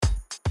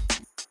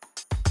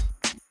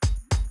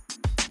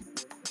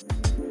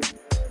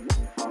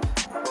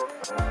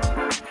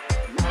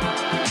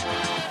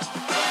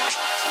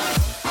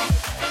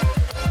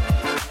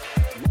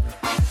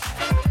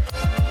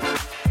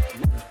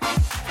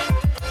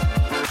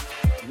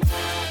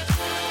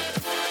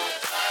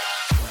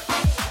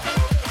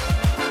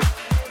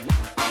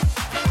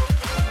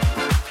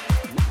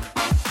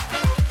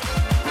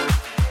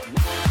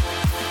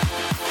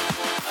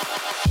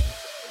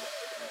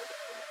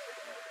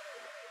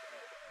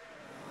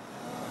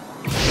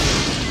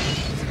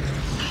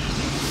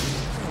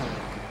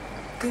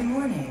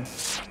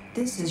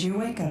This is your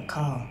wake-up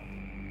call.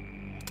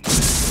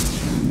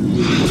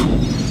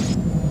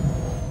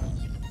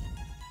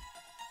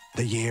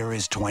 The year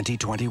is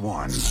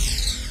 2021.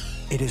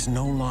 It is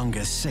no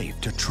longer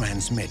safe to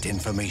transmit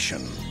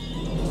information.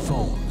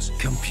 Phones,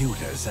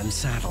 computers, and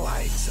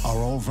satellites are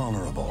all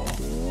vulnerable.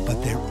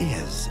 But there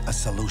is a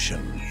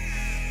solution.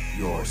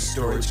 Your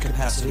storage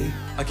capacity?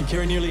 I can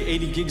carry nearly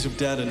 80 gigs of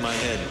data in my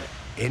head.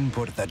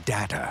 Input the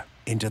data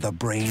into the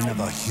brain of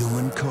a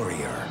human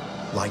courier,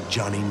 like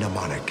Johnny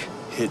Mnemonic.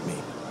 Hit me.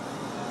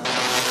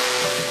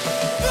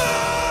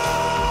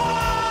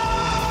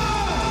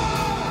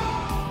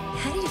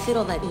 How do you fit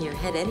all that in your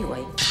head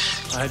anyway?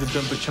 I had to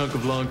dump a chunk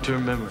of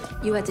long-term memory.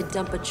 You had to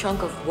dump a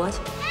chunk of what?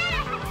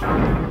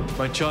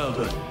 My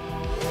childhood.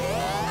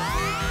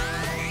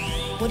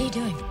 What are you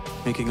doing?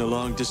 Making a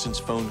long-distance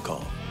phone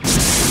call.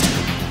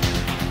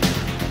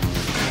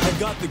 I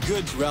got the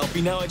goods,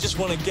 Ralphie. Now I just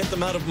want to get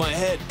them out of my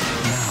head.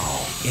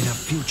 Now, in a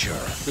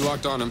future We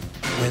locked on him.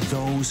 where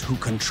those who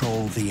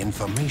control the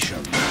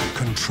information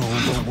control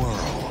the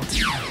world,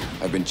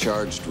 I've been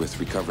charged with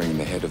recovering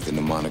the head of the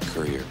mnemonic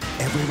courier.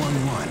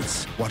 everyone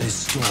wants what is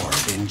stored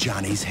in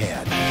Johnny's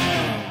head.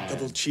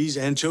 Double cheese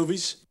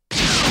anchovies?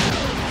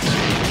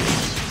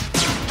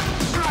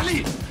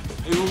 Ali!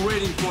 They were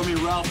waiting for me,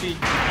 Ralphie.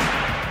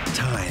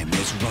 Time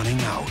is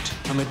running out.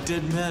 I'm a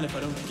dead man if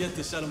I don't get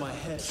this out of my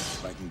head.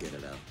 If I can get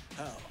it out.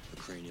 How? A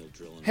cranial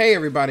drill. Hey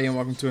everybody, and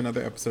welcome to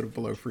another episode of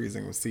Below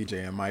Freezing with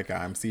CJ and Micah.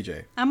 I'm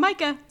CJ. I'm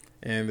Micah.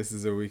 And this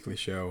is a weekly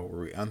show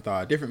where we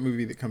unthaw a different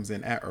movie that comes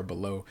in at or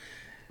below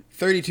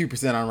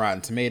 32% on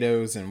Rotten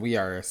Tomatoes, and we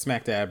are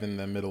smack dab in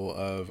the middle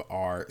of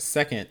our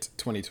second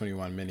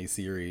 2021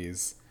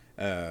 mini-series,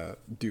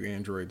 Do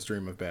Androids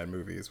Dream of Bad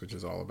Movies, which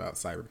is all about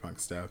cyberpunk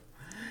stuff.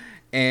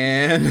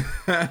 And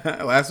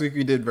last week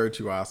we did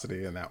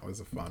Virtuosity, and that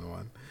was a fun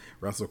one.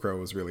 Russell Crowe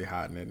was really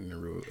hot in it, and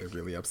it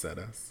really upset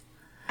us.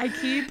 I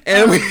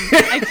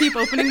keep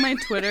opening my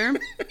Twitter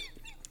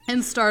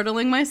and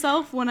startling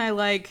myself when I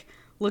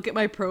look at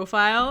my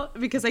profile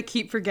because I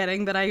keep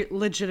forgetting that I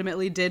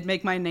legitimately did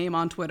make my name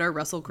on Twitter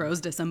Russell Crowe's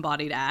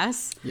disembodied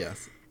ass.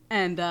 Yes.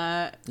 And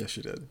yes,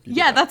 you did.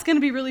 That's going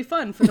to be really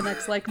fun for the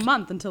next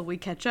month until we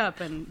catch up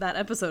and that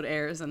episode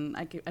airs, and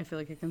I feel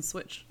like I can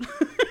switch.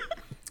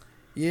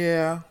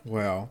 Yeah,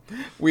 well,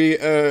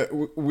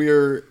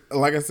 we're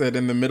like I said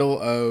in the middle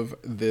of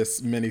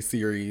this mini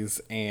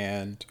series,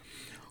 and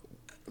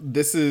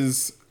this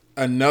is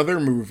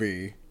another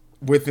movie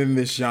within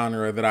this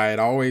genre that I had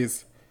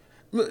always.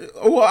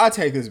 Well, I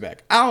take this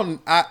back.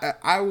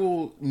 I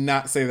will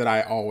not say that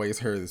I always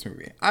heard this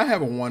movie. I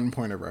have one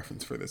point of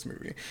reference for this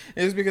movie.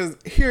 It's because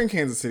here in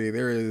Kansas City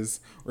there is,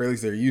 or at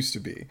least there used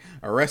to be,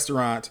 a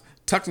restaurant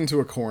tucked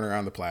into a corner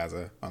on the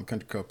plaza, on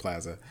Country Club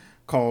Plaza,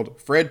 called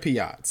Fred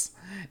Piat's.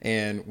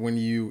 And when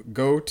you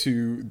go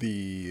to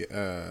the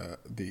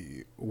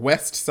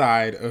west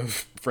side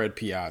of Fred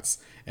Piat's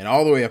and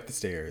all the way up the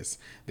stairs,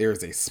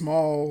 there's a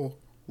small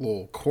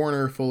little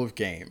corner full of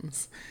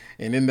games.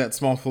 And in that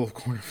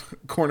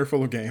corner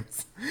full of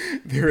games,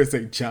 there is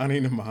a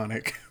Johnny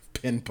Mnemonic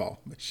pinball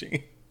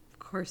machine. Of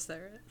course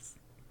there is.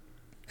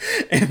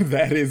 And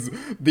that is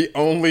the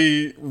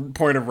only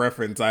point of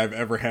reference I've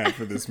ever had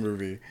for this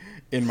movie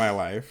in my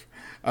life.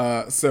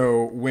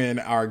 So when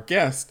our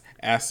guest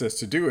asked us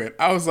to do it,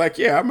 I was like,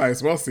 yeah, I might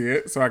as well see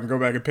it so I can go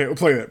back and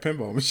play that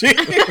pinball machine.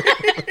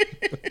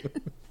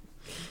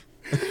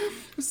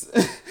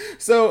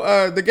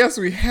 So the guest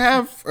we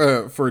have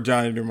for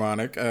Johnny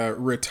Mnemonic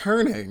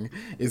returning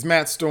is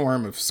Matt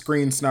Storm of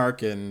Screen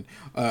Snark and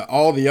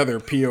all the other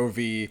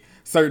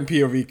certain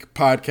POV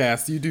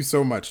podcasts. You do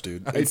so much,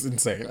 dude. It's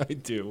insane. I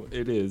do.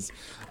 It is.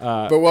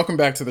 But welcome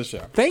back to the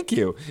show. Thank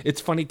you.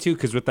 It's funny, too,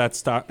 because with that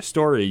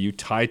story, you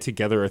tied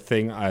together a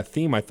theme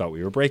I thought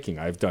we were breaking.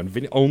 I've done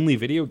only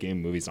video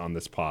game movies on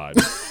this pod.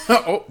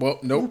 Oh, well,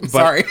 nope.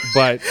 Sorry.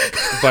 But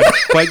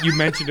you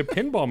mentioned a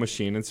pinball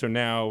machine, and so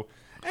now...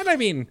 And I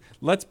mean,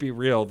 let's be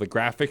real. The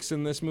graphics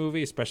in this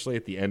movie, especially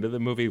at the end of the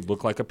movie,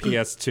 look like a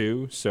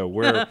PS2. So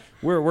we're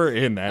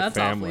in that That's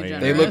family.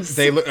 They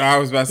look. I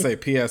was about to say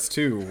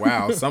PS2.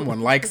 Wow,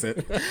 someone likes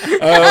it.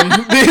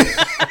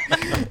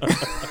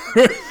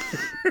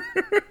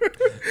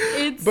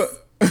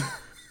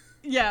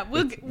 Yeah,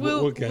 we'll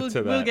get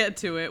to that. We'll get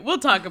to it. We'll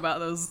talk about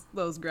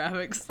those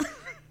graphics.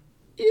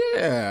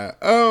 Yeah.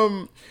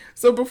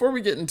 So before we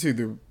get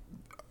into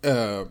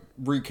the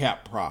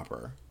recap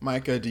proper,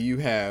 Micah, do you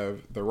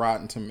have the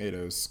Rotten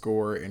Tomatoes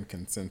score and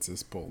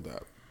consensus pulled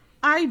up?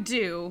 I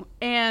do.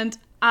 And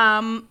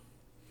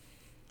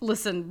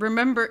listen,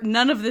 remember,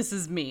 none of this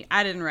is me.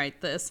 I didn't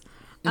write this.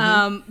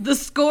 Mm-hmm. The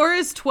score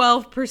is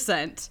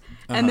 12%,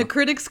 and the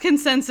critics'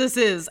 consensus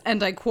is,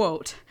 and I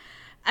quote,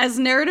 "As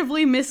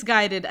narratively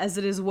misguided as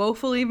it is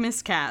woefully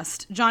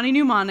miscast, Johnny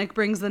Mnemonic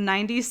brings the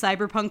 90s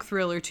cyberpunk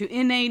thriller to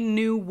inane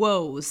new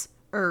lows.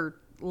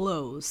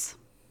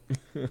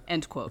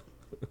 End quote.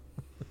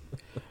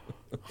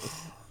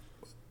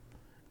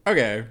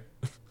 Okay.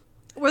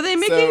 Were they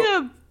making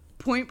a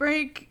Point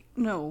Break?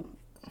 No.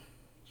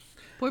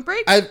 Point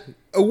Break? I think.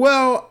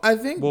 Well,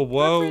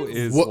 Whoa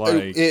is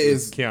it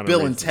is Keanu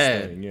Bill and Reeves'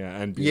 Ted. thing,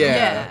 yeah, and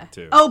Yeah.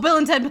 Too. Oh, Bill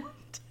and Ted.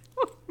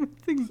 I'm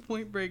thinking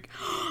Point Break.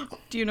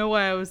 Do you know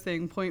why I was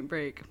saying Point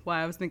Break?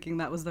 Why I was thinking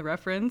that was the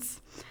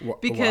reference?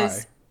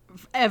 Because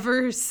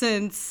ever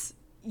since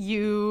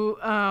you,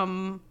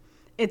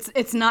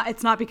 it's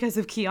not because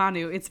of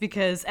Keanu. It's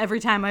because every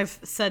time I've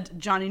said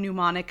Johnny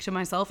Mnemonic to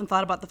myself and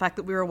thought about the fact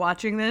that we were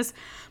watching this,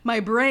 my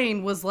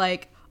brain was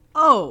like,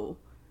 oh,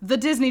 the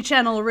Disney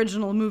Channel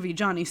original movie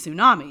Johnny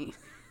Tsunami.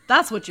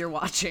 That's what you're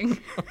watching.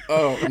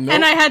 Oh, no.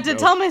 And I had to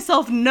tell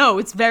myself, no,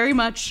 it's very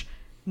much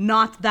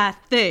not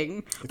that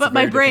thing. But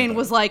my brain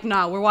was like,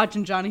 nah, we're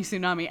watching Johnny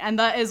Tsunami. And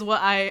that is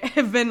what I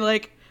have been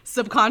like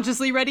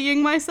subconsciously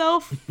readying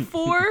myself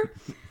for.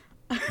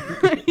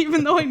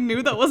 Even though I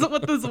knew that wasn't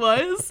what this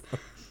was.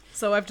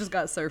 So I've just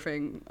got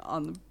surfing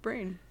on the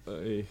brain.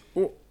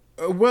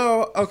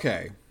 Well,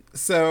 okay.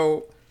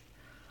 So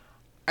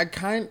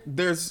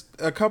there's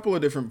a couple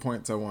of different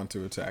points I want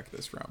to attack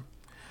this from.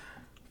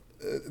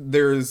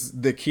 There's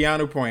the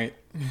Keanu point.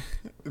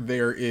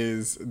 There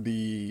is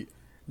the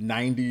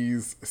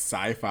 90s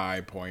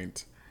sci-fi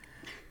point.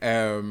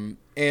 And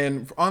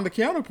on the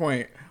Keanu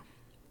point,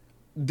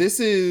 this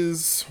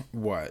is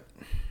what?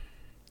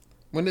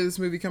 When did this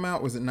movie come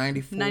out? Was it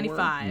 94?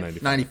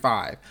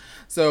 95.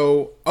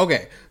 So,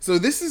 okay. So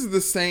this is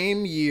the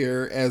same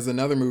year as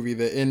another movie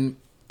that in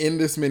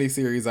this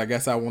miniseries, I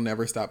guess I will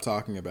never stop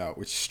talking about,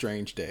 which is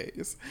Strange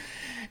Days.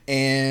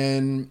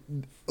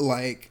 And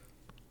like,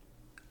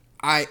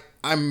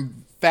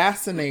 I'm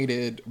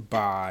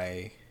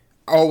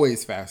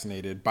always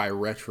fascinated by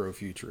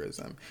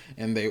retrofuturism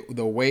and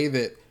the way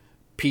that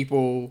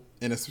people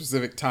in a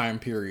specific time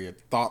period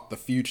thought the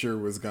future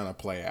was gonna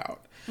play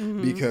out.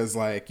 Mm-hmm. Because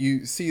like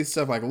you see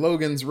stuff like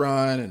Logan's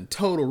Run and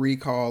Total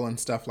Recall and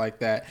stuff like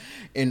that,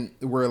 and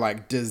where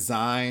like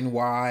design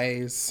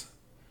wise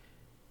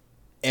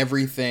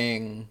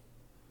everything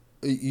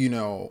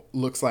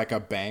looks like a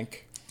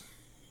bank.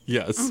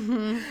 Yes.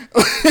 Mm-hmm.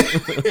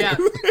 Yeah.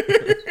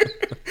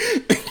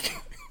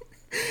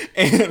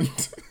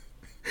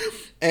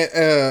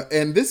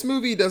 And this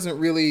movie doesn't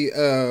really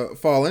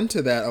fall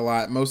into that a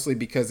lot, mostly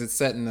because it's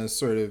set in a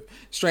sort of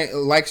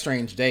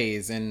Strange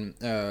Days, and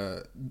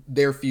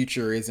their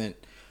future isn't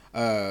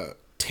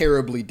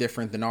terribly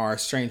different than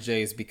ours. Strange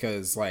Days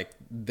because like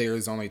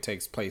theirs only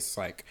takes place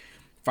like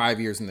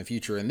 5 years in the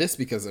future, and this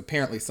because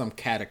apparently some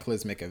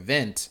cataclysmic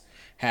event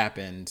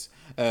happened,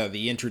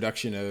 the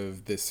introduction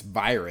of this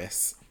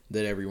virus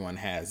that everyone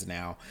has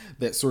now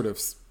that sort of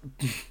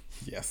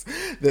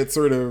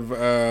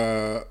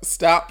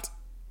stopped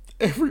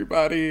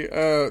everybody,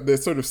 that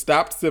sort of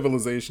stopped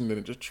civilization in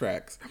its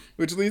tracks,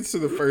 which leads to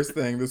the first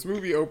thing. This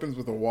movie opens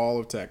with a wall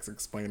of text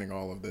explaining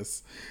all of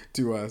this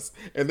to us,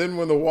 and then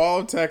when the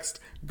wall of text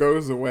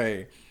goes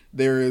away,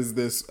 there is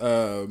this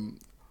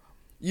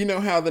you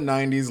know how the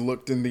 90s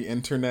looked in the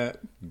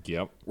internet?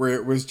 Yep. Where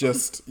it was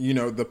just,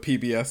 the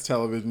PBS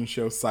television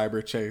show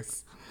Cyber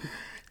Chase.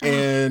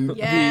 And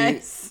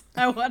yes,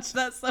 I watched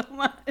that so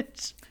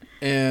much.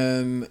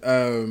 And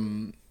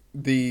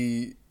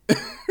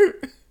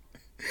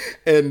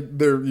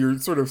and you're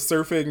sort of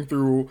surfing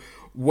through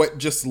what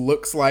just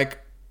looks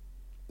like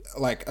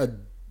a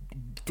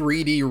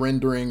 3D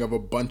rendering of a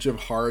bunch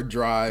of hard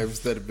drives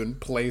that have been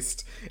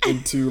placed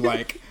into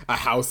like a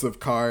house of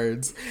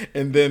cards,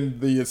 and then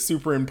the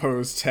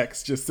superimposed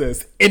text just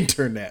says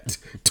Internet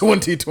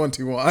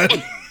 2021.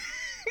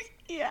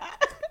 Yeah.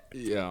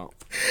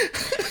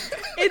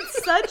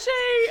 It's such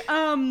a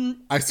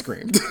I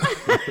screamed.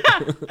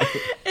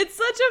 It's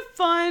such a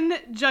fun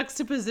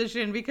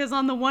juxtaposition because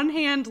on the one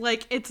hand,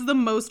 like, it's the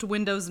most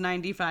Windows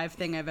 95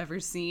 thing I've ever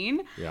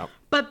seen. Yep.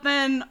 But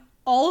then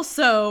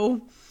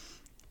also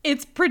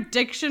its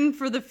prediction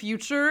for the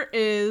future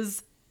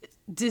is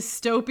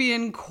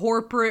dystopian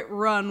corporate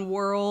run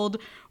world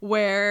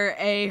where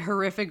a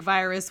horrific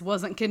virus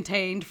wasn't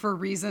contained for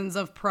reasons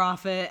of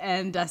profit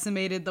and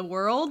decimated the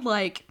world.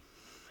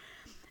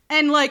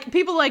 And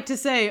people like to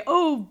say,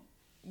 oh,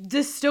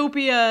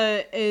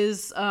 dystopia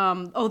is,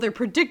 they're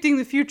predicting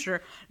the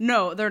future.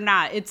 No, they're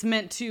not. It's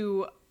meant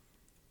to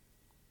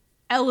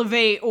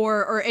elevate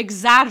or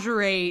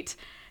exaggerate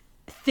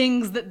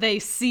things that they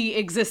see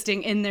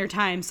existing in their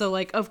time. So,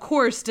 of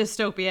course,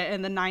 dystopia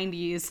in the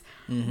 90s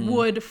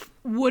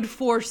would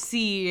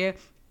foresee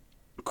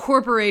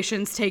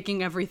corporations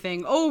taking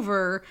everything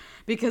over,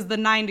 because the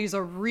 90s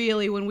are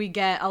really when we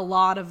get a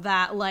lot of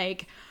that,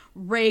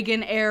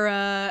 Reagan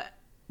era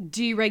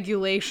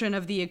deregulation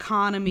of the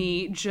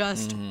economy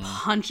just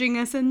punching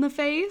us in the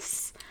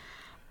face.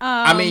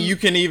 I mean, you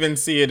can even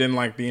see it in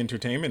the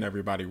entertainment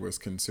everybody was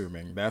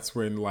consuming. That's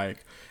when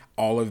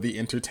all of the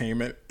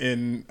entertainment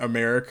in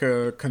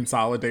America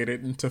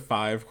consolidated into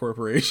 5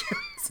 corporations.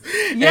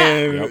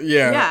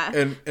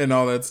 And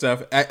all that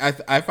stuff.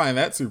 I find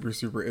that super,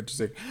 super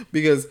interesting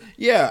because,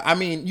 I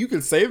mean, you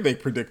could say they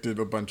predicted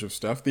a bunch of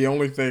stuff. The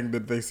only thing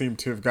that they seem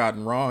to have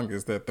gotten wrong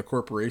is that the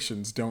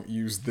corporations don't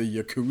use the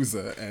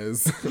Yakuza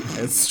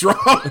as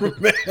strong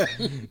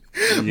men.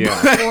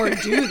 Yeah. Or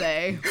do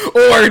they?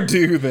 Or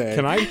do they?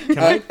 Can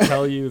I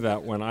tell you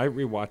that when I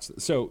rewatched,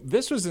 so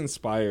this was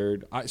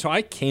inspired. So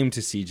I came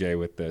to CJ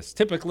with this.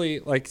 Typically,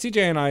 like CJ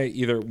and I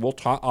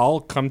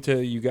I'll come to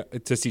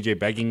CJ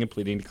begging and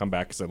pleading to come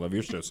back because I love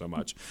your show so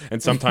much.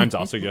 And sometimes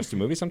I'll suggest a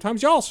movie.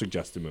 Sometimes y'all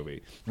suggest a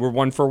movie. We're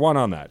 1 for 1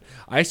 on that.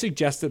 I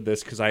suggested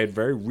this because I had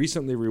very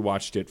recently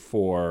rewatched it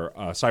for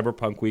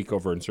Cyberpunk Week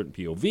over in Certain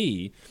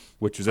POV,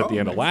 which was at the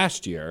end of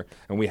last year,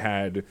 and we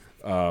had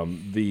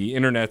the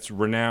internet's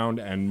renowned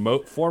and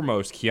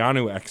foremost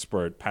Keanu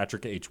expert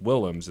Patrick H.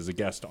 Willems as a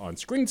guest on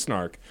Screen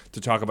Snark to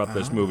talk about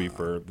this movie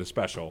for the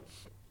special.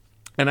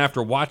 And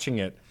after watching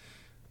it,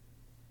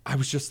 I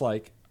was just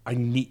like, I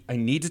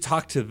need to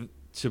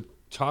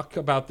talk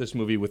about this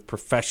movie with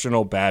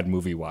professional bad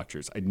movie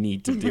watchers. I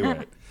need to do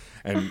it.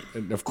 And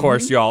of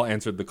course, y'all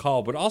answered the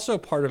call. But also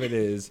part of it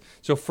is,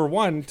 so for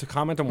one, to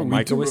comment on what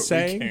Micah was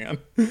saying,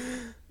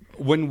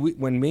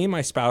 when me and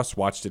my spouse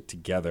watched it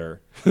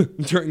together,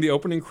 during the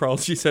opening crawl,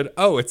 she said,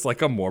 "Oh, it's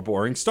like a more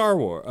boring Star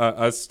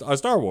Wars,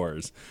 Star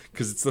Wars,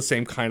 because it's the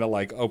same kind of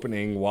like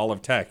opening wall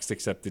of text,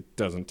 except it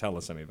doesn't tell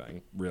us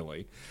anything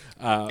really."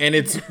 And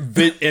it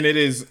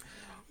is.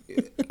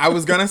 I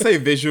was gonna say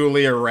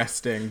visually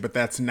arresting, but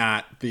that's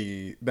not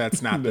the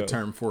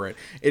term for it.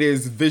 It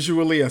is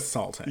visually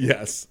assaulting.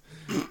 Yes.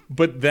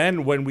 But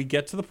then when we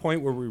get to the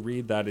point where we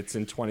read that it's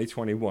in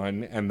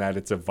 2021 and that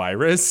it's a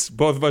virus,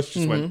 both of us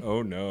just went,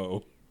 "Oh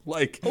no."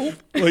 Like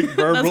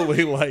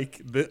verbally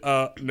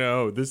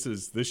no,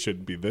 this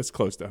shouldn't be this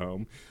close to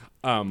home.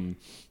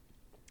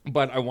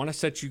 But I want to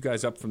set you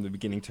guys up from the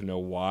beginning to know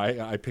why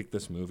I picked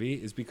this movie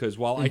is because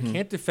while I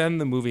can't defend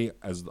the movie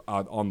as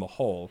on the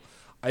whole,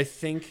 I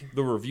think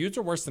the reviews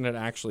are worse than it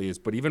actually is,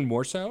 but even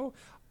more so,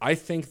 I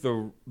think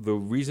the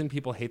reason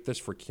people hate this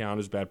for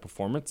Keanu's bad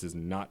performance is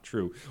not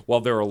true.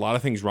 While there are a lot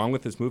of things wrong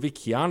with this movie,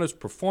 Keanu's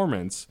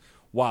performance,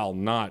 while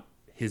not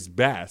his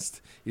best,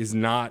 is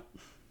not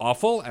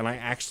awful, and I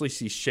actually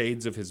see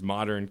shades of his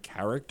modern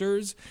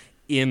characters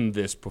in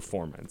this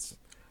performance.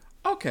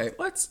 Okay,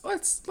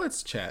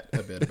 let's chat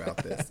a bit about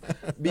this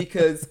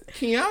because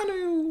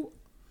Keanu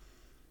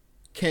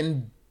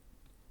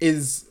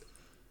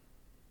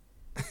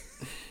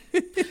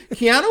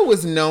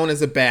was known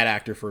as a bad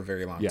actor for a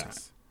very long time.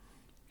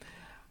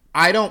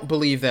 I don't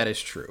believe that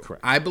is true.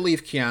 Correct. I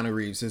believe Keanu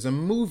Reeves is a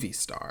movie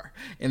star.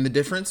 And the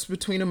difference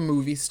between a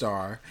movie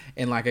star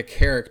and like a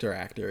character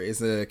actor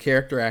is a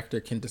character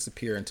actor can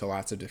disappear into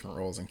lots of different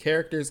roles and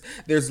characters.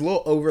 There's a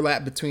little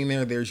overlap between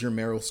there. There's your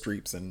Meryl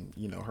Streeps and,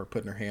 her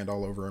putting her hand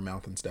all over her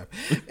mouth and stuff.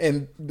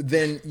 And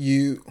then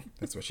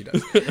that's what she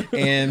does.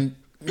 And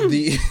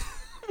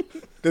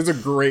there's a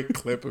great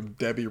clip of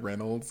Debbie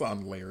Reynolds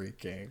on Larry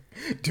King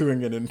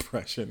doing an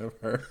impression of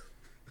her.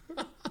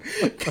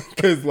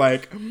 Because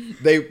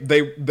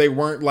they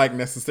weren't like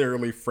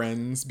necessarily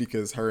friends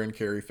because her and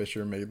Carrie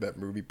Fisher made that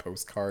movie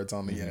Postcards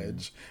on the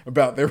Edge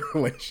about their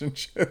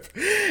relationship,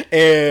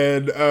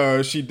 and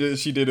she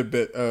did a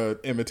bit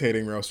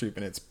imitating Meryl Streep,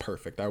 and it's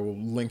perfect. I will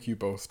link you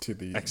both to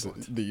the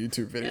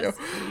YouTube video.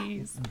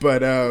 Yes,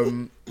 but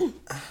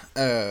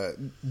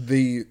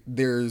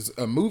there's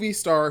a movie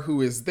star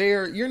who is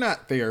there. You're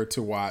not there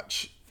to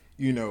watch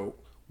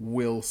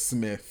Will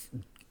Smith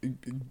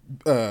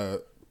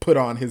put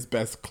on his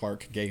best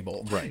Clark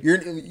Gable. Right.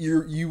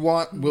 You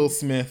want Will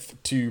Smith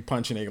to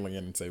punch an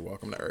alien and say,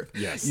 "Welcome to Earth."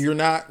 Yes. You're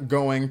not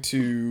going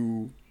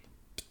to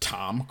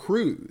Tom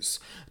Cruise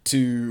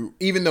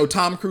even though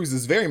Tom Cruise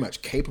is very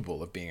much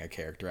capable of being a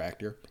character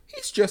actor,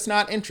 he's just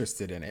not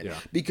interested in it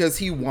because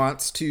he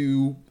wants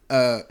to,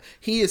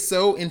 he is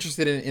so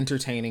interested in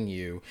entertaining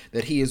you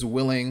that he is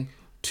willing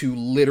to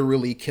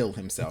literally kill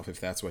himself if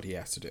that's what he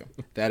has to do.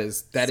 That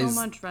is so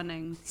much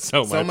running.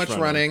 So much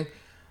running.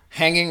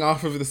 Hanging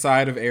off of the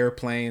side of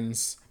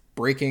airplanes,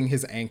 breaking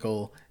his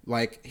ankle.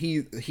 Like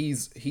he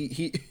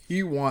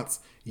wants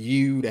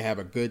you to have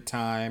a good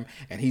time,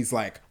 and he's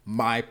like,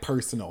 my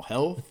personal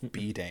health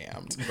be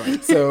damned.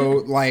 Right.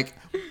 So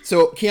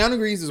Keanu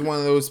Reeves is one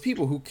of those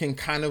people who can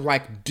kind of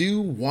like do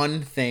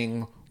one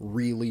thing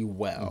really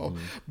well,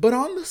 but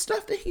on the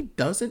stuff that he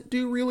doesn't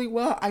do really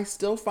well, I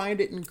still find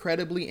it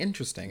incredibly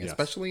interesting,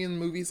 especially in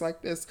movies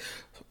like this,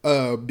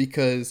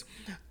 because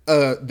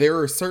there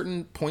are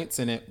certain points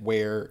in it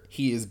where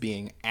he is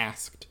being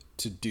asked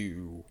to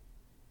do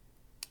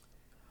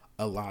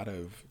a lot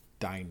of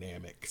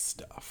dynamic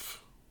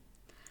stuff.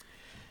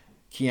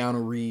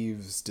 Keanu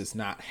Reeves does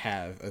not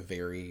have a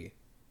very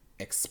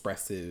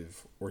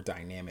expressive or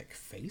dynamic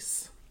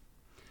face,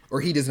 or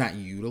he does not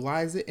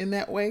utilize it in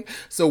that way.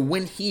 So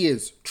when he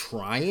is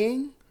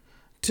trying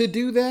to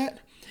do that,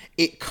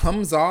 it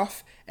comes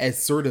off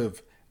as sort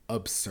of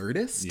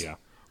absurdist. Yeah.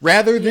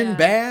 Rather than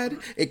bad,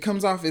 it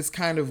comes off as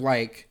kind of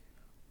like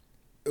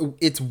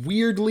it's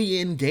weirdly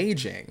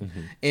engaging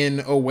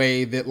in a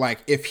way that, like,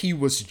 if he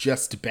was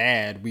just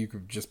bad, we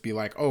could just be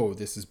like, oh,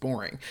 this is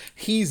boring.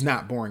 He's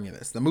not boring in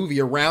this. The movie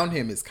around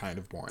him is kind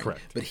of boring,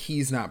 Correct. but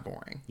he's not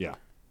boring. Yeah.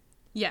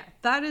 Yeah,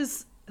 that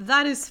is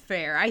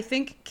fair. I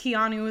think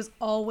Keanu is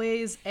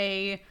always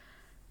a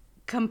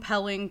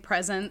compelling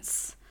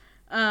presence,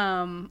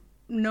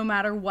 no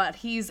matter what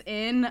he's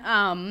in.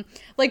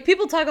 Like,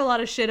 people talk a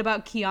lot of shit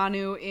about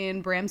Keanu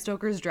in Bram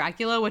Stoker's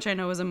Dracula, which I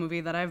know is a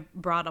movie that I've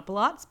brought up a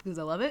lot because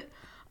I love it.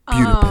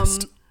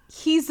 Budapest.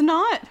 He's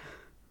not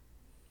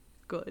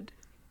good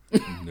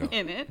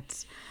in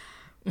it,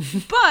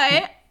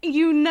 but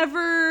you're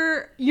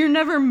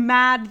never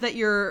mad that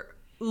you're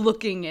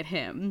looking at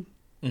him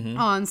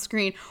on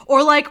screen,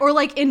 or like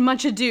in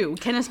Much Ado,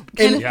 Kenneth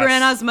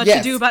Branagh's Much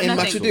Ado About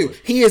Nothing. Much Ado.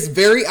 He is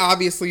very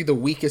obviously the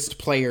weakest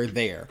player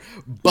there,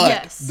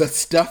 but the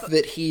stuff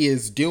that he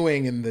is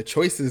doing and the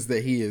choices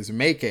that he is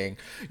making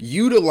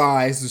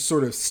utilize the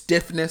sort of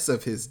stiffness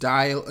of his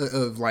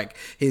of like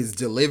his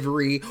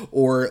delivery,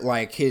 or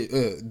like his,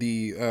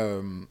 the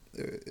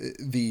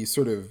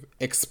sort of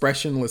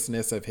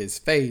expressionlessness of his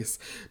face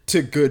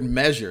to good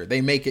measure.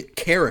 They make it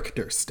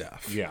character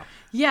stuff.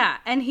 Yeah,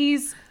 and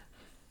he's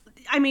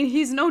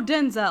no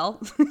Denzel,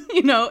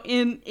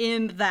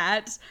 in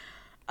that.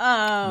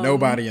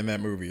 Nobody in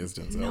that movie is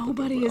Denzel.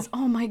 Nobody is.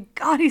 Oh my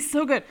God, he's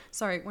so good.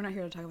 Sorry, we're not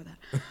here to talk about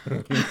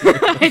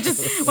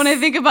that. When I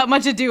think about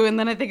Much Ado, and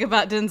then I think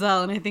about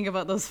Denzel, and I think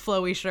about those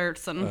flowy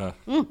shirts, and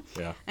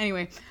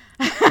Anyway,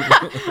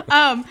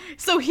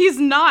 so he's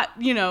not,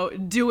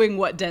 doing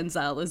what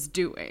Denzel is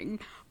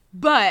doing.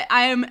 But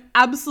I am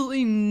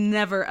absolutely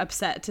never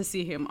upset to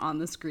see him on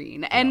the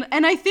screen. And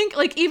I think,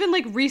 like, even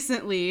like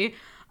recently,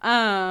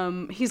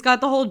 he's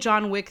got the whole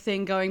John Wick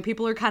thing going.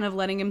 People are kind of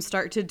letting him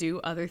start to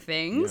do other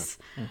things.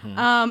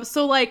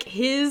 So like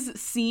his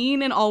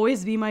scene in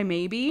Always Be My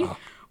Maybe,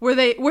 where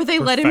they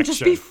let him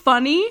just be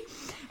funny.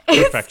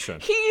 Perfection.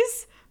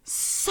 He's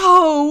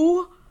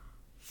so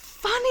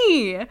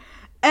funny.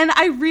 And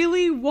I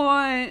really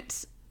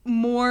want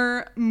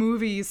more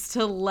movies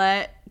to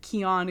let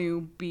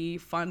Keanu be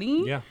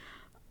funny. Yeah.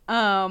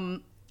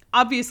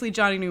 Obviously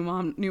Johnny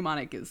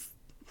Mnemonic is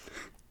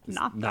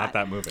not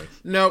that movie.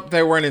 Nope,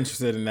 they weren't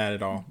interested in that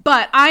at all.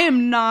 But I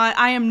am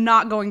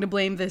not going to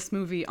blame this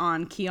movie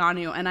on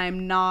Keanu, and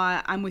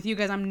I'm with you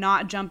guys. I'm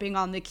not jumping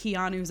on the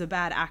Keanu's a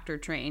bad actor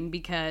train,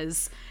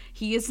 because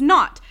he is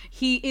not.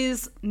 He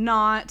is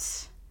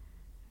not,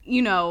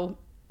 he's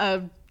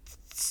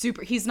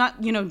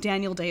not,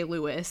 Daniel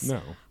Day-Lewis.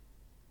 No.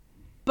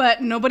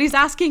 But nobody's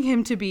asking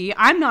him to be.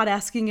 I'm not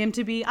asking him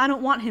to be. I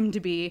don't want him to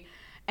be.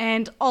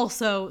 And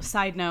also,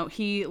 side note,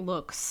 he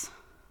looks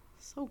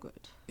so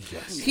good.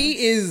 Yes.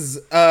 He is,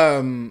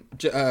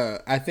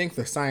 I think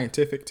the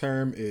scientific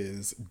term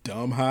is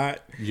dumb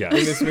hot in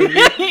this movie.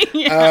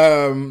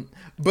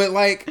 But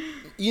like,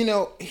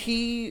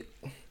 he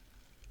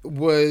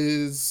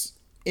was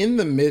in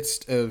the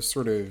midst of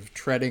sort of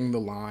treading the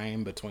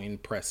line between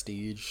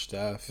prestige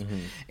stuff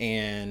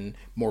and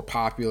more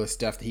popular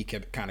stuff that he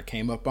kind of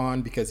came up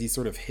on, because he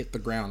sort of hit the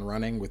ground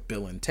running with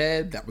Bill and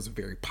Ted. That was a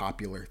very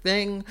popular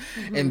thing.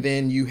 And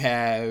then you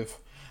have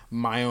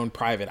My Own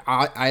Private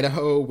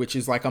Idaho, which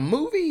is like a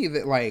movie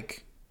that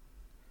like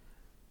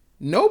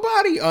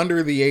nobody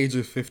under the age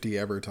of 50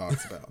 ever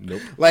talks about.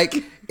 Nope. Like,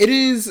 it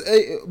is,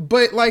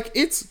 but like,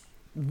 it's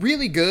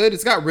really good.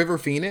 It's got River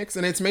Phoenix,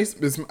 and I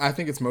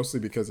think it's mostly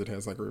because it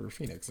has like River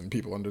Phoenix, and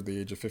people under the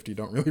age of 50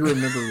 don't really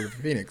remember River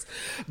Phoenix.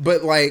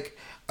 But like,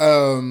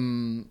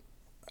 My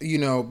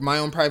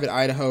Own Private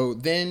Idaho,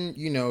 then,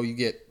 you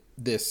get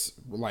this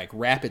like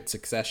rapid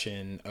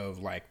succession of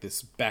like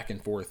this back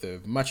and forth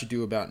of Much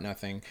Ado About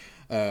Nothing,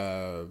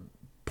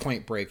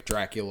 Point Break,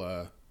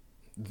 Dracula,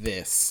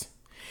 this.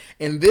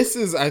 And this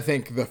is, I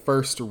think, the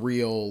first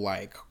real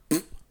like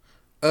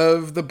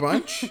of the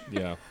bunch.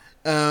 Yeah.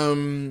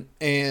 And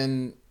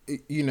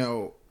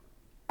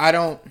I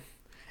don't,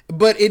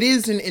 but it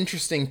is an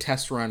interesting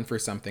test run for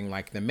something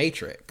like The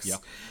Matrix.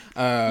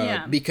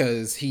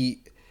 Because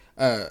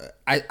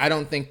I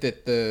don't think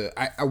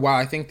that while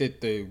I think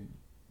that the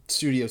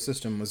studio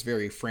system was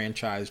very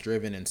franchise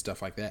driven and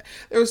stuff like that,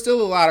 there was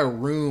still a lot of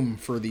room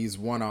for these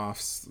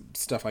one-offs,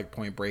 stuff like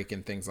Point Break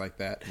and things like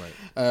that. Right.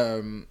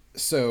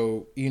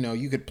 So,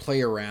 you could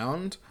play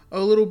around a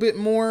little bit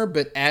more,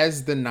 but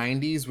as the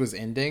 90s was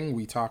ending,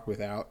 we talked with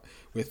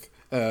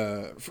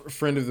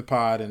friend of the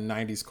pod and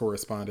 90s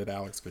correspondent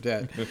Alex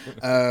Burdett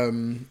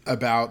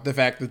about the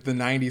fact that the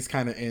 90s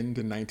kind of end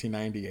in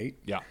 1998.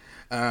 Yeah.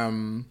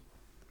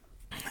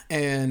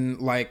 And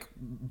like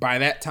by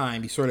that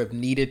time, you sort of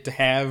needed to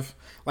have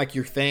like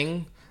your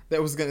thing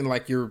that was going to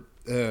like your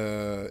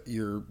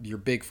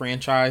big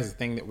franchise, the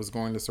thing that was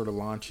going to sort of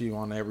launch you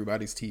on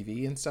everybody's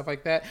TV and stuff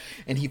like that.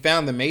 And he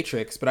found The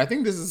Matrix, but I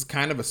think this is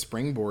kind of a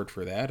springboard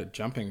for that, a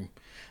jumping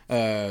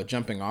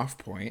off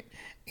point.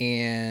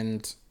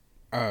 And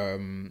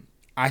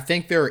I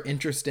think there are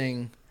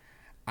interesting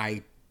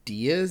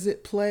ideas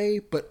at play,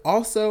 but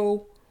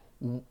also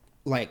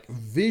like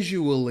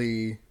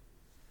visually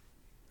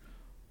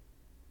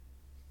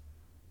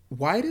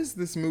why does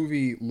this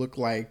movie look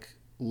like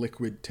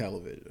liquid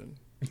television?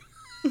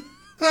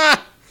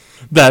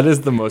 That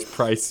is the most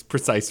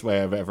precise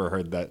way I've ever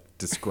heard that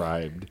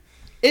described.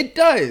 It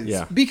does.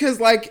 Yeah. Because,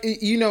 like,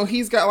 you know,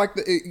 he's got, like,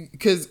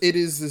 because it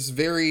is this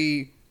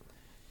very...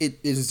 It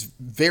is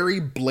very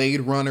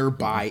Blade Runner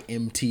by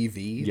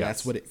MTV. Yes.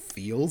 That's what it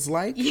feels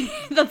like.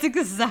 That's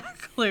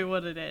exactly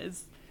what it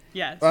is.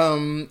 Yes.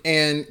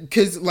 And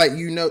because, like,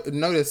 you know,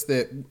 notice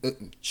that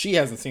she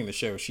hasn't seen the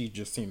show. She's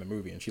just seen the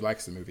movie, and she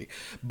likes the movie.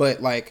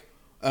 But, like,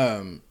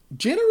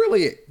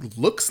 generally, it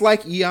looks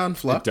like Aeon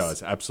Flux. It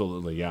does,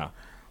 absolutely, yeah.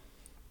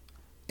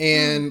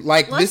 And,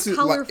 like, Less this is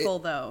colorful,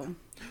 though.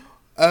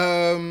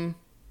 And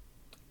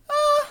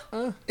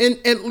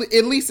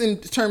at least in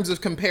terms of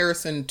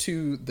comparison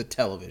to the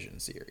television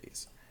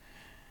series.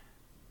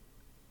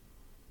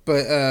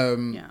 But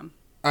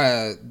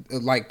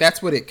like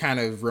that's what it kind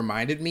of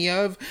reminded me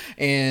of,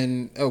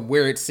 and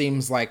where it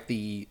seems like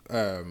the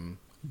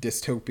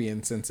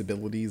dystopian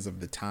sensibilities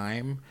of the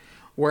time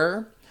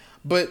were.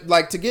 But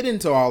like to get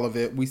into all of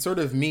it, we sort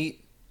of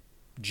meet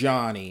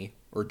Johnny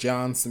or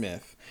John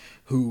Smith,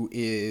 who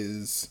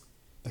is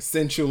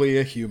essentially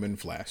a human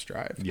flash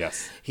drive.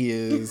 Yes. He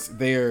is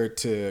there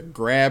to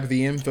grab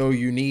the info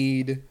you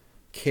need,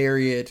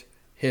 carry it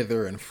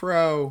hither and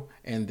fro,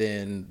 and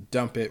then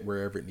dump it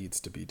wherever it needs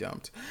to be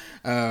dumped.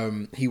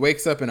 He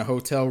wakes up in a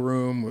hotel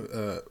room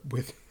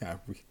with...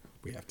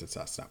 we have to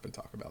stop and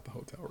talk about the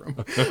hotel room.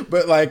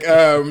 But like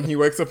he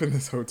wakes up in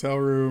this hotel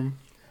room.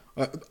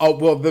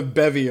 The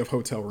bevy of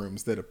hotel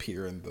rooms that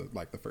appear in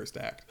the first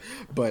act.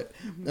 But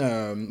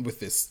with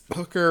this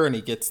hooker, and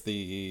he gets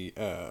the...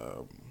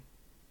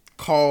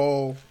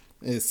 call.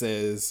 It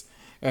says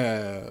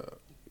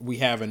we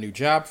have a new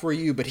job for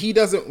you, but he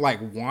doesn't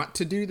like want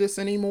to do this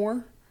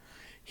anymore.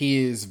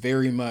 He is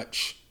very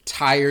much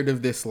tired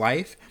of this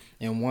life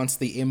and wants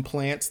the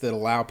implants that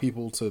allow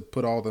people to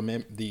put all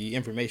the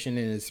information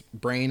in his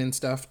brain and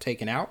stuff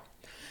taken out.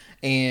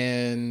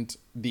 And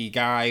the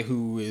guy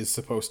who is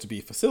supposed to be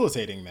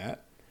facilitating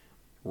that,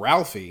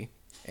 Ralphie,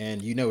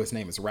 and you know his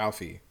name is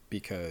Ralphie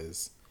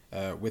because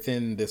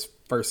within this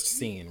first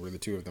scene where the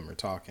two of them are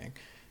talking,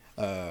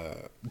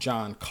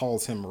 John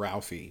calls him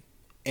Ralphie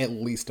at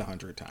least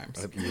 100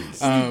 times. At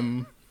least.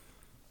 And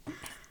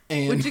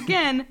Which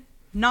again,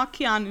 not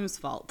Keanu's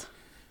fault.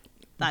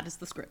 That is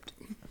the script.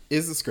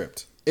 Is the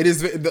script. It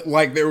is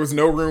like there was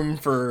no room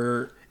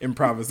for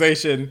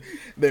improvisation.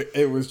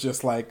 It was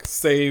just like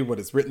say what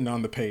is written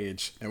on the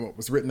page, and what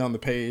was written on the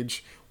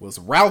page was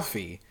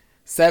Ralphie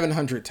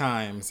 700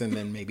 times, and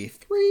then maybe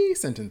 3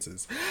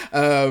 sentences.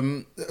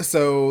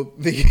 So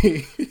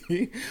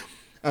the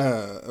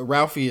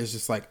Ralphie is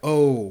just like,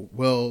 oh,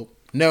 well,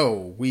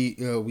 no,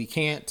 we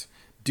can't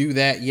do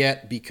that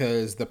yet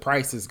because the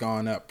price has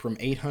gone up from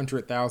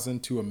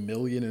 800,000 to $1.5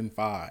 million.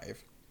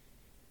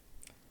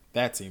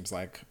 That seems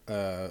like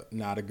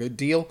not a good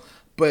deal.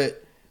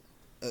 But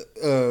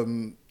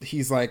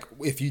he's like,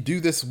 if you do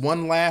this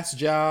one last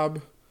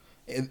job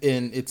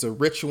and it's a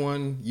rich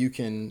one, you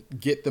can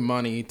get the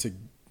money to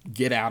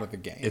get out of the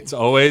game. It's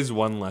always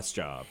one less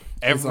job.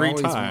 Every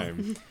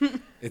time.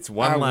 It's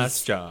one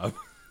last job.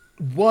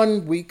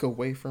 1 week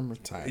away from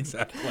retirement.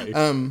 Exactly.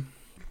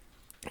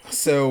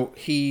 So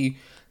he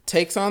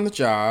takes on the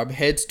job,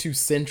 heads to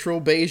central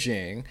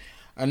Beijing.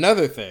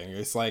 Another thing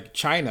is like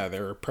China,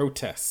 there are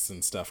protests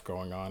and stuff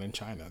going on in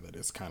China that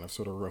is kind of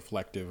sort of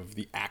reflective of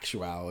the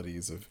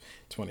actualities of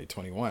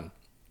 2021.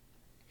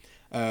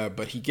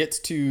 But he gets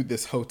to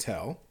this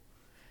hotel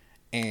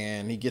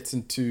and he gets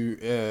into,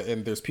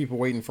 and there's people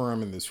waiting for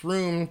him in this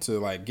room to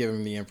like give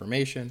him the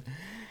information.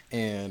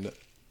 And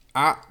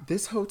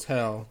this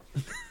hotel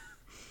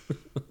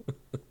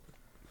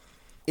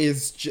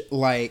is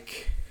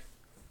like,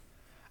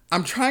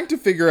 I'm trying to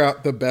figure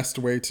out the best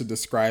way to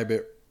describe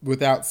it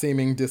without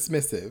seeming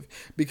dismissive,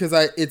 because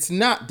it's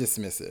not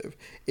dismissive.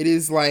 It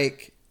is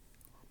like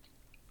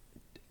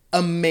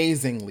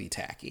amazingly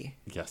tacky.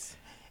 Yes.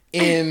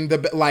 In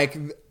the like,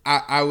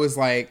 I was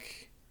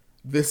like,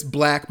 this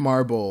black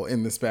marble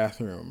in this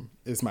bathroom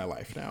is my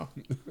life now.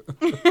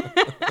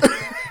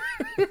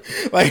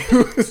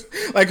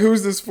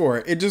 Who's this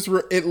for? It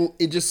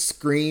just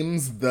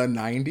screams the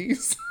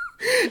 90s.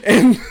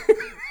 And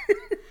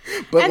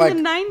but like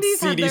the 90s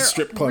CD had their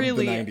strip club,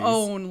 really the 90s.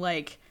 own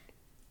like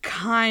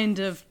kind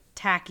of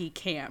tacky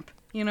camp,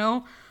 you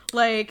know?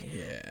 Like,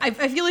 yeah. I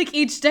feel like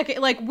each decade,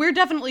 like, we're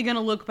definitely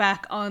gonna look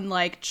back on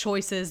like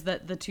choices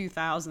that the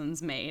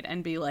 2000s made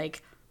and be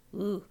like,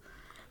 ooh.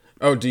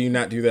 Oh, do you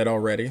not do that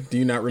already? Do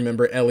you not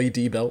remember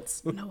LED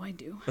belts? No, I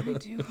do.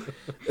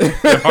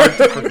 They're hard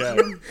to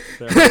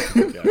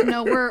forget.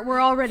 No,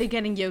 we're already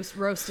getting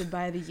roasted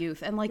by the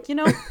youth, and like, you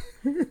know,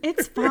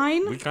 it's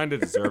fine. We kind of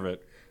deserve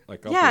it.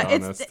 Like, I'll be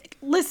honest.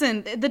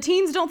 Listen, the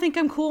teens don't think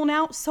I'm cool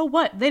now, so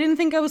what? They didn't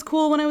think I was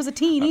cool when I was a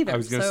teen either. I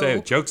was gonna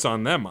say, joke's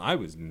on them. I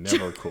was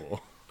never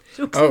cool.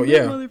 Oh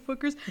yeah,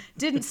 motherfuckers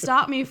didn't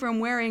stop me from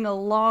wearing a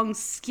long,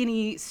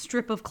 skinny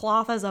strip of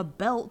cloth as a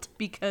belt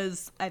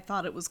because I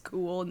thought it was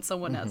cool, and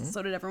someone else,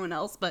 so did everyone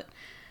else. But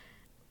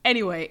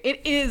Anyway,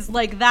 it is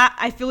like that.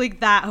 I feel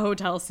like that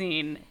hotel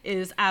scene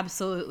is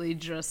absolutely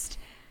just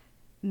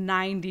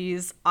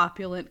 90s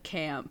opulent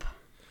camp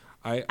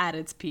at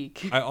its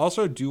peak. I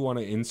also do want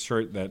to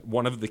insert that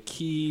one of the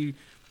key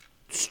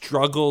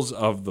struggles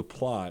of the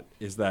plot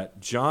is that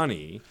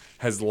Johnny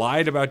has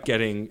lied about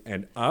getting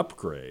an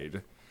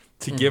upgrade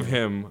to give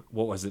him,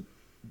 what was it,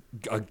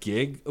 a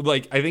gig?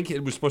 Like, I think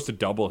it was supposed to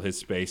double his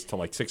space to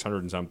like 600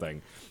 and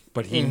something,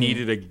 but he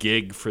needed a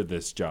gig for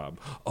this job.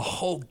 A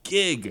whole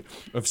gig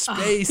of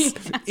space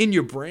in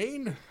your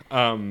brain?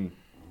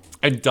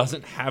 And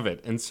doesn't have it.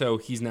 And so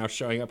he's now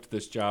showing up to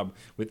this job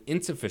with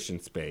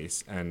insufficient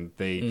space, and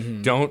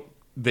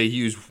they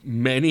use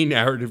many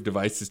narrative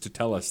devices to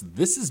tell us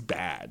this is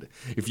bad.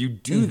 If you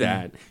do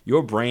that,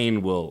 your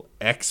brain will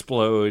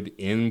explode,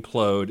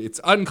 implode. It's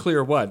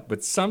unclear what,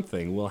 but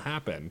something will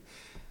happen.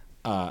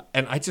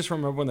 And I just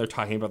remember when they're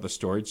talking about the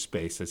storage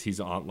space as he's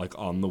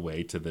on the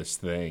way to this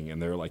thing,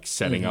 and they're like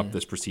setting up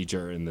this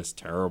procedure in this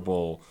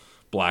terrible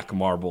black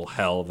marble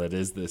hell that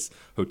is this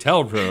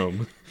hotel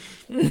room.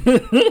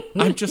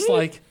 I'm just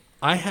like,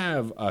 I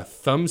have a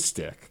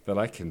thumbstick that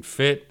I can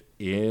fit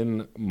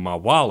in my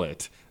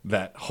wallet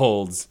that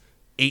holds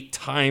 8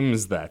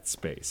 times that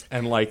space,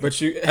 and like,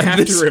 but you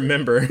have to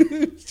remember,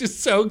 it's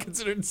just so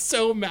considered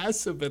so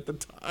massive at the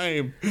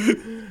time.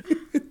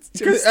 It's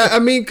just,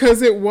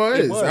 because it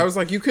was. I was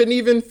like, you couldn't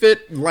even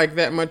fit like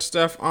that much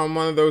stuff on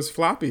one of those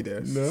floppy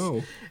disks.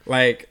 No,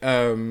 like,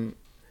 I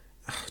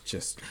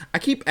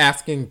keep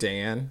asking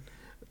Dan,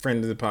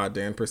 friend of the pod,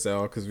 Dan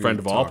Purcell, because we friend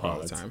of all talk all the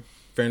pods, time.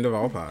 Friend of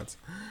all pods.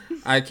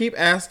 I keep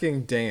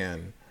asking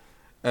Dan,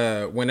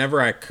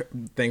 whenever I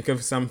think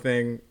of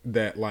something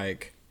that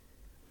like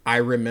I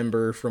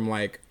remember from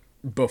like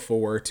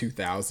before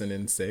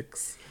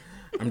 2006,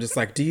 I'm just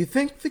like, do you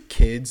think the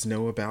kids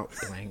know about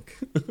blank?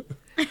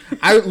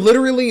 I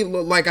literally,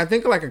 like, I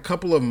think like a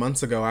couple of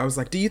months ago, I was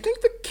like, do you think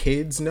the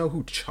kids know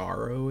who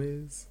Charo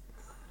is?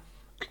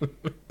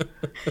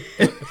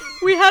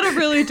 We had a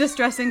really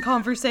distressing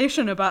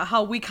conversation about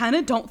how we kind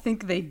of don't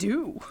think they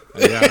do.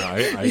 Yeah,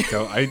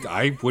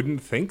 I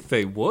wouldn't think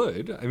they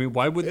would. I mean,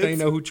 why would they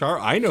know who Charo?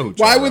 I know who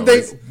Charo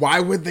is.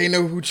 Why would they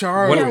know who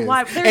Charo is?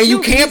 Why, and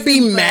you can't be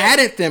mad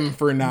at them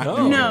for not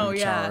knowing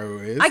who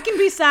Charo is. I can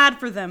be sad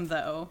for them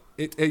though.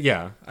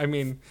 Yeah, I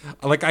mean,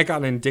 like, I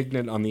got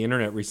indignant on the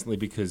internet recently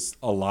because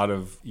a lot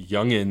of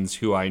youngins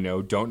who I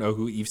know don't know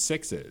who Eve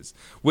 6 is,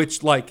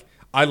 which, like,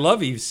 I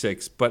love Eve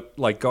 6, but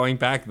like going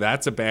back,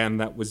 that's a band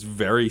that was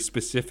very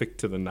specific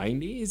to the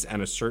 90s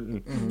and a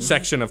certain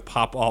section of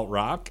pop alt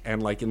rock.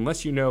 And like,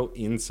 unless you know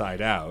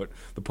Inside Out,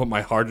 the Put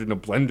My Heart in a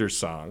Blender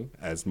song,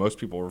 as most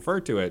people refer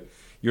to it,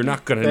 you're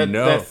not going to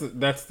know.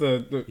 That's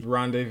the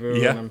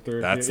Rendezvous. Yeah, and I'm through.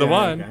 That's the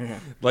one. Okay.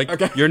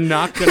 Like, you're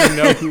not going to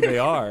know who they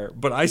are,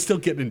 but I still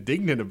get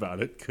indignant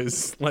about it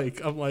because like,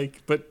 I'm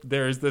like, but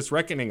there's this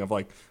reckoning of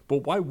like,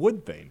 but why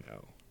would they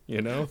know?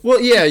 You know? Well,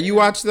 yeah, you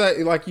watch that,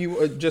 like, you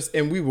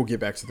and we will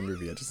get back to the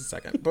movie in just a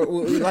second, but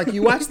like,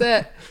 you watch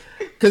that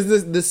because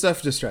this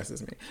stuff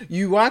distresses me.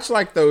 You watch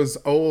like those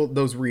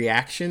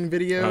reaction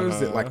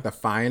videos that like the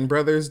Fine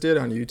Brothers did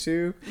on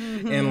YouTube,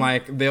 and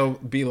like they'll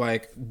be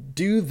like,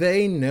 do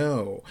they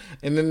know?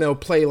 And then they'll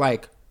play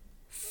like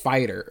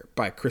Fighter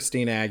by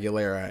Christina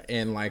Aguilera,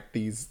 and like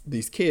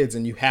these kids,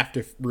 and you have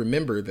to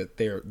remember that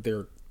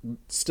they're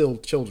still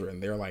children.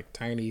 They're like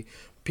tiny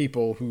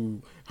people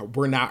who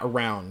were not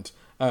around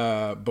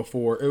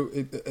before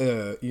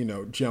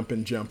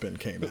Jumpin'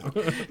 came out,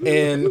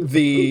 and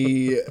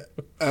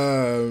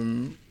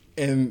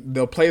and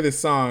they'll play this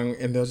song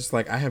and they'll just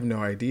like, I have no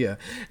idea,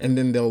 and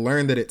then they'll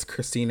learn that it's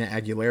Christina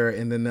Aguilera,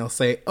 and then they'll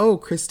say, oh,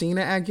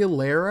 Christina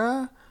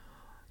Aguilera,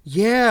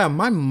 yeah,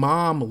 my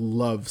mom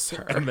loves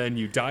her, and then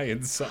you die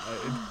inside.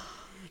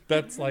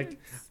 That's like,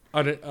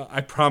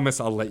 I promise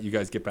I'll let you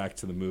guys get back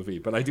to the movie,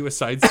 but I do a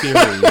side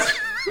series.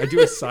 I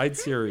do a side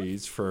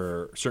series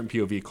for certain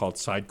POV called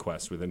Side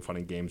Quest within Fun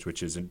and Games,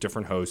 which is a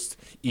different host,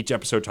 each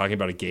episode talking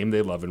about a game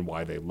they love and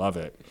why they love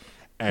it.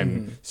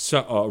 And so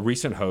a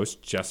recent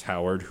host, Jess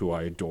Howard, who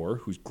I adore,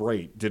 who's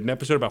great, did an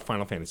episode about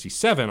Final Fantasy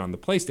VII on the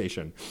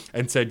PlayStation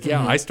and said,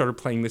 yeah, I started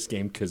playing this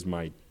game because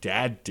my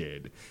dad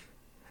did.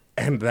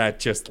 And that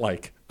just,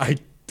 like, I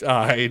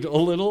died a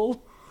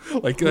little.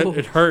 Like,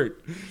 it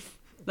hurt.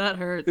 That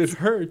hurts. It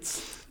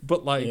hurts.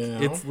 But, like,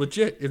 it's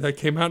legit. It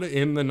came out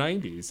in the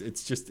 90s.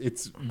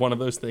 It's one of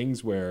those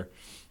things where,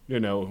 you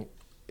know,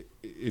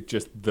 it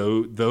just,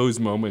 those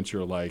moments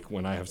you're like,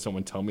 when I have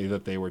someone tell me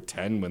that they were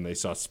 10 when they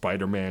saw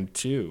Spider-Man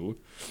 2,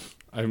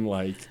 I'm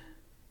like,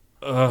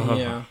 ugh.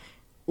 Yeah.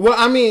 Well,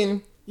 I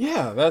mean,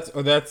 yeah,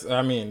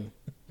 I mean,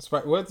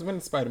 when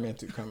did Spider-Man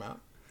 2 come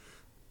out?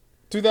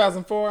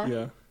 2004?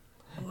 Yeah.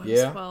 Oh,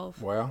 yeah.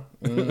 12. Well,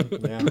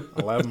 yeah,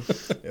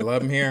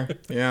 11 here.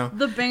 Yeah.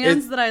 The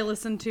bands that I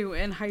listened to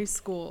in high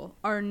school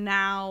are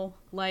now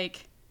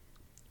like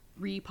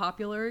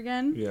re-popular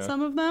again. Yeah.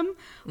 Some of them,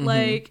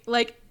 like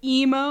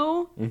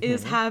emo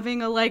is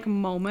having a like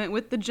moment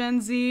with the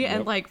Gen Z,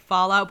 and like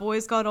Fall Out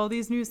Boy's got all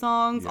these new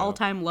songs. Yeah. All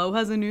Time Low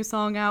has a new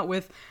song out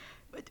with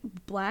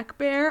Black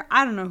Bear.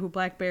 I don't know who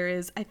Black Bear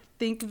is. I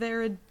think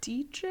they're a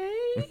DJ.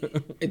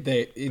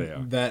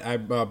 I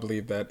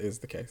believe that is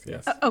the case.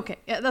 Yes. Okay,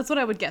 yeah, that's what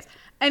I would guess.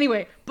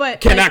 Anyway,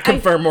 but cannot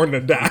confirm more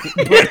than that.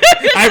 But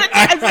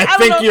I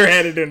think you're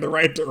headed in the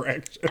right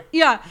direction.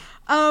 Yeah.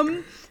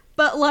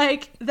 But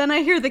like then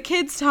I hear the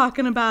kids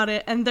talking about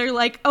it, and they're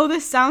like, "Oh,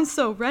 this sounds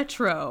so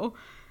retro,"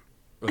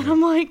 and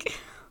I'm like,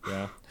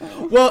 "Yeah."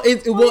 Well,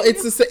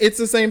 it's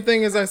the same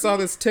thing as I saw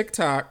this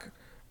TikTok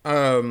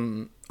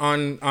on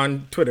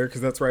Twitter,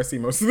 because that's where I see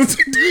most of the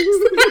TikToks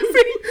that I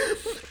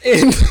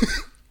see. And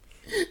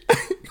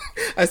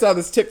I saw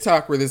this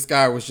TikTok where this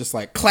guy was just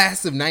like,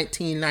 class of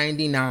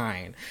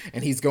 1999,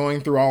 and he's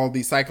cycling through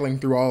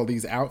all of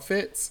these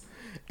outfits,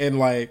 and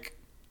like,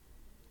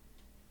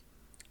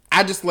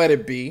 I just let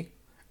it be.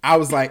 I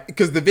was like,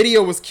 because the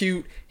video was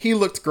cute, he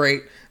looked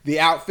great, the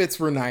outfits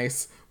were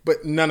nice,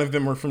 but none of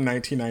them were from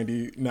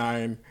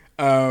 1999.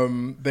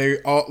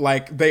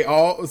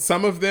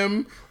 Some of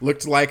them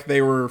looked like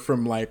they were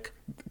from like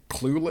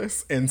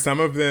Clueless, and some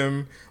of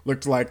them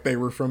looked like they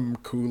were from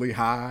Cooley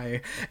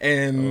High,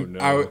 and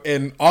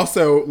and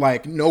also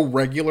like no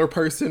regular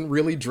person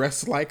really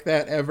dressed like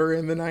that ever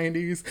in the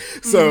 90s.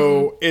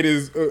 So it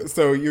is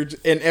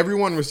and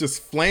everyone was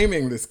just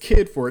flaming this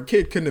kid for it.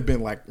 Kid couldn't have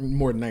been like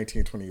more than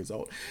 19, 20 years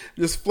old.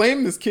 Just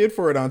flamed this kid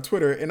for it on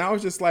Twitter, and I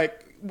was just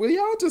like, will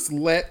y'all just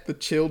let the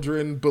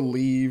children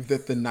believe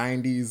that the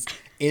 90s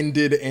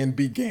ended and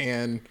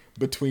began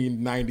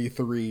between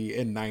 93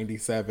 and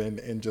 97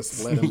 and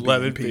just let them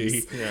let it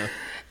be? Yeah.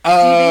 Do you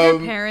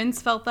think your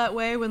parents felt that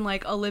way when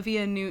like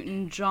Olivia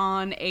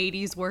Newton-John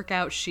 80s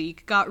workout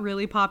chic got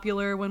really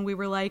popular when we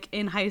were like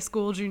in high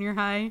school, junior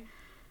high?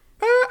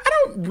 I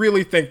don't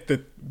really think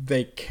that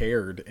they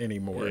cared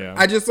anymore. Yeah.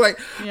 I just like,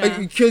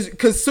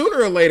 because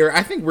sooner or later,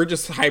 I think we're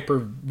just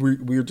we're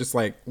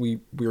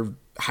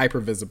hyper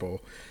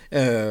visible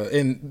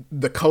in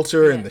the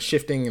culture and the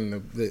shifting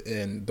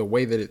and the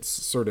way that it's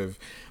sort of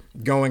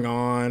going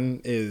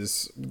on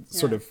is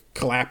sort of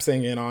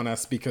collapsing in on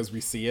us because we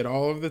see it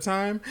all of the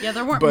time. Yeah,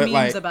 there weren't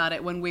memes about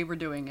it when we were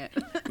doing it.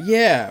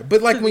 Yeah,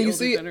 but like when you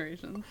see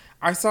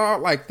I saw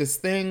like this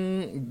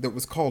thing that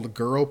was called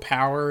girl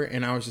power,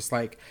 and I was just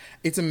like,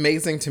 it's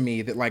amazing to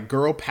me that like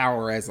girl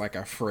power as like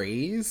a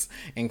phrase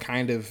and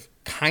kind of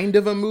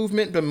a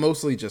movement, but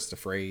mostly just a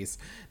phrase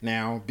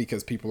now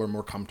because people are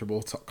more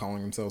comfortable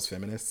calling themselves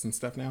feminists and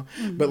stuff now.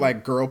 Mm-hmm. But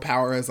like girl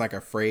power as like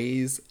a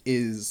phrase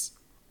is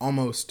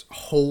almost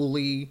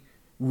wholly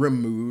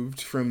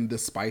removed from the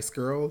Spice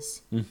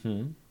Girls.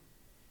 Mm-hmm.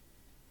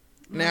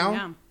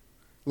 Now,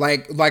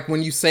 like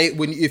when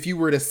if you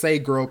were to say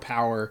girl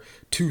power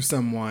to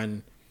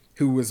someone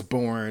who was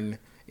born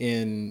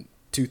in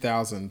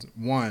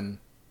 2001,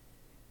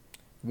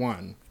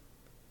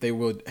 they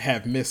would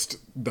have missed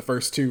the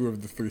first two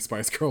of the three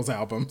Spice Girls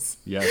albums.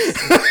 Yes.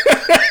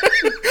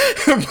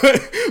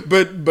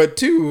 but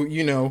two,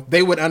 you know,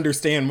 they would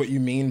understand what you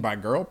mean by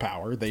girl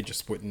power. They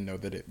just wouldn't know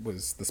that it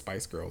was the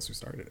Spice Girls who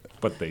started it.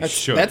 But they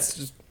should.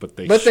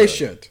 They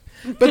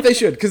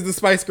should, because the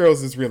Spice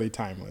Girls is really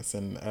timeless,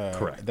 and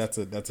correct. That's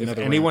if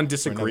another. Anyone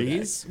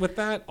disagrees with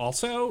that,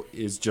 also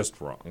is just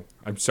wrong.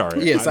 I'm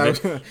sorry. Yes,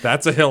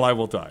 that's a hill I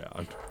will die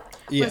on.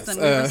 Yes,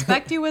 listen, we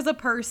respect you as a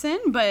person,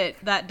 but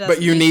that doesn't.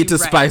 But you need to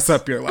spice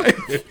up your life.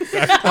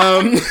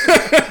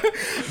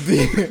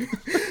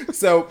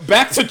 So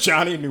back to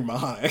Johnny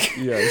Mnemonic.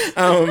 Yes.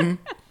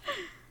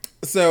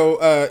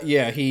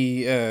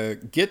 He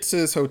gets to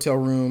his hotel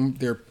room.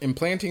 They're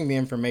implanting the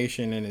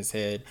information in his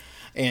head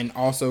and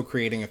also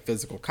creating a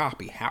physical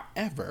copy.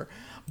 However,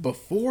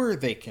 before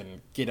they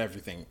can get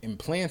everything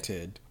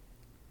implanted,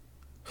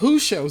 who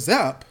shows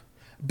up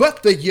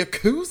but the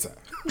Yakuza?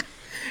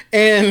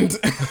 And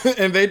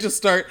they just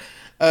start,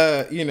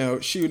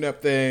 shooting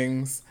up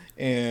things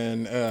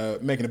and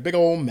making a big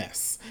old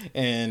mess.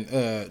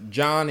 And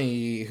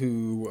Johnny,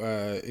 who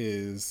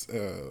is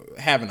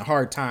having a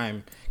hard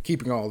time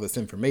keeping all this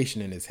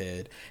information in his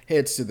head,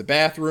 heads to the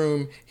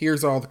bathroom,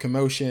 hears all the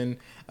commotion,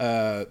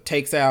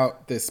 takes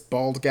out this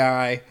bald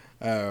guy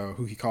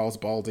who he calls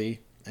Baldy.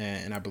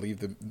 And I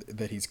believe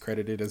that he's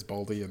credited as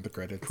Baldy in the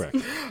credits. Correct.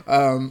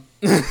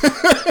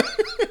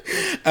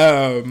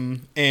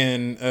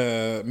 And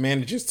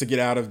manages to get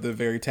out of the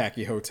very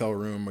tacky hotel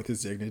room with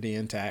his dignity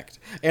intact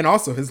and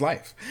also his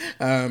life.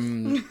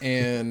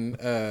 And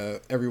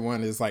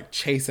everyone is like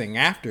chasing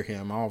after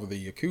him. All of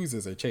the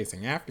Yakuzas are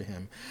chasing after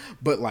him.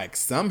 But like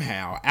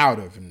somehow out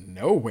of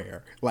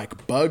nowhere,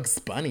 like Bugs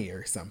Bunny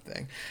or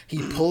something,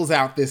 he pulls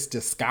out this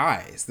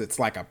disguise that's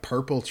like a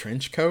purple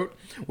trench coat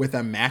with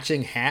a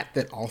matching hat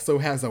that also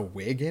has a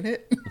wig in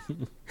it.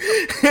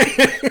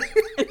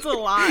 It's a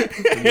lot.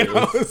 And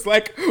I was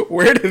like,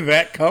 where did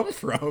that come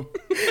from?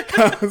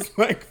 I was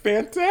like,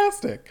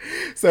 fantastic.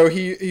 So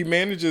he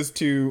manages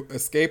to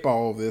escape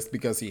all of this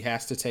because he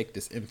has to take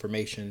this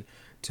information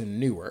to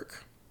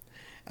Newark.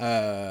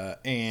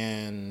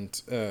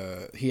 And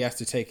he has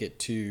to take it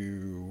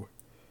to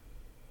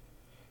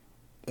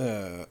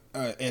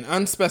an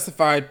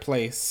unspecified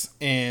place.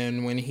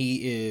 And when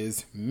he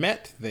is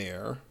met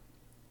there,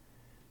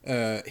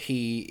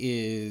 he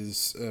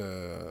is,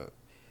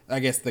 I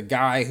guess the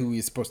guy who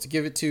he's supposed to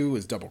give it to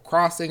is double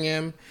crossing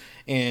him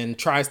and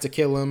tries to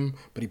kill him,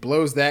 but he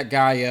blows that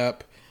guy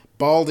up.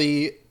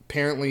 Baldy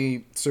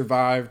apparently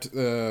survived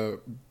the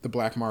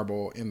black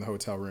marble in the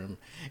hotel room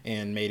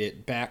and made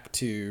it back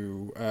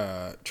to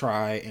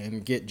try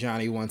and get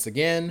Johnny once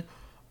again.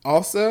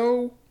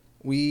 Also,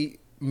 we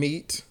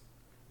meet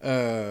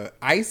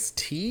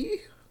Ice-T,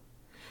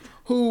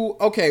 who,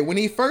 okay, when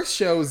he first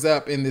shows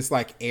up in this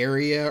like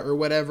area or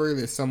whatever,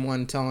 there's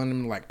someone telling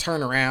him like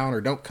turn around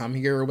or don't come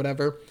here or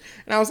whatever,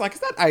 and I was like,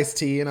 is that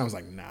Ice-T? And I was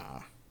like,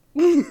 nah.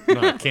 No,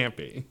 it can't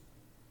be.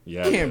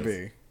 Yeah, Can't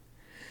be.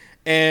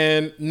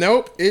 And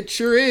nope, it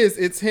sure is.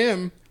 It's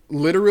him,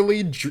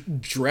 literally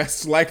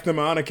dressed like the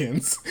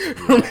mannequins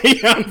from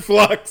Aeon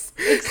Flux.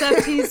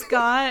 Except he's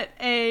got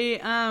a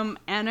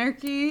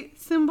anarchy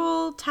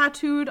symbol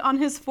tattooed on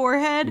his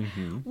forehead,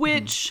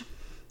 which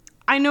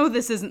I know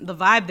this isn't the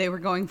vibe they were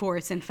going for.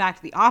 It's in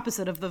fact the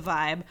opposite of the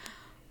vibe,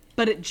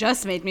 but it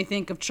just made me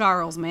think of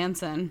Charles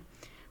Manson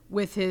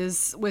with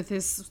his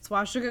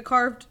swastika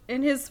carved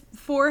in his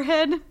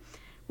forehead.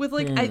 With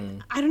like I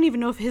don't even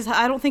know if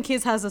I don't think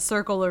his has a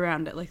circle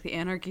around it like the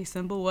anarchy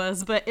symbol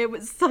was, but it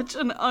was such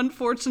an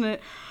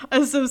unfortunate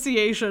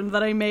association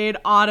that I made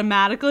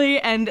automatically,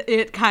 and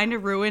it kind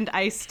of ruined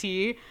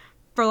Ice-T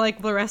for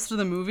like the rest of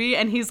the movie.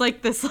 And he's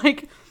like this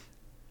like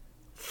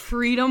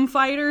freedom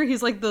fighter.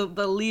 He's like the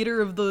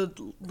leader of the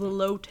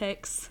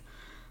Low-Tex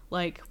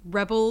like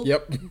rebel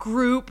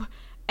group,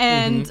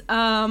 and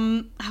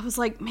I was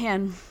like,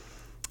 man,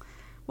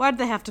 why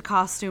did they have to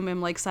costume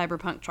him like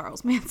cyberpunk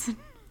Charles Manson?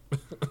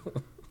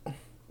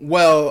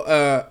 Well,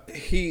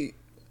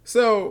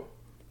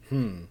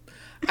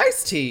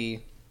 Ice-T,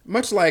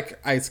 much like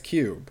Ice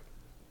Cube,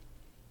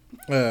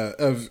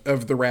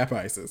 of the rap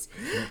Ices,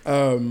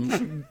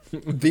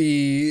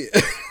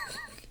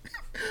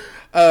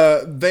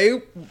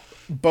 they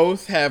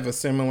both have a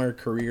similar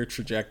career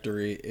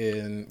trajectory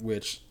in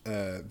which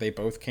they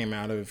both came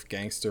out of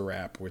gangster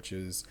rap, which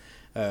is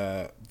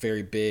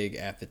very big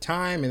at the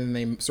time, and then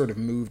they sort of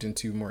moved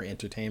into more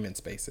entertainment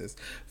spaces.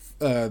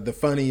 The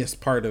funniest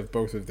part of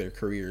both of their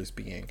careers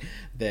being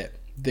that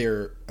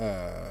their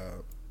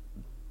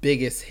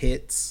biggest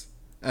hits,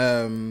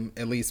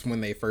 at least when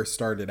they first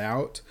started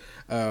out,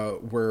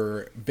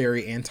 were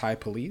very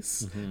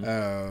anti-police.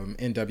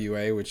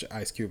 NWA, which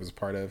Ice Cube was a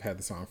part of, had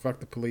the song "Fuck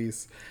the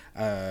Police,"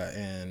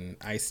 and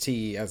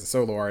Ice-T, as a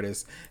solo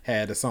artist,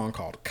 had a song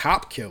called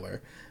 "Cop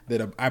Killer"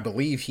 that I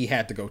believe he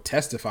had to go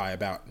testify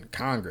about in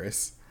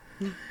Congress.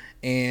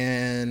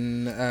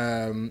 And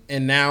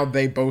now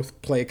they both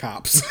play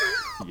cops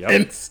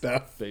and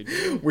stuff, they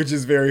do, which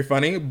is very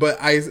funny. But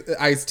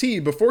Ice-T,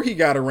 before he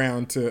got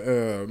around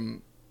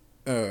to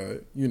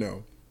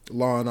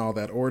Law and All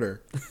That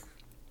Order,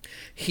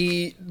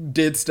 he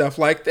did stuff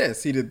like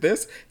this. He did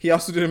this. He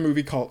also did a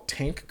movie called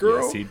Tank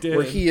Girl. Yes, he did.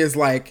 Where he is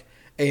like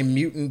a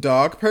mutant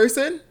dog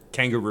person.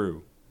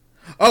 Kangaroo.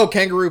 Oh,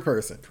 kangaroo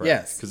person. Correct.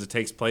 Yes, because it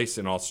takes place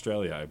in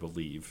Australia, I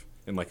believe,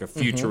 in like a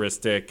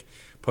futuristic,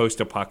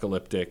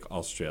 post-apocalyptic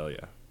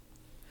Australia.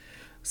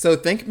 So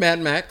think Mad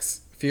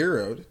Max Fury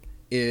Road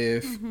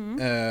if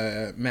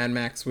Mad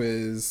Max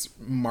was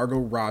Margot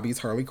Robbie's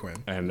Harley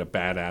Quinn, And a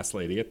badass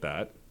lady at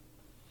that.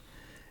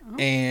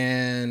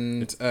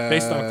 and It's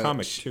based on a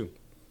comic too.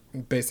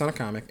 Based on a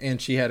comic,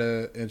 and she had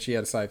a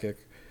sidekick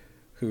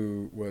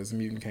who was a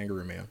mutant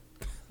kangaroo man.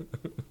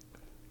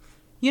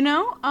 You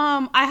know,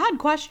 I had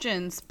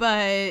questions,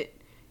 but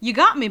you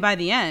got me by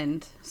the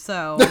end,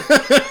 so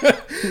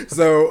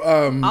So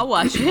I'll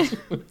watch it.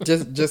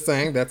 just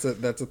saying that's a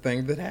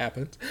thing that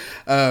happened.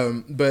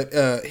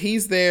 But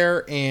he's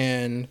there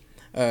and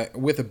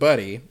with a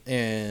buddy,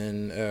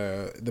 and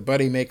the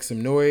buddy makes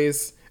some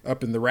noise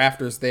up in the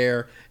rafters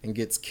there and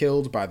gets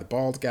killed by the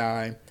bald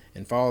guy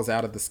and falls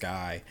out of the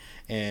sky.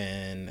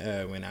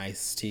 And when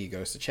Ice-T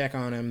goes to check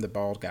on him, the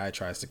bald guy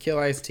tries to kill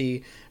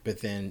Ice-T, but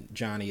then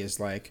Johnny is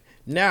like,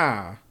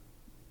 nah,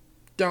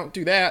 don't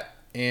do that,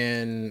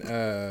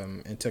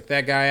 and took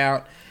that guy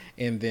out.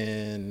 And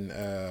then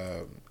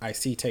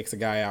Ice-T takes a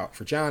guy out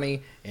for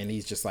Johnny, and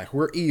he's just like,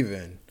 we're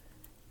even.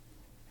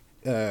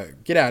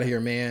 Get out of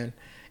here, man.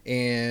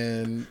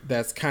 And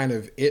that's kind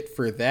of it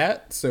for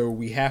that. So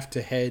we have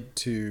to head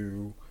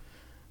to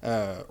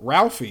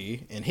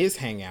Ralphie and his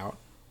hangout.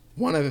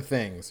 One of the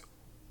things,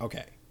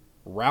 okay,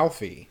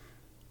 Ralphie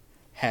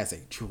has a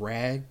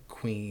drag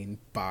queen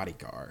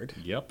bodyguard.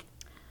 Yep.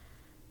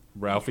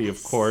 Ralphie,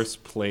 of course,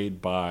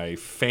 played by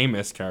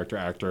famous character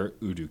actor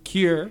Udo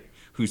Kier,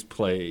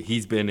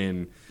 he's been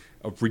in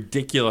a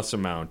ridiculous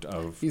amount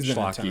of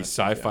schlocky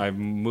sci-fi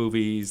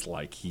movies.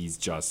 Like he's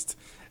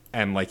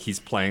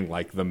playing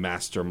like the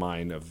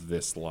mastermind of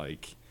this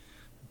like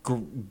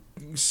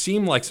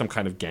seem like some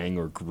kind of gang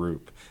or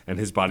group, and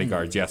his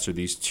bodyguards, yes, are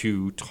these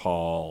two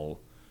tall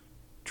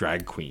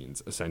drag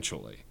queens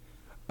essentially,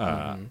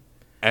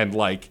 and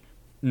like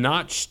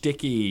not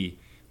shticky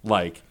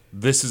like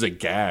this is a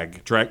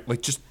gag drag,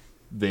 like just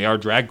they are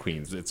drag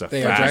queens. It's a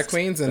They fact, are drag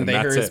queens, and they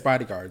are that's his it.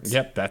 bodyguards.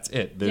 Yep, that's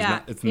it. There's,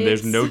 Yeah,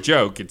 there's no it's-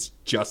 joke. It's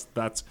just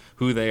that's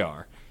who they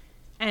are.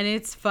 And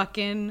it's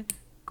fucking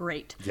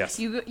great. Yes.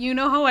 You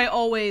know how I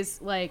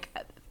always like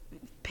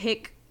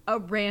pick a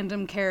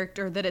random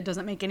character that it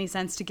doesn't make any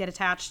sense to get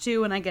attached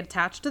to, and I get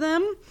attached to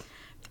them?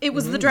 It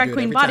was the drag do it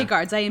queen every time.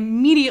 bodyguards. I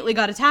immediately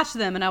got attached to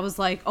them, and I was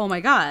like, oh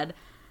my god,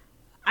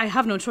 I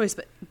have no choice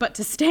but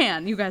to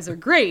stan. You guys are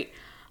great.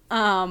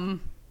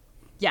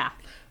 Yeah,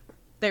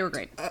 they were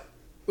great.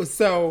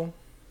 So,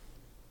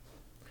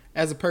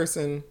 as a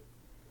person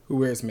who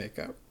wears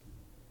makeup,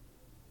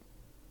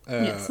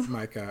 Yes.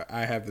 Micah,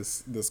 I have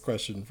this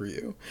question for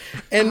you,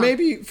 and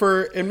maybe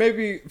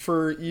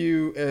for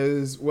you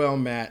as well,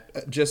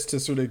 Matt, just to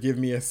sort of give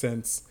me a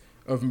sense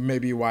of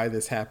maybe why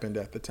this happened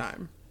at the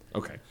time.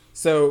 Okay.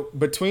 So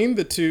between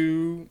the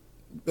two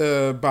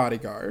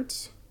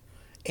bodyguards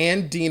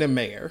and Dina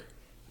Mayer,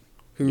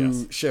 who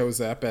Yes.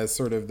 shows up as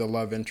sort of the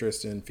love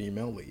interest and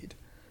female lead,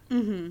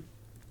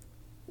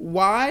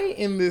 why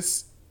in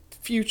this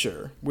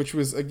future, which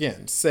was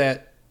again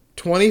set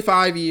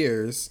 25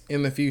 years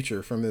in the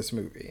future from this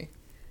movie,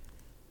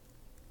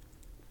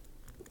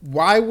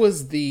 why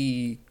was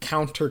the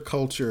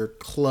counterculture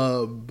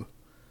club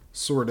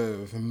sort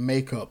of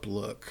makeup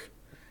look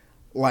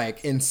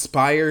like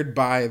inspired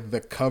by the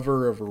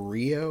cover of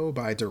Rio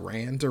by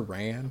Duran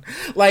Duran?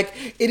 Like,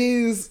 it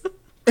is.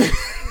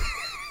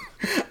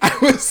 I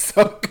was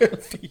so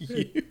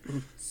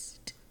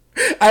confused.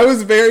 I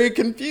was very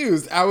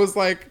confused. I was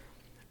like,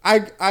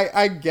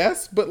 I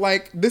guess, but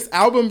like this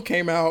album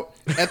came out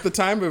at the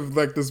time of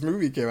like this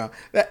movie came out.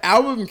 That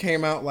album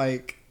came out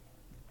like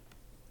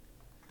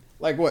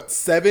what,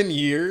 7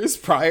 years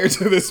prior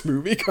to this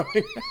movie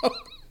coming out,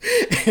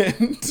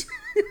 and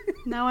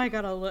Now I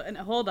gotta look.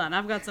 Hold on,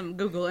 I've got some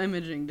Google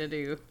imaging to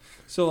do.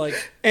 So like,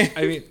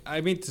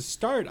 I mean, to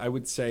start, I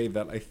would say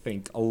that I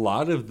think a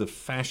lot of the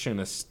fashion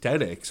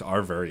aesthetics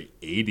are very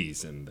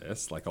 80s in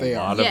this. Like They a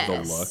are. lot of Yes.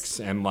 the looks,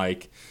 and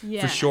like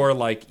Yeah. for sure,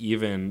 like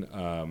even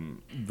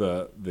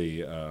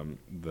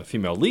the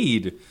female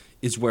lead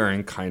is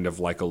wearing kind of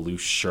like a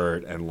loose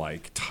shirt and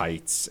like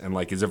tights, and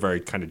like is a very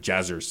kind of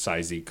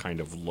jazzercisey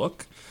kind of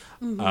look.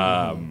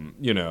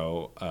 You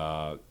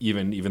know,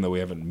 even though we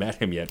haven't met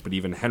him yet, but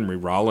even Henry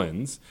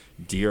Rollins,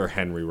 dear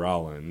Henry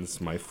Rollins,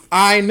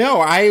 I know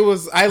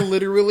I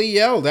literally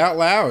yelled out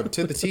loud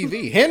to the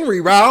TV,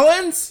 Henry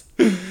Rollins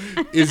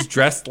is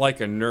dressed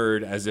like a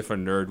nerd, as if a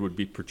nerd would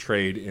be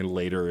portrayed in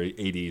later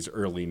 80s,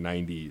 early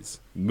 90s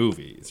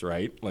movies,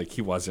 right? Like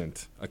he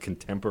wasn't a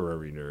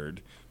contemporary nerd,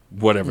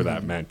 whatever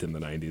that meant in the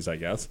 90s, I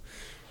guess.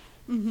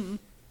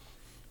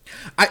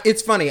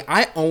 It's funny.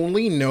 I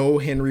only know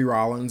Henry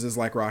Rollins as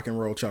like rock and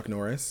roll Chuck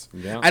Norris.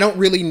 Yeah. I don't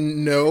really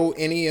know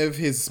any of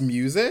his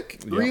music.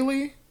 Yeah.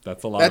 Really,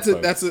 That's a lot. that's of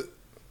a folks. that's a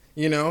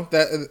you know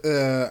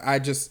that I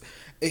just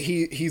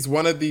he's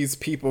one of these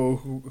people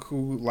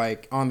who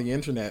like on the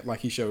internet,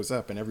 like he shows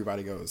up and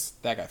everybody goes,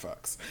 that guy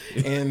fucks,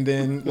 and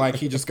then like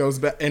he just goes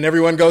back and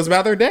everyone goes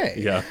about their day.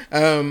 Yeah.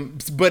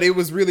 But it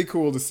was really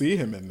cool to see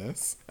him in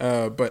this.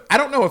 But I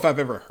don't know if I've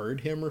ever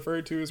heard him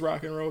referred to as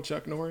rock and roll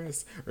Chuck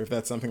Norris, or if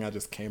that's something I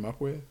just came up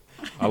with.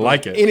 I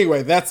like it.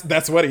 Anyway, that's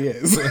what he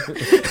is.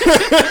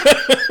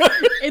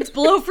 It's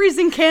below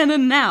freezing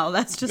canon now.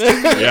 That's just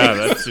Yeah,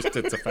 that's just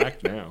it's a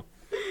fact now.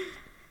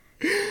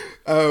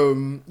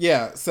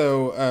 Yeah,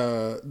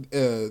 so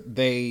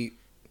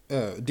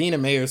Dina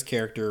Mayer's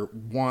character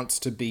wants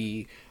to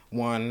be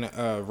one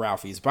of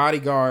Ralphie's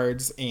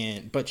bodyguards,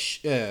 but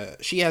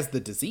she has the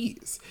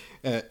disease,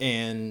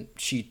 and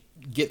she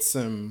gets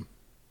some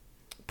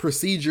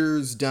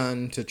procedures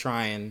done to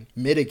try and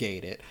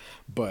mitigate it,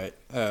 but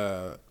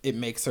it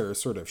makes her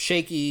sort of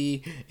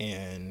shaky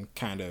and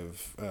kind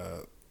of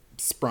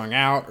sprung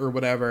out or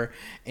whatever,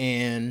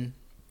 and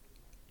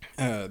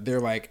they're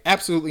like,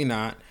 absolutely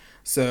not.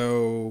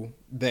 So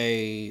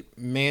they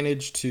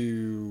manage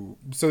to.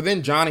 So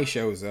then Johnny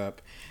shows up,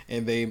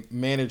 and they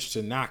manage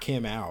to knock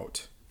him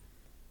out.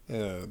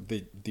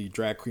 The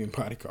drag queen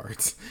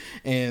bodyguards,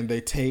 and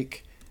they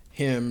take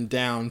him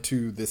down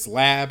to this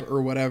lab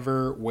or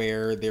whatever,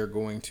 where they're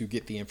going to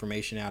get the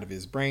information out of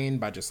his brain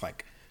by just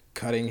like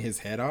cutting his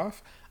head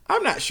off.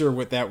 I'm not sure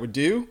what that would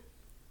do,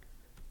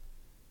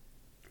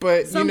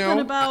 but something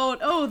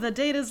about the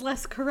data's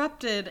less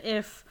corrupted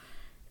if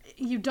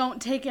you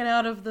don't take it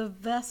out of the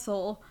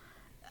vessel.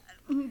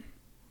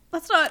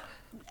 That's not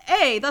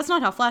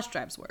how flash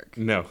drives work.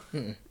 No.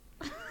 Hmm.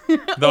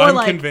 Though Or I'm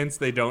like convinced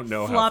they don't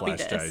know how floppy flash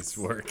disks. drives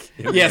work.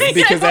 Yes,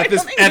 because I at don't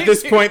think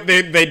this they point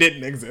they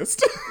didn't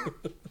exist.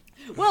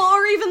 Well,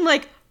 or even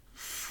like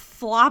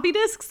floppy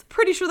disks.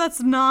 Pretty sure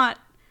that's not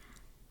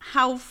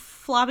how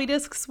floppy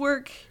disks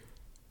work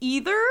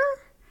either.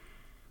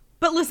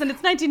 But listen,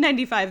 it's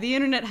 1995. The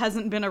internet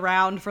hasn't been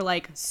around for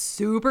like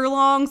super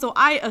long, so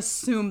I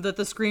assume that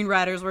the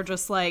screenwriters were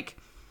just like,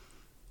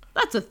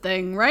 that's a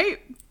thing, right?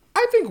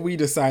 I think we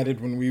decided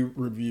when we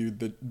reviewed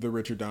the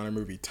Richard Donner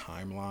movie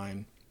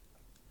Timeline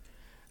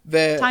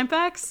that Time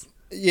facts?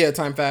 Yeah,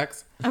 Time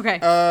Facts. Okay.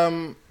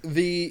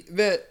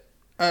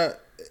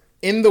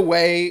 In the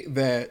way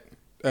that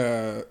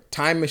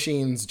time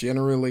machines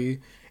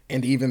generally,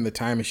 and even the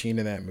time machine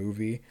in that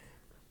movie,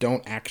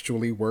 don't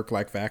actually work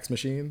like fax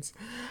machines.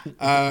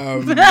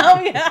 Oh yeah.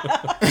 Because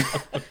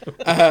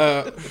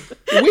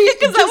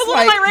that was one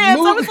of my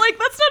rants. I was like,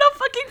 that's not how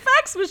fucking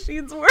fax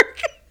machines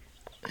work.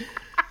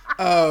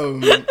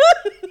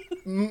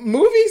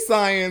 Movie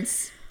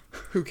science,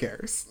 who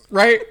cares,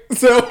 right?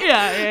 So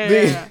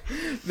yeah.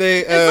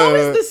 It's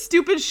always the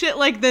stupid shit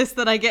like this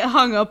that I get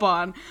hung up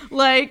on.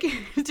 Like,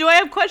 do I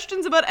have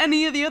questions about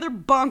any of the other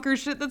bonkers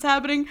shit that's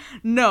happening?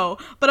 No.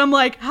 But I'm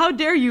like, how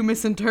dare you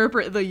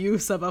misinterpret the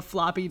use of a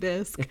floppy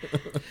disk?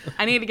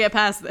 I need to get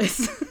past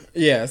this.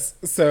 Yes.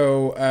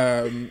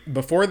 So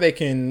before they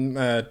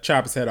can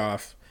chop his head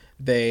off,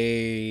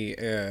 they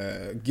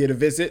get a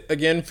visit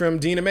again from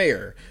Dina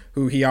Meyer,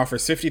 who he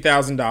offers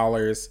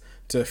 $50,000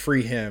 to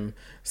free him.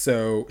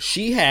 So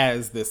she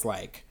has this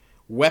like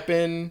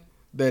weapon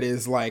that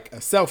is like a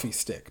selfie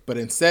stick, but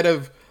instead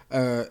of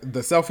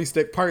the selfie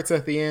stick parts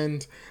at the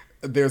end,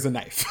 there's a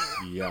knife.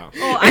 Yeah.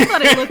 Oh, I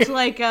thought it looked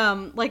like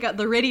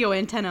the radio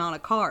antenna on a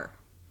car.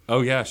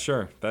 Oh yeah,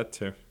 sure, that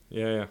too.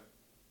 Yeah.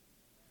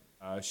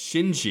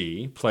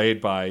 Shinji,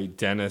 played by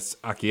Dennis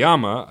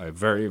Akiyama, a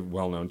very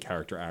well-known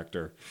character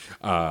actor,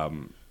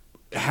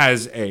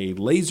 has a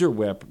laser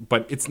whip,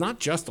 but it's not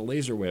just a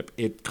laser whip.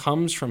 It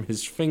comes from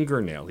his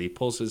fingernail. He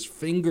pulls his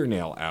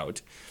fingernail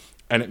out,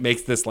 and it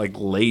makes this like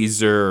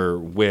laser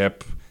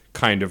whip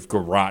kind of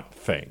garrote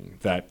thing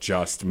that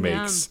just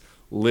makes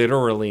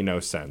literally no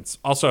sense.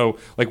 Also,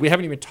 like, we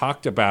haven't even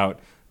talked about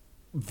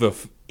the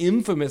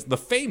famous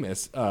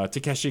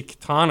Takeshi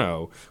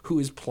Kitano, who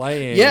is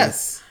playing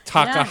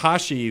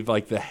Takahashi,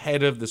 like the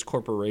head of this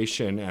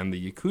corporation and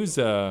the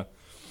Yakuza,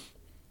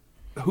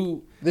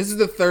 who... This is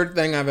the third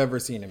thing I've ever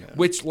seen him in.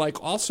 Which,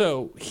 like,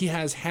 also, he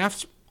has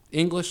half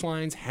English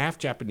lines, half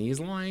Japanese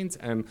lines,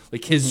 and,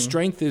 like, his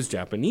strength is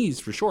Japanese,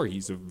 for sure.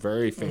 He's a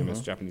very famous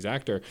Japanese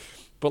actor.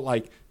 But,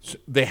 like,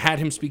 they had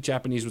him speak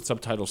Japanese with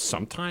subtitles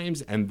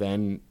sometimes, and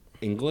then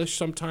English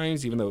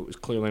sometimes, even though it was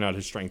clearly not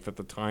his strength at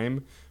the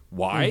time.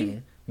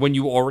 Why? When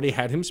you already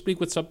had him speak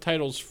with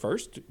subtitles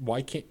first,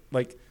 why can't,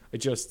 like,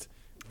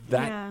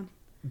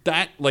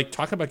 that, like,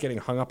 talk about getting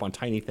hung up on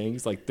tiny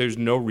things. Like, there's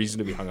no reason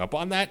to be hung up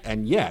on that,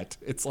 and yet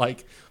it's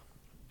like,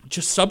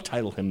 just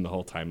subtitle him the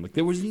whole time. Like,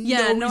 there was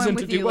no reason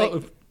to do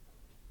both.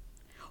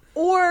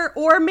 Like,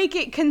 or make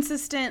it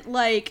consistent,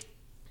 like,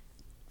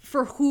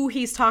 for who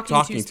he's talking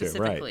to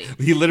specifically.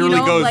 Right. He literally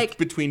goes like,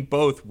 between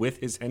both with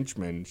his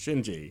henchman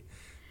Shinji.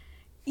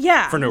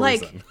 Yeah, for no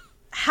reason.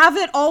 Have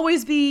it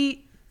always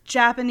be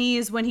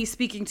Japanese when he's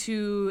speaking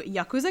to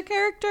Yakuza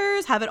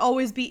characters. Have it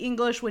always be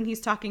English when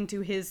he's talking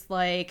to his,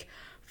 like,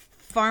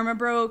 Pharma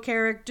Bro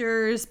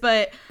characters.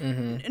 But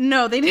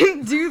no, they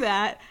didn't do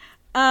that.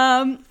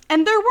 And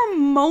there were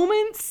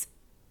moments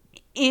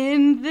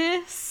in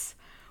this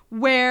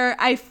where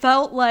I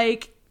felt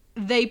like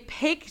they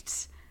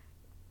picked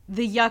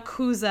the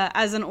Yakuza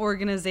as an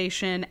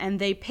organization, and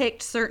they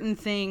picked certain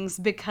things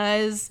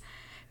because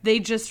they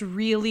just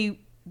really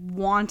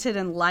wanted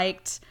and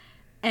liked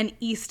an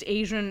East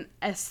Asian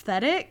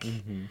aesthetic.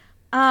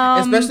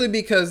 Especially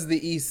because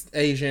the East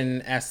Asian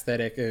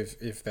aesthetic,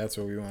 if that's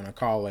what we want to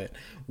call it,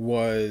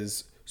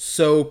 was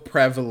so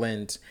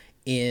prevalent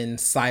in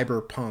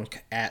cyberpunk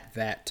at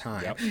that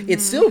time. Yep. It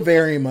still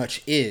very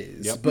much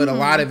is, but a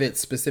lot of it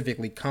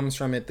specifically comes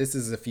from it. This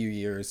is a few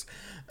years,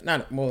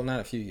 not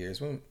a few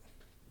years. Well,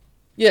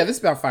 yeah, this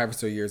is about 5 or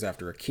so years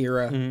after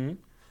Akira.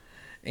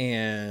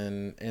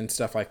 And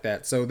stuff like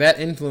that. So that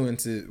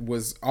influence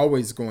was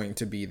always going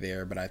to be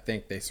there, but I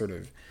think they sort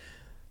of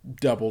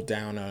doubled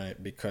down on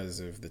it because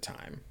of the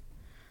time.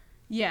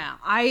 Yeah,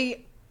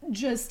 I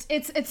just,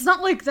 it's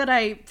not like that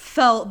I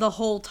felt the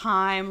whole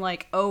time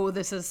like, oh,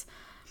 this is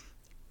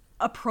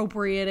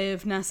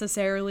appropriative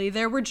necessarily.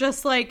 There were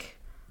just like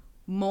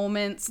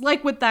moments,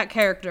 like with that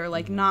character,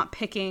 like not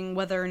picking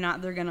whether or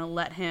not they're gonna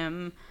let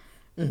him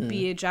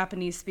be a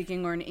Japanese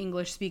speaking or an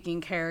English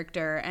speaking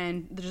character,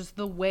 and just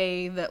the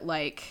way that,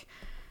 like,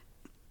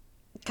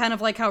 kind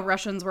of like how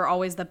Russians were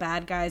always the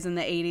bad guys in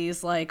the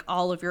 80s, like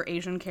all of your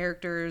Asian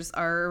characters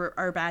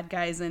are bad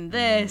guys in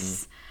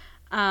this,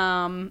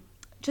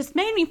 just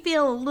made me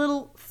feel a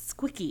little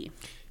squicky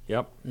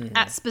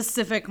at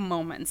specific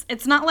moments.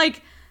 It's not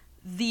like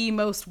the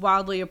most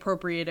wildly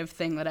appropriative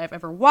thing that I've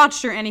ever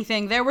watched or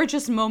anything. There were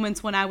just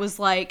moments when I was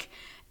like,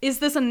 is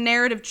this a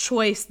narrative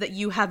choice that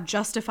you have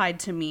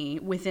justified to me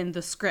within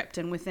the script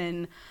and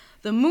within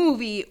the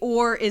movie,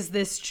 or is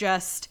this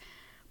just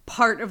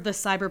part of the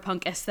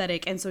cyberpunk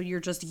aesthetic, and so you're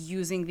just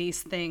using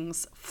these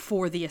things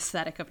for the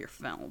aesthetic of your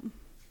film?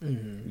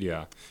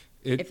 Yeah.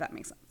 If that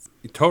makes sense.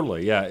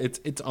 Totally, yeah.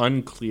 It's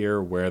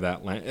unclear where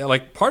that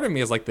like, part of me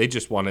is like, they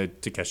just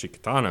wanted Takeshi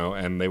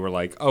Kitano, and they were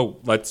like, oh,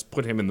 let's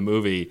put him in the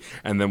movie,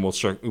 and then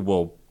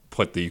we'll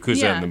put the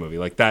Yakuza in the movie.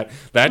 Like, that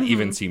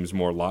even seems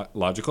more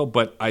logical.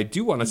 But I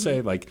do want to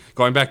say, like,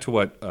 going back to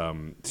what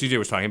CJ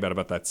was talking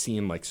about that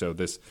scene, like, so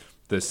this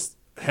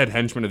head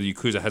henchman of the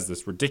Yakuza has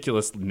this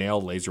ridiculous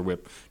nail laser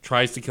whip,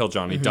 tries to kill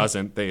Johnny,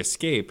 doesn't, they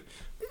escape.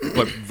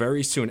 But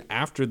very soon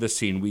after the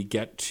scene, we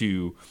get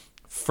to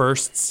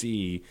first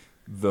see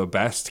the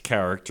best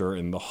character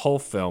in the whole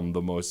film,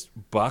 the most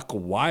buck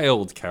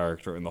wild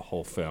character in the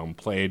whole film,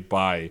 played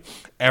by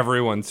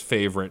everyone's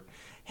favorite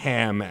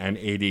ham and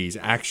 80s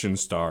action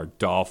star,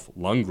 Dolph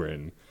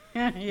Lundgren.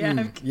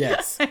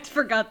 Yes. I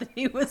forgot that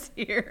he was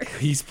here.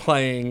 He's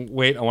playing,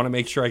 I want to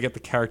make sure I get the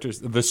characters,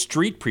 the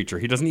street preacher.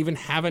 He doesn't even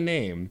have a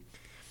name.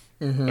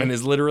 And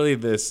is literally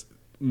this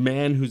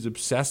man who's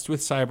obsessed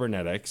with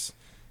cybernetics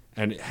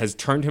and has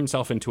turned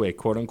himself into a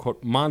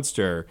quote-unquote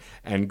monster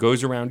and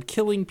goes around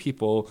killing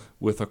people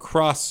with a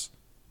cross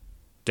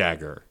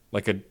dagger,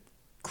 like a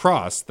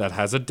cross that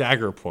has a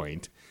dagger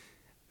point.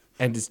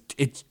 And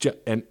it's just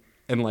and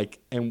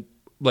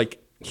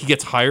he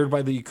gets hired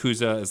by the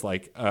Yakuza as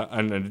like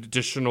an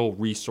additional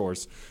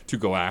resource to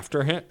go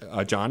after him,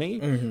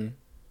 Johnny.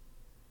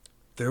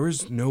 There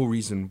is no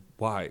reason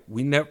why.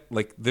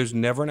 There's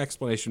never an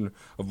explanation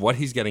of what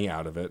he's getting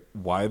out of it,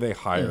 why they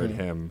hired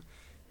him.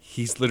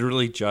 He's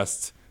literally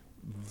just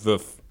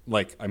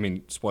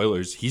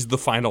spoilers, he's the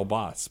final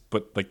boss,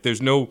 but like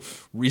there's no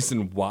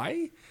reason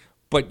why.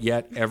 But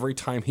yet every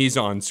time he's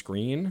on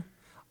screen,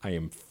 I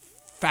am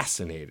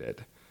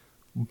fascinated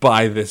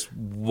by this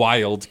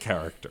wild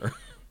character.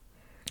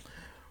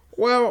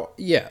 Well,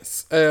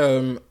 yes.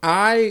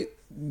 I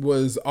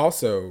was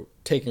also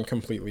taken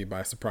completely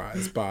by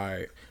surprise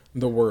by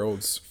the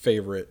world's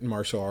favorite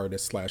martial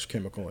artist /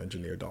 chemical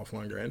engineer, Dolph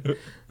Lundgren,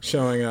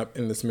 showing up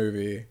in this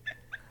movie.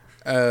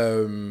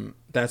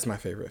 That's my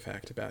favorite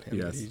fact about him.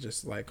 Yes. He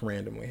just like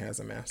randomly has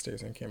a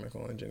master's in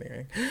chemical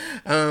engineering.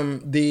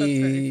 That's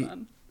very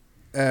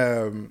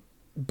fun.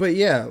 But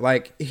yeah,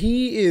 like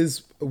he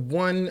is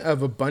one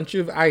of a bunch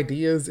of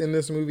ideas in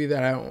this movie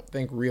that I don't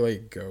think really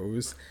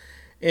goes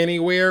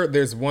anywhere.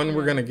 There's one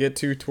we're gonna get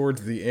to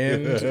towards the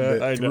end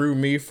that threw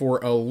me for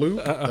a loop,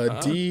 a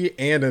D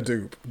and a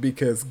dupe,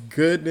 because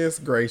goodness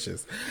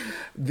gracious,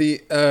 they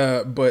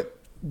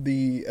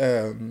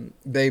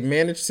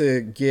managed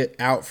to get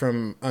out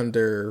from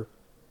under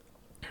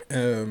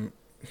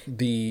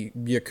the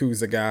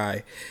Yakuza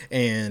guy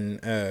and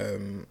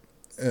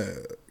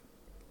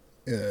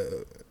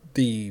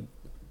the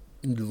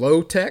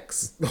low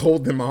techs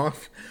hold them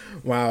off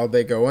while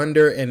they go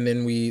under, and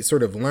then we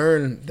sort of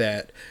learn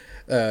that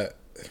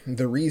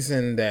the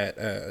reason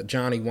that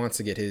Johnny wants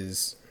to get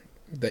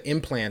the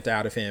implant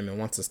out of him and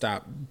wants to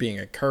stop being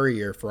a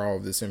courier for all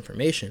of this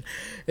information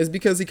is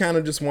because he kind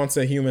of just wants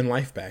a human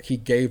life back. He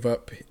gave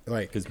up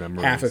like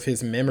half of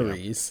his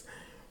memories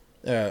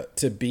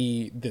to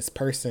be this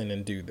person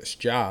and do this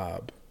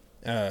job,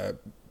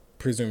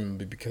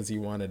 presumably because he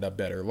wanted a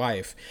better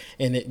life.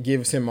 And it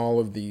gives him all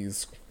of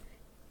these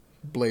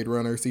Blade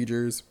Runner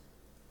seizures.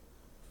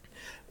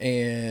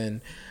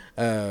 And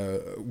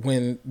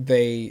when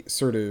they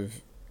sort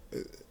of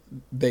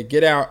they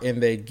get out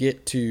and they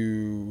get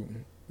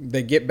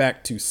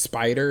back to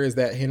Spider. Is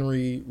that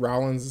Henry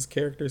Rollins'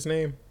 character's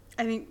name?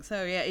 I think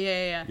so.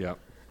 Yeah.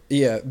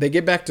 Yeah, they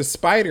get back to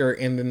Spider,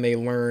 and then they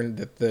learn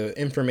that the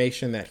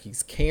information that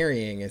he's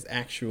carrying is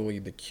actually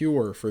the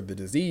cure for the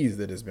disease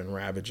that has been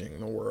ravaging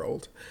the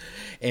world.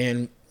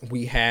 And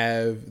we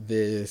have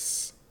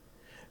this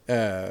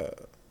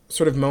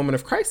sort of moment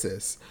of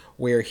crisis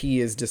where he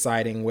is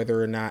deciding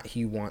whether or not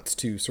he wants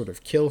to sort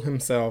of kill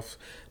himself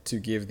to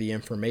give the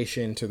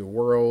information to the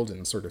world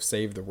and sort of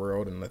save the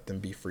world and let them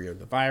be free of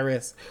the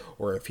virus,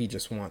 or if he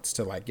just wants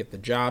to like get the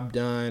job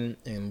done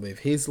and live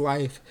his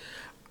life.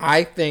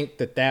 I think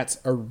that that's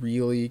a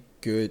really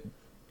good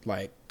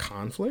like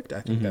conflict.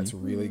 I think that's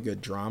really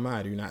good drama.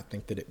 I do not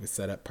think that it was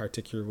set up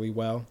particularly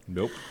well.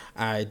 Nope.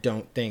 I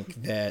don't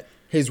think that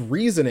his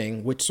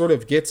reasoning, which sort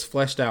of gets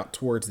fleshed out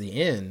towards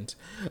the end,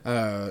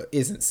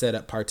 isn't set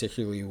up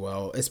particularly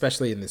well,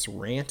 especially in this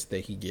rant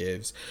that he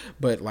gives.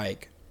 But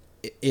like,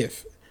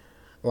 if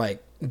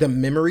like the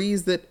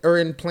memories that are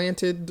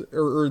implanted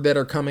or that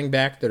are coming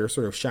back that are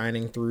sort of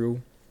shining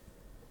through,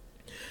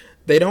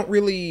 they don't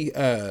really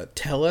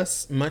tell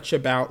us much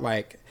about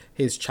like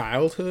his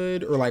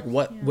childhood or like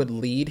what would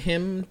lead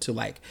him to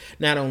like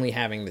not only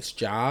having this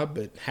job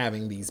but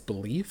having these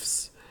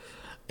beliefs.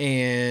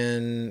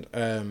 And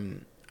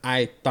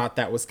I thought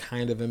that was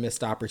kind of a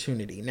missed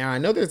opportunity. Now I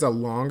know there's a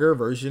longer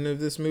version of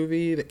this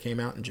movie that came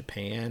out in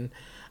Japan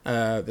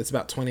that's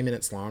about 20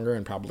 minutes longer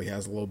and probably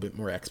has a little bit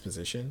more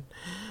exposition,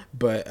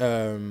 but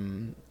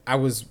I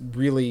was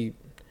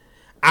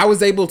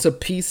able to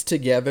piece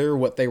together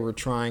what they were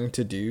trying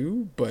to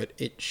do, but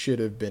it should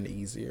have been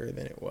easier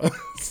than it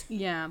was.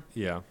 Yeah.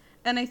 Yeah.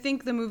 And I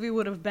think the movie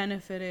would have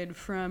benefited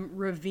from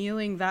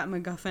revealing that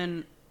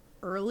MacGuffin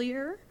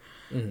earlier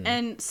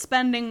and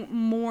spending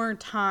more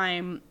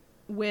time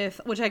with,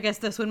 which I guess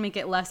this would make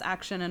it less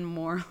action and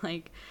more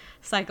like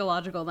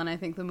psychological than I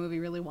think the movie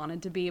really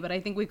wanted to be. But I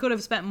think we could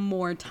have spent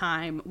more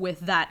time with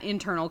that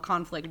internal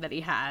conflict that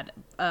he had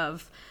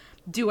of,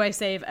 do I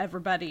save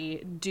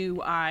everybody?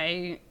 Do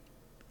I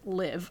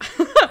live?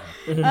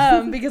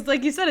 Because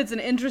like you said, it's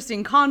an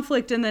interesting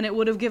conflict, and then it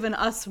would have given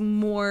us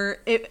more,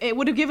 it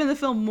would have given the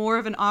film more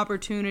of an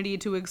opportunity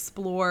to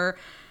explore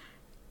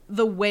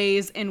the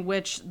ways in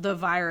which the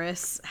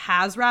virus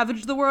has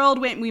ravaged the world.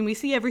 When we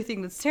see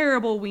everything that's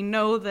terrible, we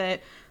know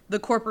that the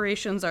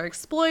corporations are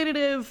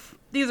exploitative.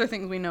 These are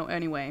things we know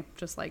anyway,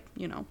 just like,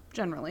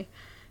 generally.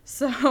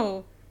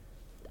 So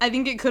I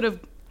think it could have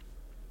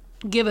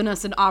given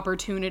us an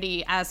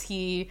opportunity as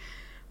he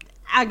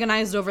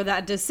agonized over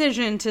that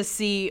decision to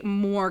see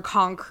more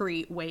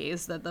concrete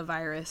ways that the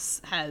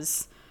virus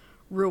has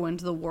ruined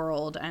the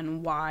world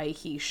and why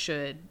he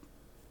should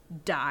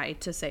die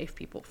to save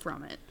people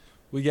from it.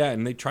 Well, yeah,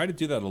 and they try to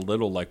do that a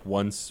little, like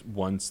once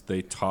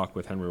they talk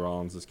with Henry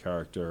Rollins'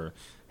 character,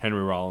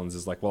 Henry Rollins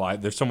is like, well,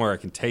 there's somewhere I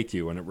can take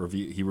you, and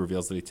he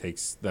reveals that he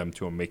takes them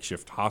to a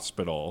makeshift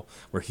hospital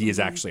where he is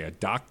actually a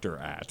doctor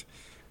at.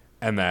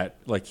 And that,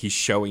 like, he's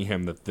showing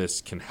him that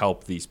this can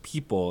help these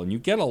people. And you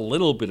get a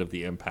little bit of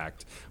the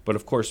impact. But,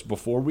 of course,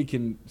 before we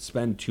can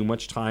spend too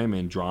much time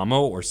in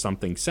drama or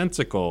something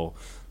sensical,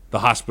 the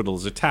hospital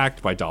is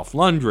attacked by Dolph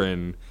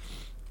Lundgren,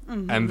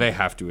 and they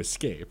have to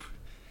escape.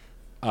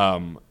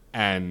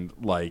 And,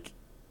 like,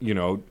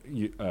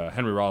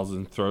 Henry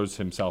Rollins throws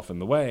himself in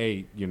the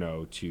way,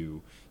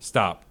 to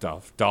stop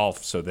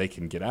Dolph so they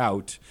can get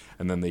out.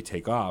 And then they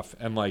take off.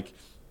 And, like,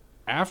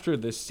 after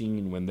this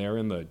scene, when they're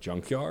in the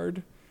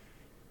junkyard,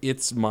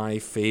 it's my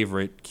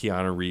favorite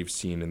Keanu Reeves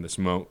scene in this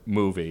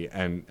movie,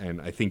 and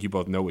I think you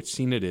both know which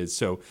scene it is.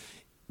 So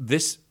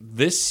this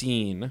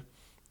scene,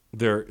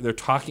 they're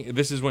talking.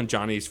 This is when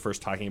Johnny's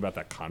first talking about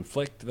that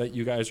conflict that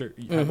you guys were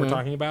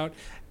talking about,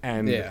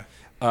 and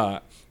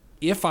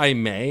if I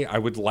may, I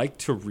would like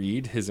to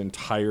read his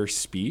entire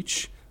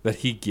speech that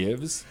he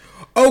gives.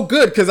 Oh,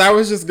 good, because I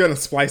was just going to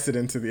splice it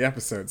into the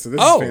episode, so this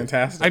is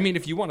fantastic. I mean,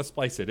 if you want to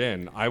splice it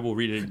in, I will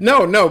read it.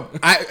 No,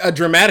 a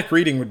dramatic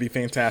reading would be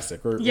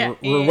fantastic. We're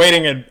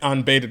waiting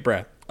on bated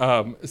breath.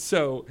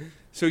 So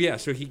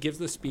he gives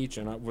the speech,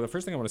 and the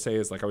first thing I want to say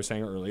is, like I was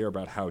saying earlier,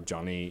 about how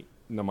Johnny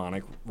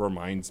Mnemonic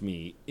reminds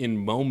me in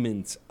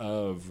moments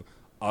of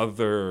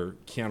other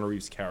Keanu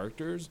Reeves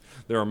characters.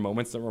 There are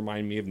moments that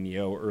remind me of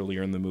Neo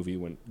earlier in the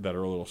movie that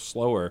are a little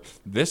slower.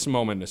 This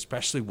moment,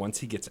 especially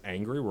once he gets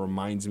angry,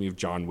 reminds me of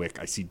John Wick.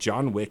 I see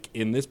John Wick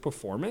in this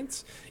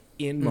performance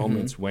in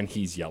moments when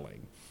he's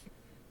yelling.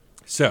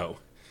 So,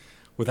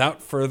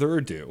 without further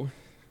ado,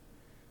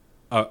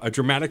 a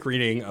dramatic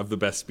reading of the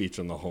best speech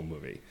in the whole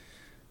movie.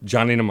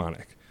 Johnny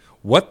Mnemonic.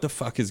 What the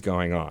fuck is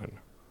going on?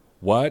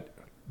 What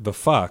the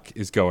fuck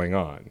is going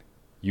on?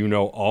 You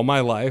know, all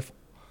my life,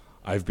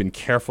 I've been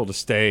careful to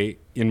stay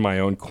in my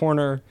own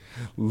corner,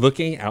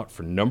 looking out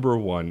for number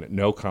one,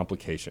 no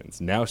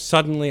complications. Now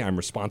suddenly I'm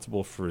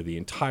responsible for the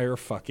entire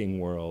fucking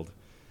world,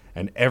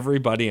 and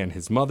everybody and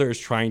his mother is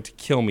trying to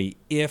kill me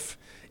if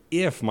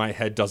my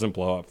head doesn't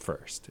blow up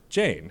first.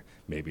 Jane,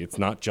 maybe it's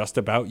not just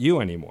about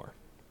you anymore.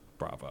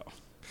 Bravo.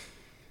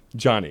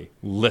 Johnny,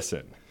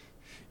 listen.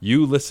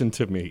 You listen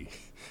to me.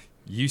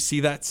 You see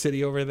that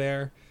city over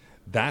there?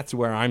 That's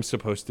where I'm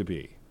supposed to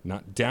be.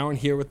 Not down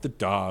here with the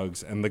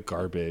dogs and the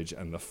garbage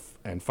and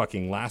and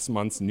fucking last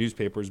month's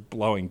newspapers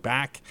blowing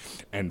back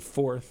and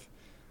forth.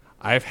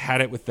 I've had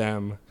it with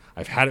them.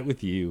 I've had it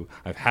with you.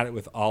 I've had it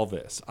with all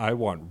this. I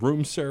want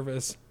room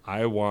service.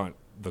 I want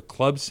the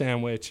club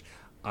sandwich.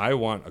 I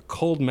want a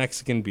cold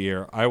Mexican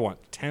beer. I want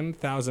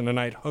 10,000 a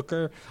night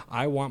hooker.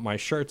 I want my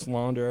shirts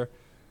laundered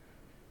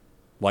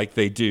like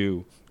they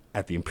do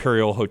at the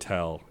Imperial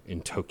Hotel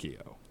in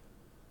Tokyo.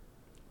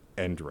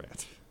 End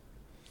rant.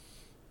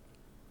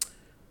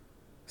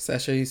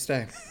 Sasha, you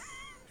stay.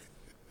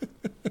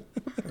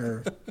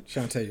 Or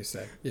Shantae, you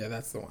stay. Yeah,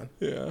 that's the one.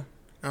 Yeah.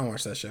 I don't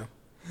watch that show.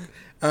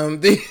 I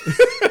mean,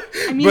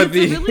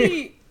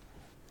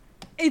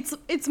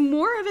 it's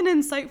more of an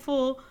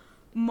insightful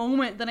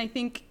moment than I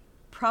think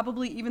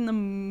probably even the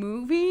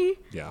movie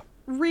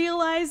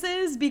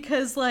realizes,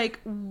 because, like,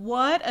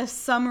 what a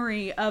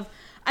summary of...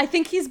 I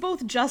think he's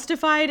both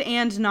justified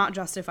and not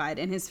justified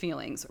in his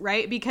feelings,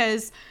 right?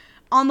 Because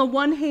on the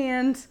one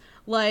hand,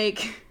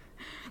 like...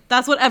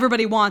 that's what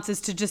everybody wants,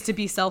 is to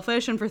be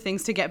selfish and for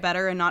things to get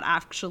better and not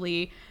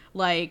actually,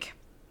 like,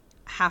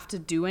 have to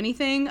do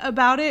anything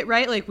about it,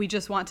 right? Like, we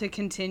just want to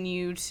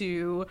continue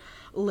to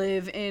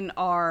live in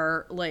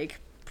our, like,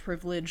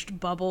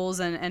 privileged bubbles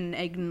and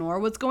ignore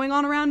what's going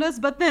on around us.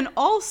 But then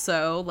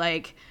also,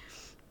 like,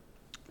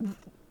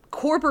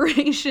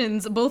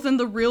 corporations, both in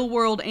the real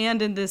world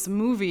and in this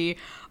movie,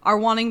 are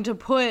wanting to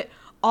put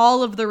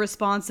all of the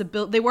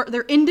responsibility,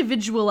 they're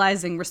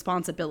individualizing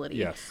responsibility.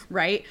 Yes.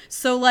 Right?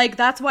 So, like,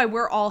 that's why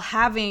we're all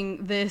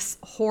having this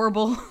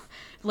horrible,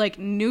 like,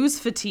 news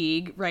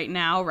fatigue right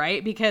now,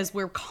 right? Because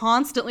we're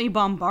constantly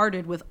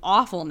bombarded with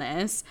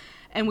awfulness,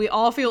 and we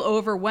all feel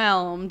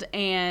overwhelmed,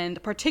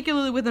 and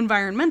particularly with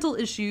environmental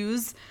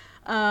issues,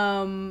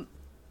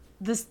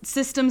 the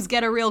systems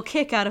get a real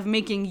kick out of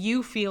making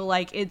you feel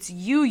like it's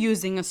you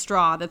using a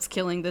straw that's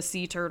killing the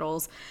sea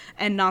turtles,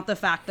 and not the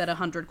fact that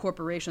 100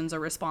 corporations are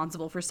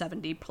responsible for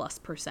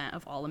 70+%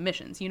 of all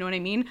emissions. You know what I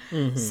mean?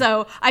 Mm-hmm.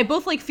 So I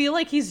both, like, feel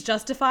like he's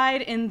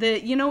justified in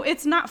the,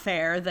 it's not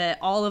fair that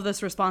all of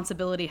this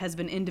responsibility has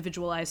been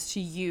individualized to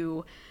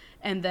you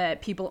and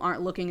that people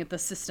aren't looking at the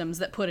systems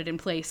that put it in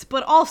place.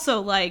 But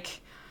also,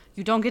 like,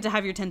 You don't get to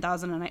have your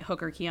 10,000 a night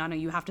hooker, Keanu.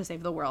 You have to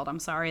save the world. I'm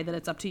sorry that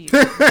it's up to you. You do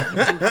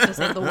have to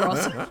save the world.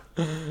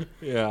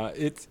 Yeah,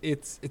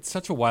 it's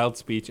such a wild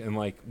speech, and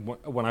like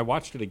when I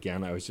watched it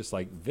again, I was just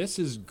like, this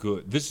is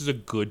good. This is a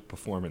good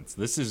performance.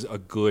 This is a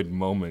good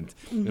moment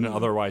in an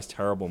otherwise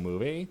terrible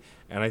movie.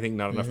 And I think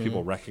not enough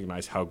people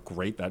recognize how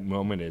great that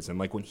moment is. And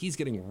like when he's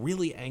getting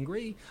really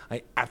angry,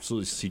 I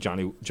absolutely see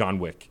John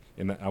Wick.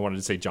 I wanted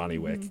to say Johnny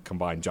Wick,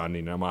 combine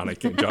Johnny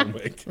Mnemonic and John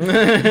Wick.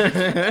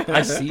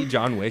 I see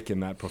John Wick in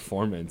that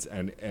performance,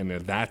 and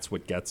that's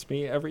what gets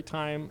me every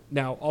time.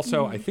 Now,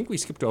 also, I think we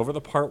skipped over the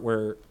part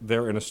where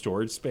they're in a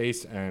storage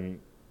space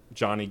and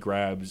Johnny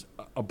grabs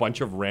a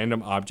bunch of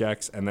random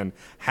objects and then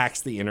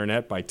hacks the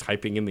internet by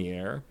typing in the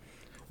air.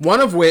 One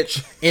of which,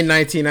 in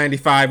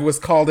 1995, was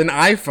called an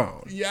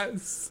iPhone.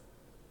 Yes.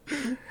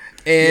 And,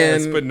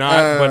 yes,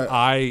 but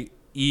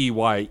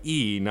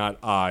I-E-Y-E,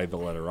 not I, the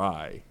letter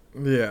I.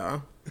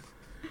 Yeah.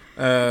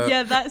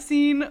 Yeah, that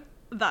scene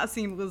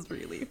was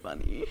really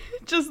funny.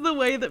 Just the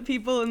way that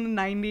people in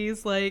the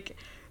 90s, like,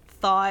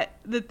 thought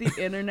that the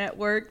internet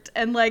worked.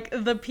 And, like,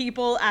 the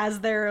people, as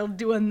they're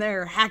doing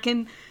their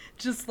hacking,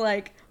 just,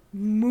 like,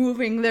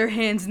 moving their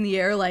hands in the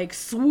air, like,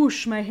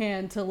 swoosh my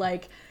hand to,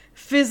 like,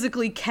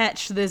 physically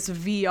catch this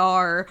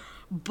VR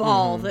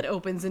ball that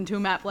opens into a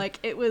map. Like,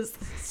 it was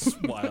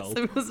wild.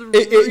 It was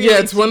really yeah,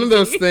 it's cheesy. one of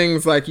those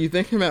things, like, you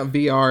think about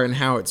VR and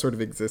how it sort of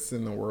exists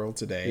in the world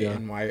today,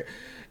 and why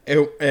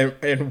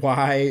and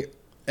why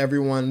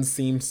everyone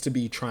seems to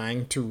be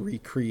trying to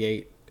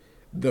recreate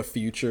the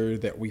future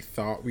that we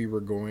thought we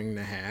were going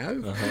to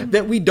have,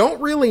 that we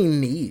don't really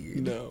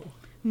need.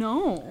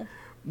 No.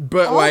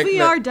 But All like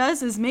VR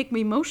does is make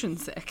me motion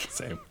sick.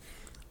 Same.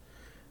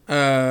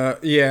 And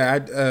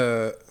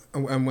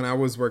when I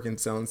was working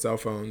selling cell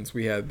phones,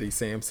 we had the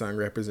Samsung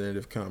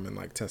representative come and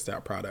like test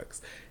out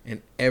products.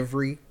 And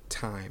every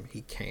time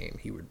he came,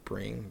 he would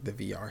bring the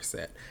VR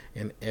set.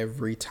 And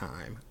every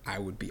time I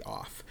would be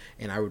off.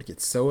 And I would get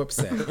so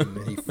upset. And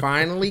then he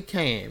finally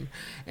came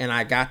and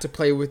I got to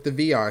play with the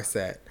VR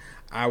set.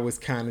 I was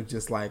kind of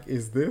just like,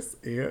 is this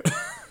it?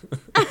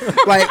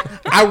 Like,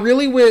 I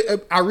really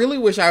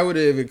wish I would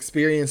have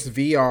experienced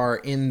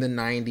VR in the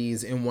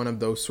 90s in one of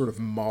those sort of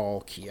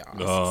mall kiosks.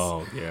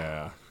 Oh,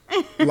 yeah.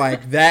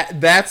 Like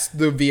that's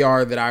the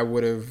VR that I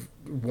would have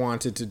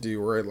wanted to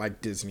do, or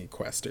like Disney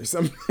Quest or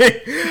something.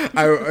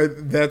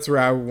 That's where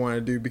I would want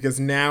to do, because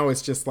now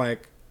it's just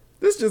like,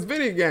 this is just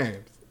video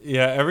games.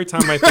 Yeah, every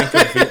time I think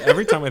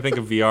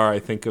of VR, I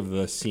think of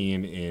the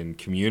scene in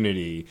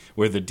Community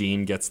where the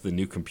dean gets the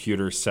new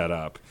computer set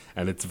up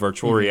and it's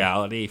virtual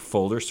reality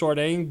folder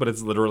sorting, but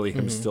it's literally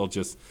him still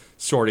just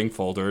sorting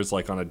folders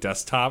like on a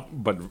desktop,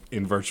 but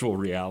in virtual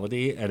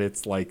reality, and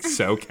it's like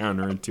so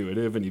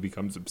counterintuitive, and he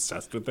becomes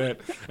obsessed with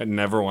it and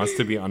never wants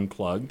to be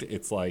unplugged.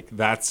 It's like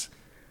that's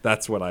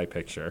what I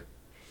picture.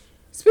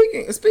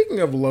 Speaking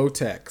of low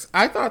techs,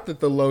 I thought that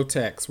the low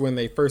techs, when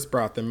they first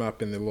brought them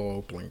up in the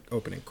little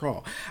opening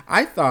crawl,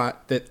 I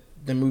thought that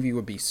the movie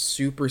would be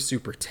super,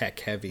 super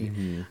tech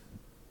heavy,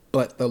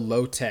 but the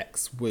low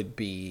techs would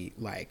be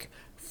like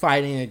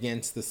fighting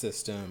against the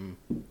system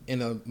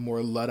in a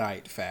more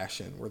Luddite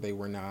fashion, where they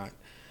were not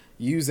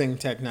using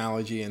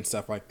technology and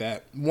stuff like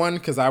that. One,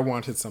 because I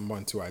wanted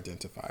someone to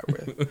identify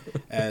with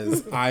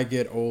as I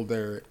get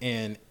older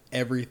and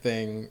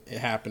everything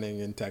happening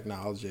in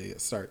technology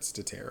starts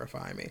to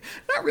terrify me.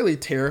 Not really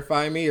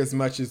terrify me as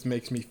much as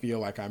makes me feel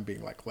like I'm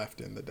being like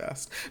left in the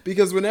dust.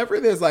 Because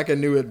whenever there's like a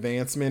new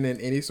advancement in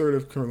any sort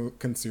of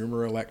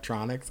consumer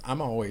electronics,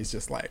 I'm always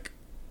just like,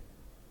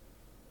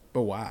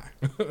 but why?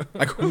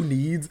 Like, who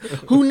needs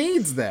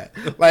that?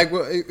 Like,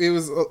 well, it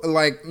was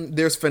like,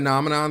 there's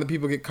phenomenon that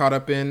people get caught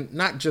up in,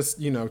 not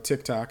just,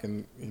 TikTok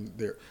and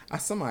there.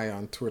 Somebody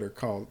on Twitter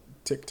called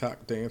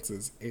TikTok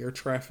dances air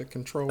traffic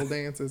control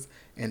dances,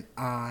 and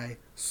I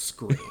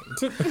screamed.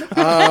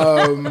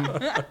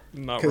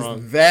 Not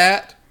wrong.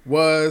 That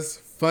was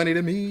funny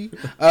to me.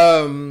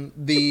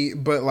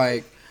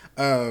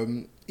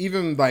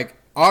 Even like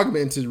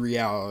augmented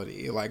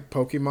reality, like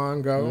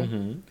Pokemon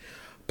Go.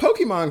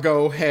 Pokemon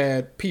Go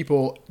had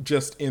people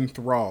just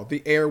enthralled.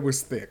 The air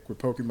was thick with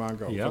Pokemon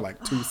Go for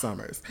like 2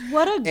 summers.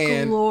 What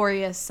a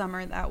glorious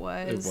summer that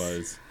was. It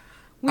was.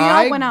 We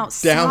all went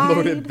outside. I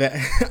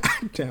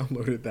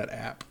downloaded that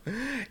app,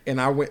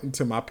 and I went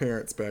into my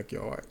parents'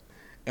 backyard,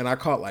 and I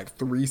caught like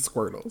 3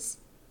 Squirtles.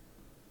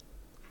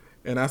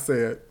 And I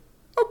said,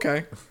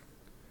 okay.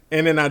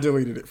 And then I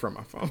deleted it from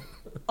my phone.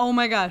 Oh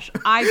my gosh,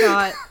 I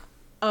got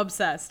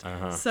obsessed.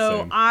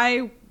 Same.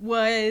 I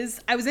was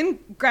in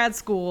grad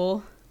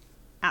school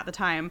at the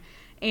time,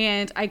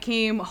 and I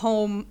came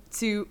home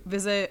to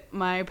visit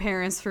my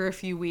parents for a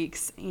few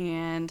weeks,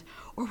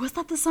 or was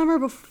that the summer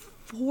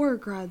before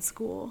grad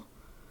school?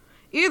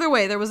 Either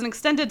way, there was an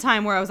extended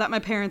time where I was at my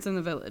parents in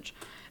the village,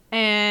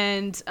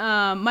 and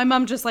my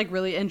mom just like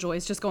really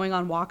enjoys just going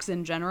on walks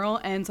in general,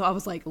 and so I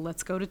was like,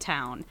 let's go to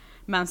town.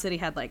 Mound City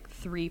had like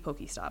 3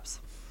 Pokestops,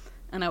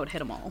 and I would hit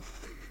them all.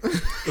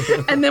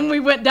 And then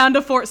we went down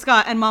to Fort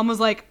Scott, and Mom was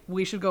like,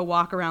 we should go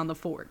walk around the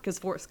fort, because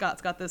Fort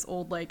Scott's got this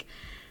old like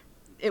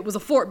it was a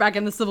fort back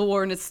in the Civil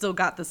War, and it's still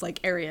got this like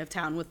area of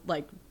town with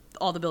like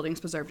all the buildings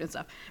preserved and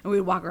stuff. And we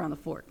would walk around the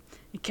fort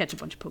and catch a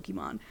bunch of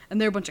Pokemon. And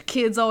there were a bunch of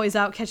kids always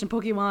out catching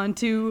Pokemon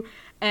too.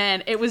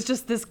 And it was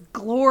just this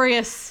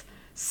glorious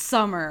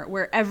summer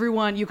where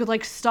everyone, you could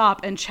like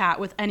stop and chat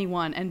with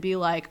anyone and be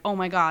like, oh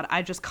my God,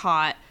 I just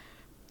caught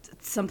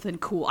something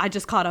cool. I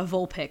just caught a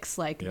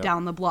Vulpix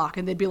down the block.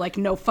 And they'd be like,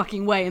 no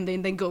fucking way. And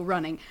then go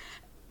running.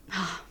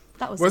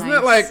 That was Wasn't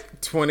nice. it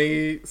like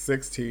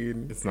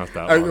 2016? It's not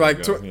that long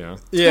ago.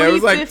 Yeah, it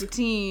was like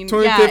 2015.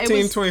 2015,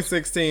 Yeah,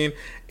 2016,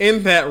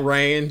 in that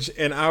range.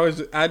 And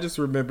I just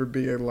remember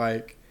being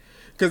like,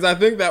 because I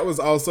think that was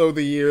also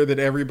the year that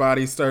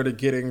everybody started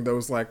getting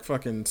those like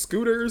fucking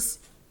scooters.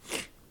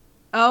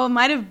 Oh,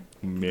 might have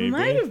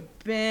Maybe.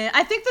 been.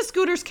 I think the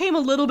scooters came a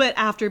little bit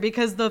after,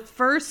 because the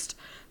first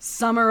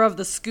summer of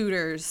the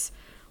scooters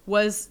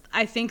was,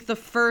 I think, the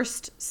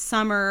first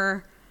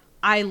summer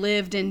I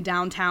lived in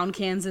downtown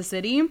Kansas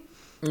City.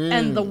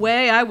 And the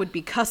way I would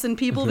be cussing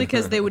people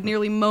because they would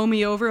nearly mow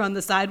me over on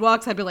the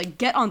sidewalks, I'd be like,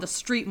 get on the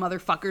street,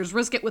 motherfuckers.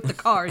 Risk it with the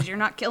cars. You're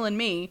not killing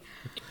me.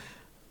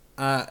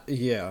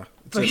 Yeah.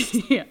 But,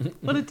 yeah,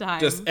 what a time.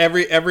 Just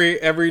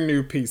every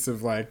new piece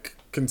of like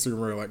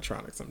consumer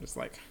electronics, I'm just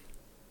like,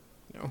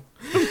 no.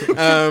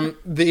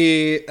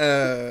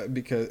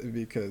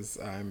 Because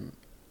I'm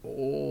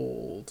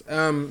old.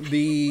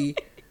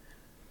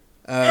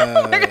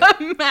 Oh my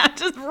God, Matt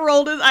just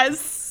rolled his eyes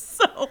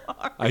so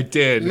hard. I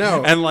did.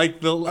 No. And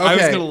like I was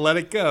Okay. gonna let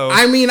it go.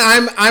 I mean,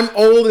 I'm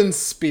old in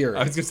spirit.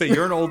 I was gonna say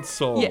you're an old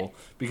soul Yeah.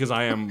 because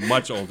I am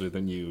much older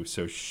than you.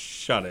 So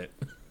shut it.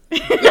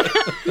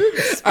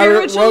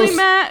 Spiritually,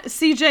 Matt,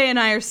 CJ and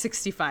I are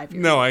 65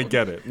 years No, old. I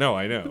get it. No,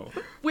 I know.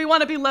 We want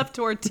to be left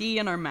to our tea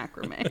and our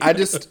macrame. I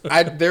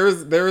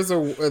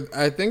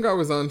think I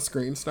was on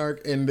Screen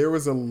Snark, and there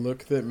was a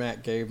look that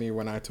Matt gave me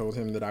when I told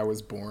him that I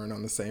was born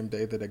on the same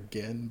day that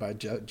Again by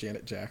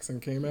Janet Jackson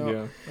came out.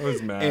 Yeah, I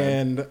was mad.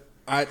 And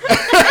I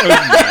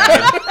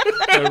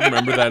I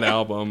remember that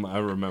album. I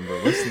remember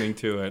listening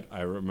to it.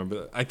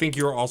 I think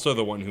you're also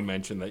the one who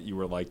mentioned that you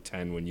were like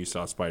 10 when you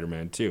saw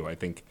Spider-Man 2. I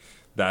think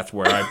that's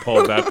where I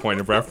pulled that point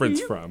of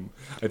reference from.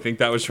 I think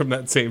that was from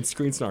that same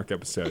Screen Snark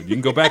episode. You can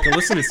go back and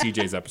listen to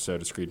CJ's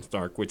episode of Screen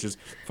Snark, which is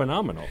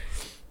phenomenal.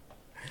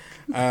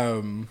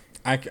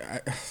 I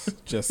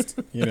just,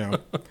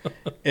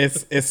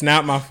 it's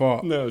not my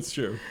fault. No, it's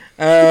true.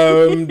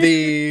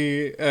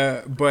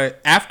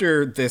 But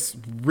after this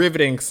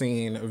riveting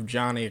scene of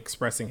Johnny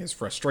expressing his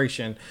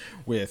frustration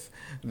with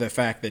the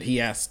fact that he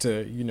has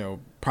to,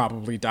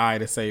 probably die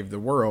to save the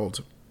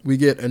world, we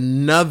get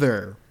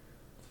another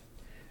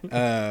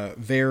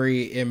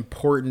very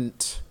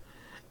important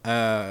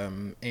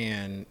and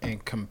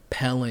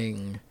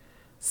compelling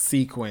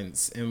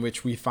sequence in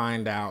which we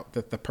find out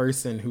that the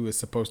person who is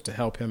supposed to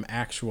help him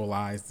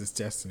actualize this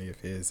destiny of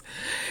his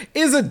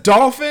is a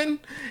dolphin,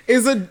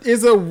 is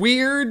a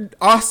weird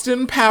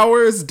Austin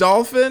Powers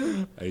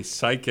dolphin. A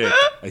psychic,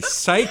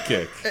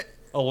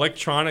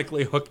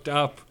 electronically hooked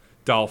up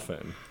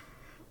dolphin.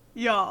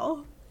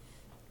 Y'all,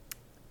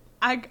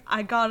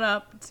 I got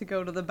up to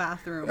go to the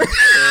bathroom.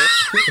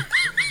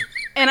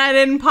 And I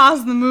didn't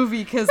pause the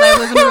movie because I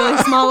live in a really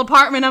small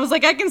apartment. I was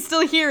like, I can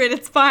still hear it.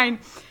 It's fine.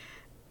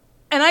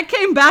 And I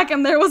came back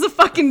and there was a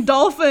fucking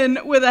dolphin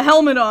with a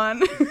helmet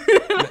on.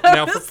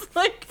 Now,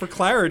 for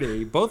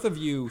clarity, both of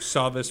you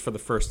saw this for the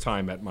first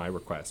time at my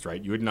request,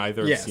 right? You had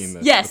neither Yes. seen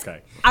this. Yes.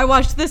 Okay. I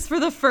watched this for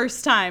the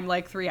first time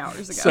like 3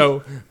 hours ago.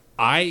 So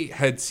I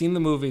had seen the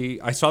movie.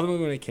 I saw the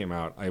movie when it came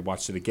out. I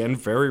watched it again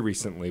very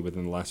recently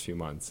within the last few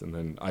months. And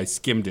then I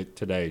skimmed it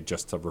today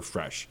just to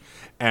refresh.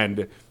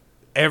 And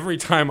every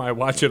time I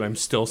watch it, I'm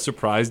still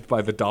surprised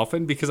by the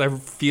dolphin because I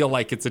feel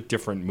like it's a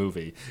different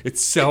movie.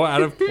 It's so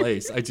out of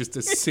place. I just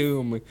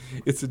assume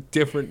it's a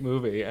different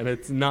movie, and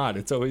it's not.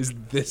 It's always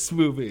this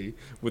movie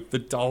with the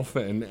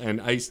dolphin and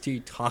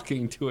Ice-T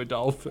talking to a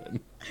dolphin.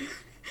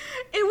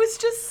 it was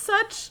just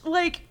such,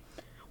 like,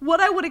 what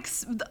I would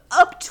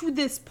up to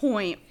this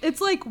point.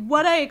 It's like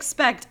what I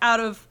expect out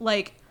of,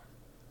 like,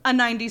 a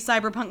 90s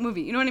cyberpunk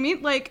movie. You know what I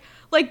mean? Like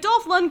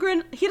Dolph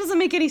Lundgren, he doesn't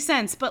make any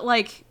sense, but,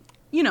 like,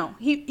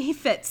 he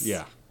fits,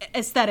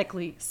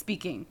 aesthetically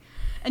speaking.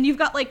 And you've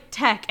got, like,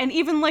 tech, and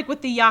even, like,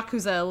 with the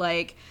Yakuza,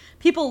 like,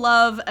 people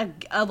love a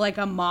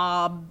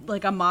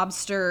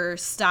mobster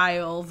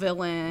style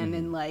villain,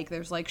 and, like,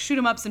 there's, like, shoot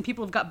 'em ups, and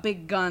people have got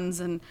big guns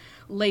and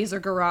laser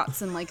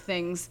garrots and, like,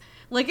 things.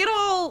 Like, it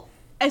all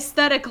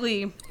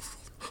aesthetically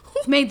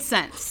made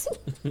sense.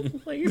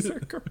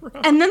 Laser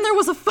garage. And then there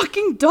was a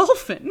fucking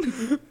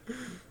dolphin.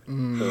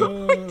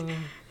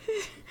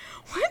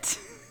 What?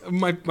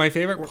 My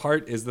favorite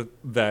part is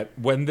that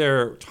when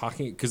they're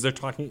talking, because they're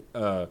talking,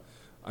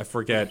 I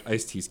forget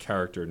Ice-T's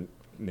character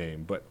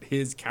name, but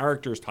his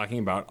character is talking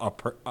about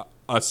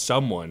a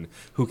someone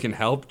who can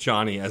help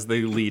Johnny as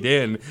they lead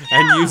in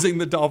and using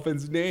the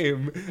dolphin's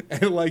name,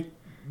 and like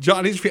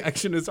Johnny's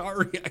reaction is our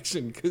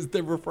reaction because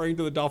they're referring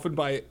to the dolphin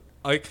by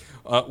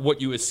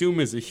what you assume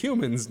is a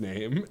human's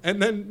name,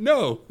 and then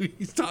no,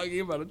 he's talking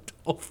about a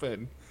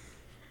dolphin.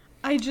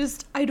 I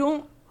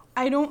don't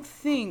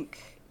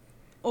think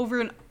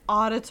over an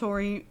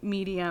auditory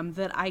medium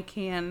that I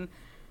can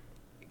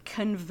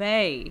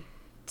convey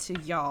to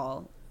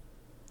y'all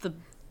the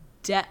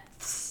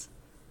depths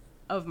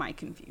of my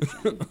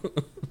confusion.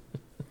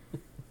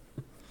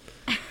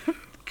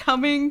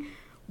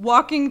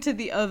 Walking to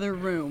the other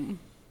room,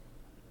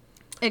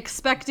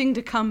 expecting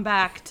to come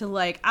back to,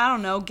 like, I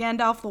don't know,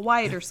 Gandalf the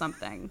White or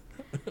something.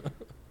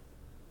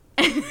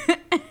 and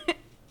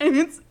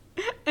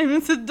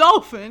it's a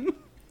dolphin.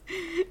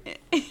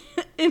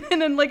 and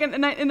then like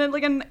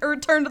a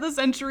Return to the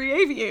Century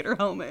aviator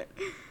helmet.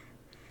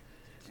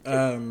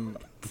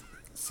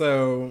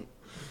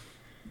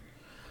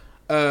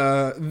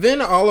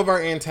 Then all of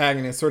our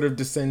antagonists sort of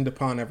descend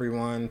upon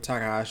everyone.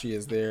 Takahashi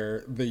is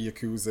there, the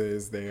Yakuza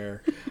is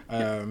there,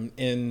 and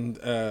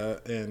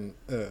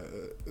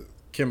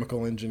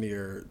chemical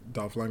engineer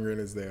Dolph Lundgren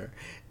is there,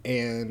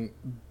 and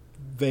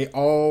they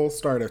all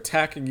start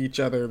attacking each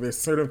other. There's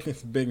sort of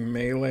this big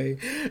melee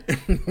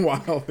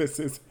while this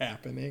is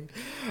happening.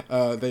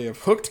 They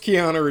have hooked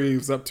Keanu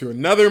Reeves up to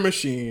another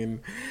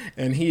machine,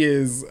 and he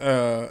is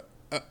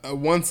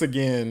once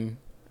again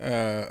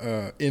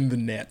in the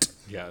net.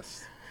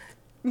 Yes.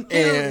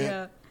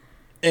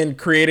 And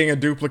creating a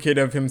duplicate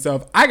of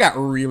himself. I got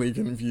really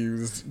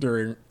confused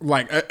during,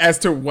 like, as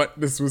to what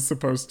this was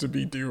supposed to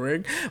be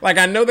doing. Like,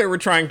 I know they were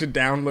trying to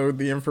download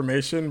the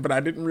information, but I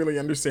didn't really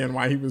understand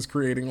why he was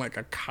creating, like,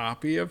 a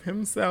copy of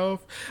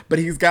himself. But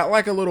he's got,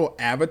 like, a little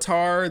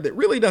avatar that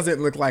really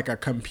doesn't look like a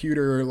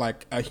computer,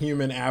 like a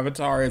human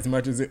avatar, as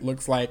much as it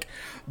looks like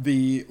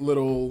the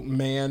little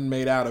man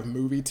made out of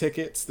movie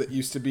tickets that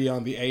used to be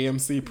on the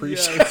AMC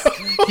pre-show. Yes.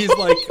 He's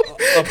like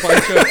a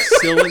bunch of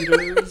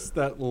cylinders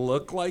that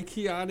look like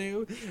Keanu,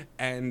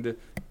 and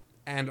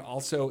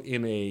also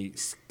in a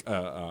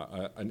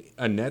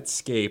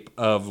netscape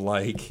of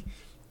like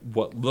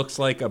what looks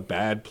like a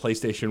bad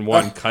PlayStation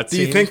 1 cutscene.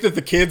 Do you think that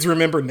the kids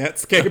remember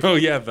Netscape? Oh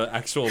yeah, the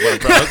actual web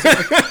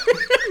browser.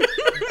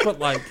 But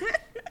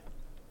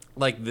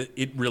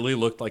it really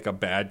looked like a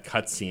bad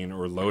cutscene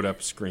or load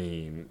up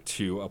screen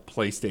to a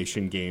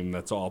PlayStation game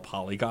that's all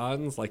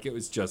polygons. Like, it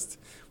was just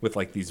with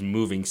like these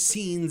moving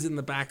scenes in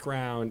the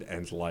background,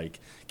 and like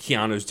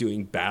Keanu's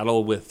doing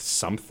battle with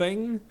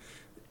something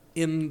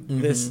in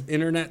this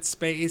internet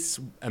space,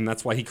 and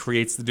that's why he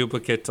creates the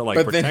duplicate to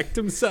protect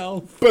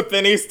himself. But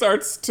then he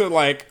starts to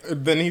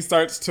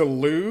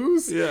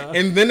lose. Yeah.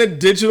 And then a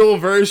digital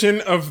version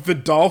of the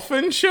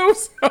dolphin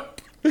shows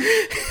up.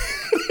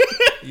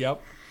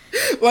 Yep.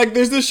 Like,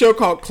 there's this show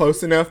called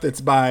Close Enough that's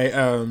by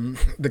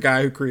the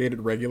guy who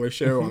created Regular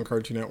Show on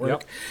Cartoon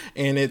Network. Yep.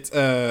 And it's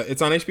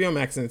on HBO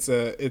Max, and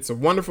it's a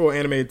wonderful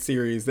animated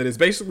series that is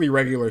basically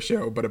Regular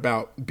Show, but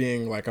about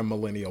being like a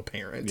millennial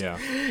parent. Yeah.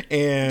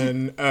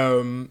 And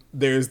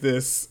there's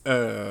this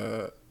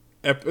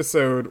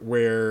episode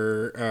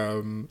where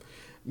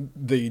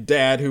the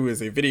dad, who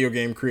is a video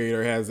game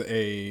creator, has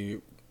a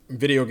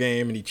video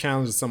game, and he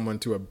challenges someone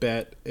to a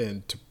bet,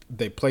 and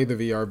they play the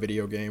VR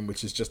video game,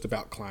 which is just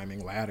about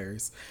climbing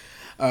ladders.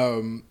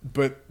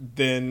 But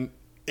then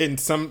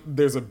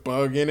there's a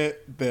bug in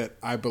it that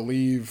I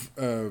believe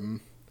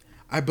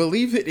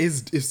it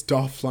is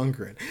Dolph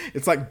Lundgren.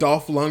 It's like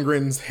Dolph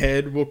Lundgren's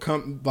head will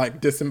come,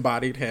 like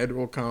disembodied head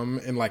will come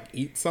and like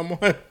eat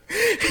someone.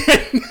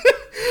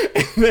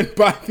 And then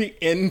by the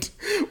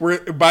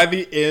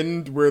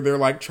end where they're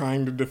like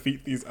trying to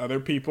defeat these other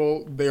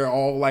people, they're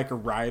all like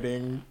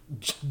riding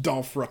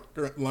Dolph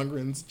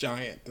Lundgren's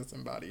giant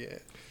disembodied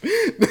head.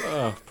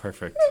 Oh,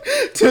 perfect.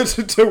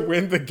 to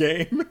win the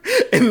game.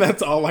 And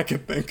that's all I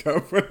could think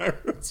of when I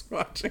was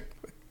watching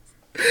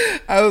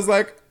this. I was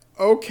like,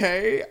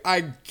 okay,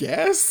 I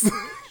guess.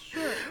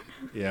 Sure.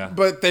 Yeah.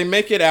 But they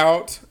make it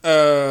out.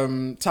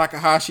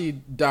 Takahashi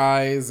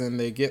dies, and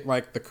they get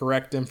like the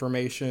correct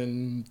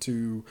information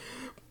to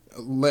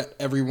let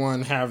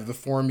everyone have the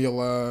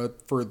formula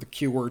for the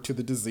cure to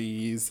the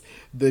disease.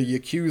 The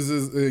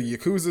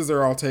Yakuzas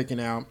are all taken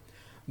out.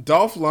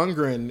 Dolph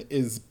Lundgren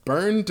is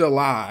burned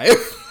alive.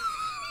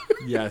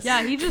 Yes.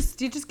 Yeah, he just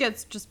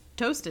gets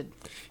toasted.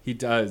 He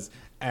does.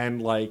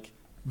 And like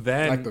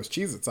then, I like those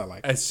Cheez-Its. I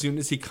like. As soon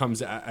as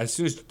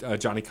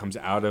Johnny comes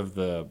out of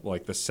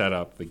the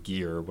setup, the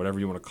gear, whatever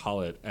you want to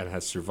call it, and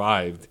has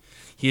survived,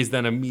 he is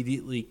then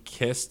immediately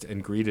kissed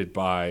and greeted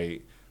by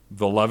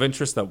the love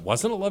interest that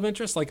wasn't a love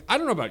interest. Like, I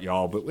don't know about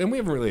y'all, and we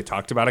haven't really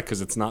talked about it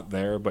because it's not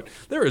there, but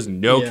there is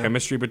no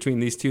chemistry between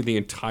these two the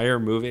entire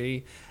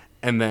movie.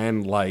 And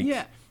then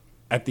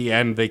at the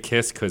end they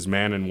kiss because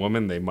man and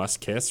woman, they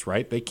must kiss,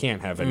 right? They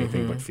can't have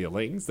anything but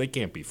feelings. They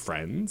can't be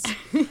friends.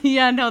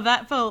 Yeah, no,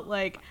 that felt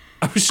like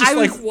I was just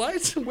like,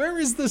 what? Where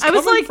is this I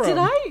was coming like, from?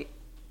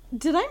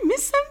 did I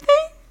miss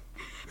something?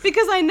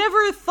 Because I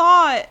never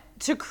thought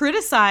to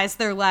criticize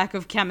their lack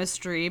of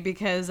chemistry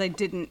because I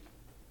didn't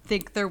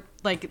think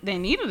they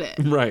needed it.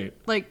 Right.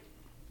 Like,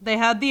 they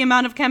had the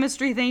amount of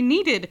chemistry they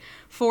needed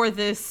for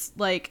this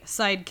like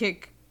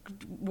sidekick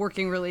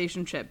working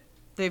relationship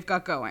they've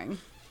got going.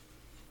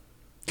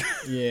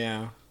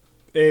 Yeah.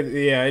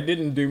 It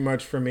didn't do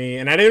much for me,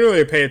 and I didn't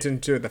really pay attention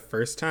to it the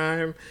first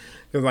time.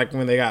 Because, like,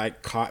 when they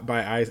got caught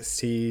by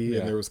Ice-T,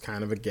 and there was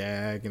kind of a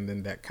gag, and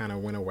then that kind of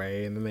went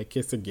away, and then they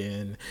kiss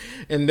again.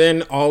 And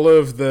then all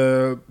of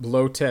the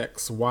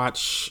low-techs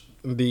watch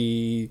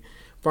the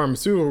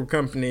pharmaceutical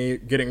company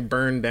getting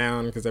burned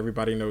down because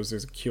everybody knows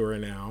there's a cure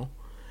now.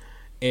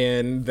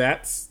 And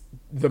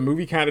the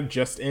movie kind of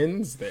just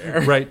ends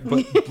there. Right,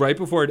 but right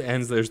before it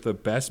ends, there's the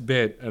best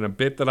bit, and a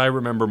bit that I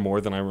remember more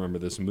than I remember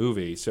this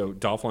movie. So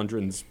Dolph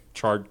Lundgren's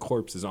charred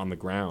corpse is on the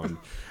ground.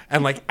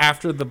 And, like,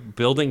 after the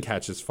building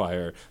catches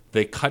fire,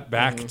 they cut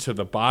back to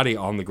the body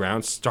on the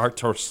ground, start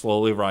to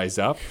slowly rise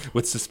up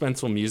with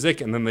suspenseful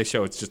music, and then they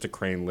show it's just a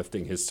crane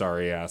lifting his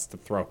sorry ass to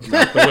throw him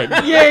out the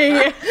window.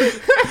 Yeah.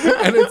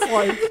 And it's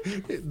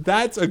like,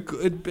 that's a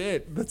good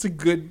bit. That's a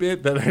good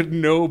bit that had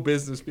no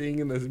business being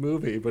in this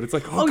movie. But it's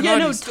like,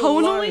 he's still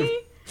alive.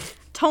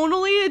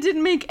 Tonally, it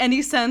didn't make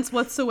any sense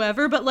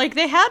whatsoever, but, like,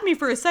 they had me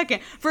for a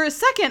second. For a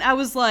second, I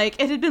was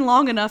like, it had been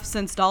long enough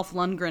since Dolph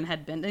Lundgren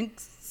had been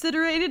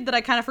considered that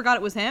I kind of forgot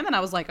it was him, and I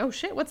was like, oh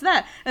shit, what's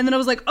that? And then I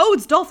was like, oh,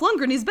 it's Dolph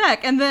Lundgren, he's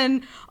back. And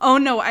then, oh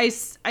no,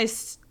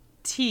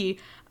 Ice-T,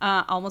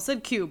 almost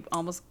said Cube,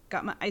 almost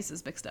got my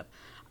ices mixed up.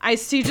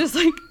 Ice-T just,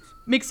 like,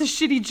 makes a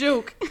shitty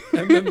joke.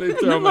 And then they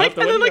throw him out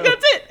the window. And then, like,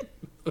 that's it.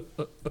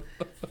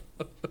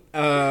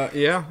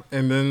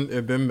 And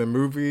then the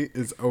movie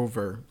is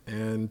over,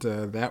 and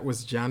that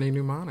was Johnny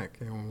Mnemonic.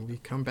 And when we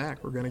come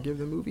back, we're gonna give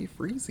the movie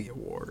Freezy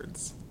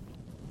Awards.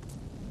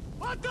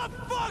 What the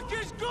fuck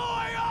is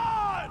going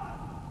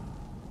on?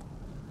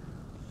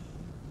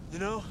 You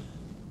know,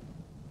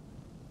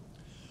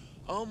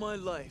 all my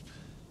life,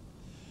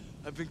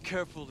 I've been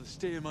careful to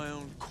stay in my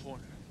own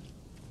corner.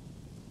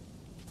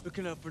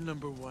 Looking out for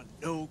number one,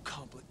 no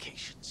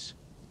complications.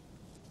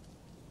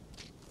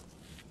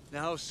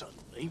 Now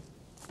suddenly,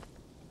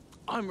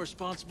 I'm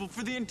responsible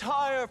for the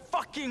entire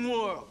fucking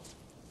world.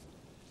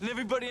 And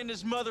everybody and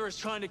his mother is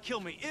trying to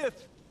kill me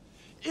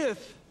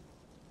if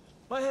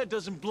my head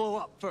doesn't blow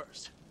up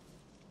first.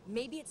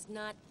 Maybe it's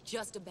not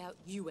just about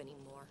you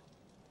anymore.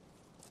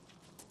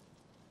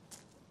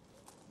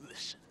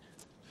 Listen.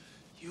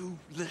 You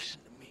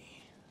listen to me.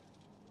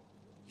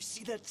 You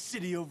see that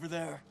city over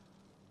there?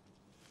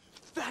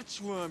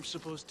 That's where I'm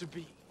supposed to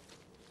be.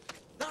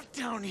 Not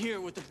down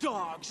here with the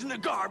dogs and the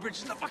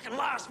garbage and the fucking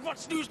last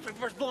month's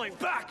newspapers blowing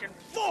back and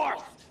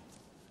forth.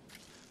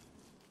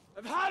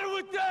 I've had it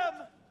with them.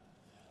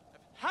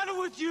 I've had it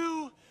with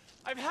you.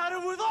 I've had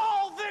it with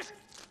all this.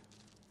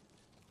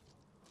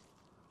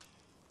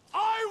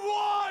 I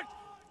want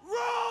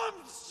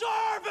room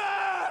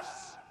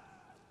service!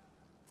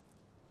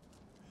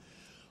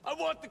 I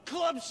want the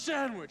club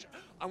sandwich.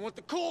 I want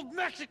the cold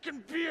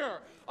Mexican beer.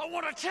 I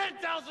want a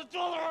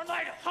 $10,000 a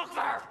night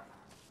hooker!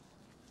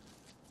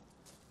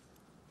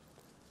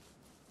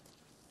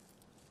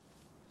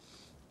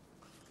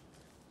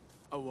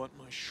 I want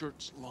my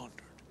shirts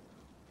laundered.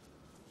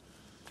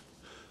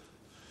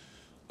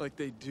 Like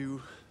they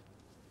do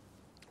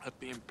at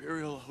the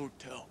Imperial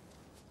Hotel.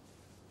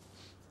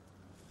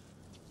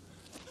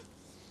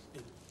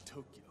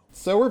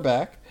 So we're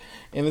back,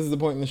 and this is the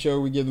point in the show where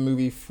we give the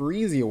movie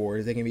Freezy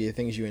Awards. They can be the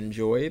things you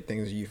enjoyed,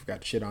 things you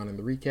got shit on in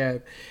the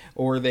recap,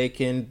 or they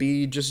can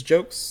be just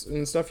jokes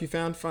and stuff you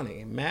found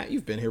funny. Matt,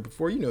 you've been here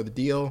before. You know the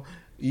deal.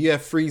 You have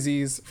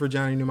Freezies for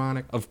Johnny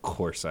Mnemonic. Of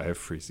course I have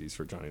Freezies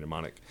for Johnny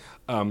Mnemonic.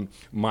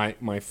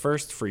 My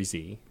first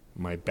Freezy,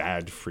 my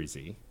bad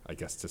Freezy, I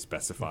guess to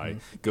specify,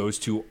 goes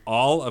to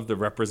all of the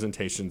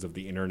representations of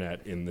the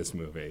internet in this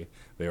movie.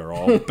 They are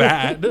all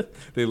bad.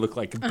 They look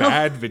like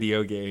bad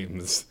video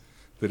games.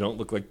 They don't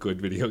look like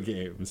good video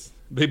games.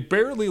 They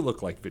barely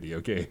look like video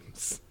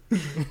games.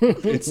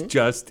 It's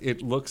just,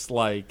 it looks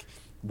like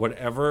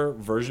whatever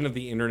version of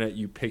the internet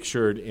you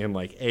pictured in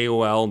like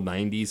AOL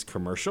 90s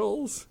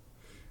commercials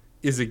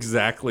is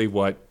exactly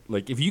what,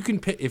 like, if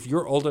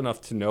you're old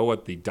enough to know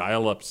what the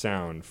dial-up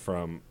sound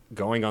from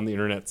going on the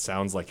internet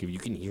sounds like, if you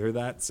can hear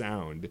that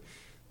sound,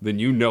 then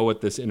you know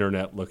what this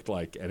internet looked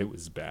like, and it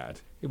was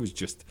bad. It was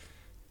just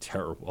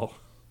terrible.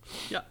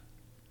 Yeah.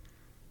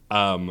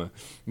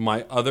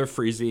 My other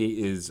Freezy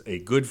is a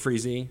good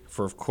Freezy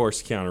for, of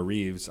course, Keanu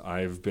Reeves.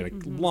 I've been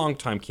a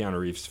longtime Keanu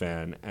Reeves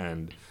fan,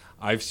 and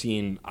I've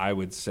seen, I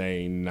would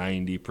say,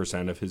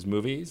 90% of his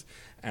movies.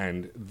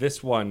 And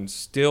this one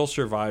still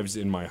survives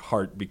in my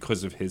heart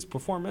because of his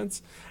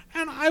performance.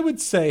 And I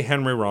would say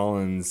Henry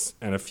Rollins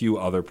and a few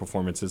other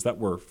performances that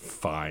were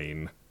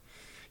fine.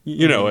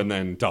 You know, and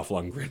then Dolph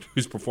Lundgren,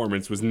 whose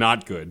performance was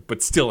not good,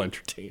 but still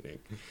entertaining.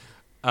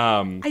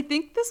 I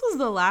think this was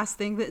the last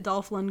thing that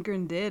Dolph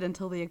Lundgren did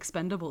until The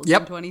Expendables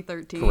in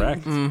 2013.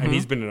 Correct. And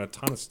he's been in a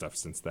ton of stuff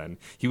since then.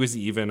 He was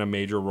even a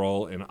major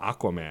role in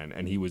Aquaman,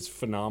 and he was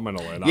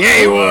phenomenal in Aquaman. Yeah,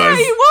 he was.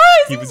 Yeah, he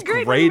was. He was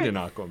great in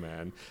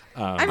Aquaman.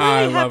 I'm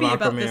really happy love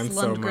about Aquaman this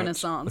so Lundgren much.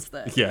 renaissance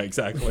that Yeah,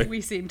 exactly.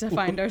 we seem to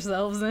find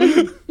ourselves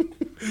in.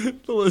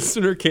 The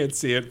listener can't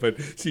see it, but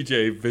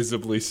CJ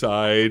visibly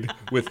sighed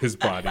with his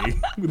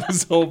body, with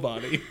his whole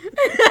body.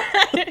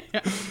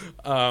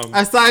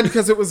 I sighed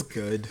because it was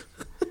good.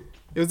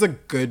 It was a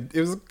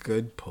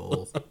good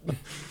pull.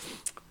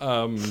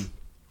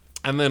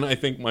 And then I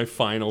think my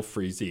final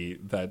freezy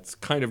that's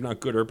kind of not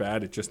good or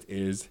bad, it just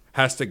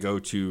has to go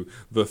to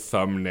the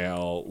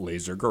thumbnail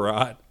laser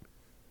garrote.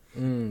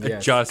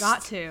 Yes.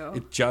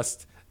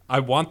 I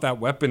want that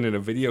weapon in a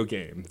video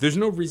game. There's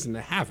no reason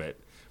to have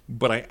it,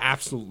 but I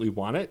absolutely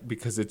want it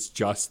because it's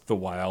just the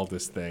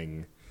wildest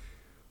thing.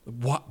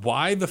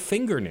 Why the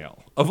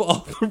fingernail of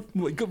all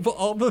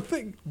the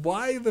thing?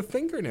 Why the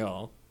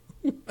fingernail?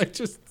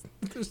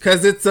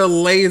 Because it's a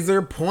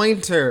laser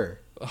pointer.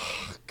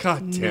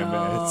 God damn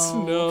it!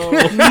 No.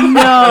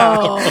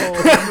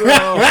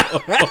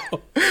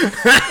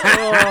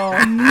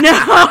 No,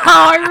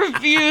 I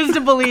refuse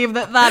to believe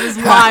that is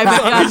why.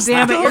 But God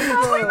damn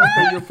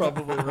it, You're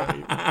probably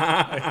right.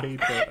 I hate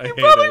that. You're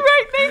probably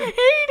right. They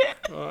hate it.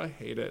 Oh, I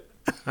hate it.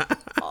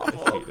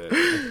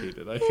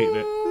 I hate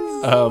it.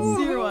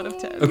 0 out of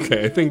 10.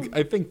 Okay,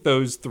 I think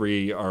those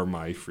three are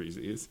my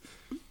freezies.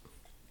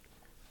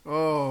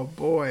 Oh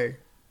boy,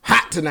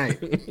 hot tonight.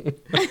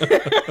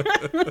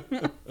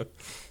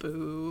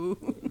 Boo.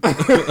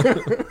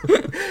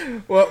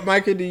 Well,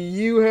 Micah, do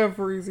you have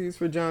freezies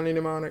for Johnny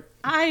Mnemonic?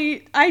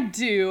 I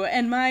do,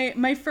 and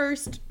my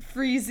first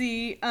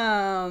freezy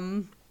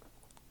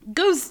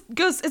goes.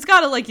 It's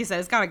gotta, like you said,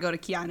 it's gotta go to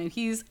Keanu.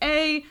 He's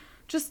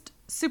just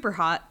super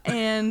hot,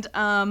 and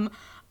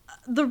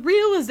the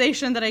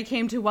realization that I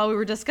came to while we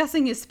were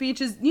discussing his speech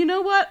is, you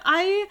know what?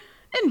 I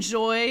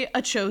enjoy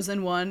a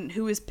chosen one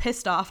who is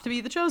pissed off to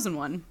be the chosen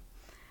one.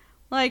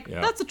 Like,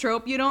 that's a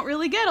trope you don't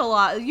really get a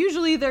lot.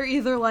 Usually they're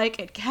either like,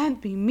 it can't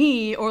be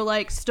me, or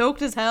like,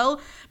 stoked as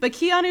hell. But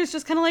Keanu's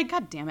just kind of like,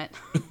 God damn it.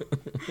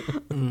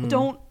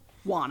 Don't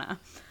wanna.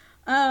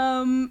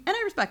 And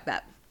I respect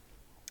that.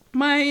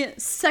 My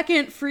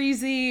second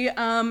freezy,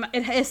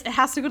 it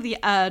has to go to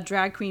the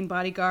drag queen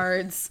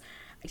bodyguards.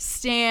 I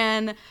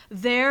stan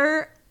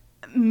their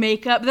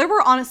makeup. There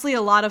were honestly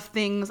a lot of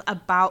things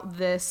about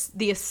the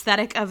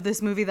aesthetic of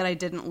this movie that I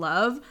didn't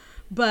love,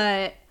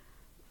 but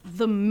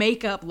the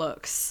makeup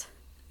looks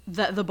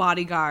that the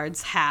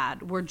bodyguards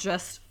had were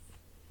just,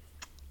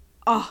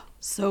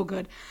 so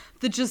good.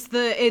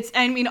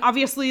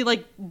 Obviously,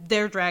 like,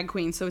 they're drag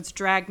queens, so it's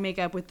drag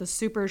makeup with the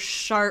super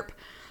sharp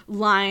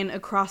line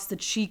across the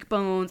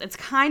cheekbones. It's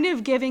kind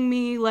of giving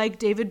me, like,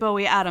 David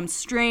Bowie, Adam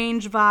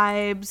Strange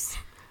vibes.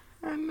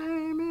 Her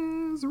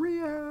name is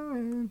Rio,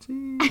 and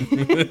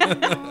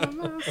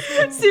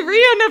See,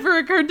 Rio never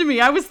occurred to me.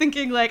 I was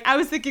thinking like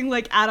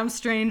Adam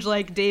Strange,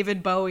 like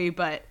David Bowie,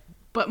 but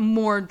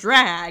more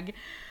drag.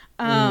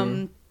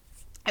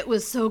 It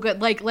was so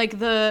good. Like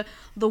the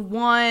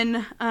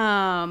one,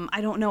 I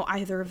don't know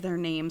either of their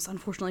names,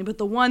 unfortunately, but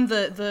the one,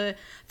 the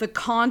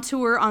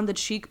contour on the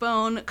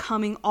cheekbone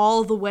coming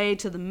all the way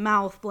to the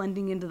mouth,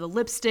 blending into the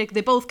lipstick.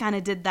 They both kind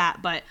of did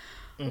that, but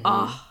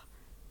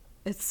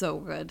it's so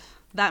good.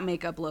 That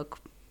makeup look,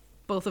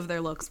 both of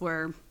their looks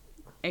were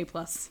A+.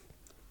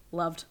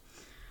 Loved.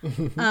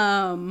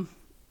 And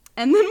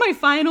then my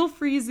final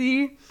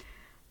freezy,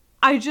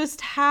 I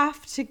just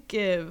have to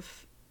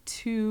give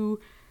to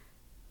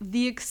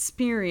the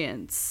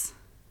experience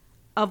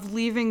of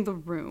leaving the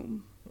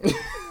room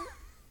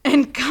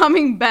and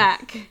coming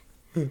back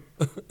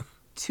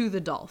to the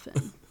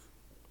dolphin.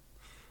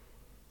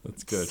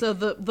 That's good. So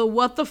the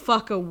what the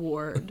fuck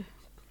award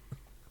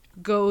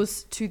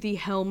goes to the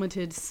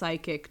helmeted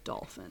psychic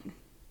dolphin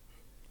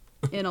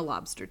in a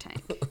lobster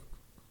tank.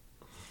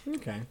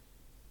 Okay.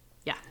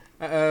 Yeah.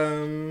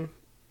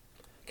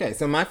 Okay,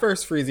 so my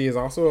first freezy is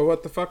also a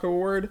what the fuck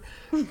award.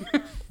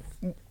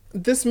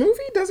 This movie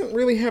doesn't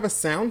really have a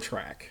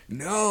soundtrack.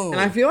 No.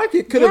 And I feel like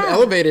it could have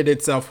elevated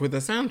itself with a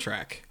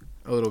soundtrack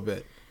a little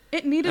bit.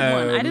 It needed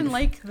one. I didn't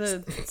like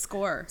the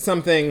score.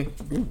 Something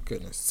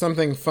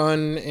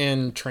fun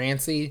and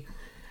trancy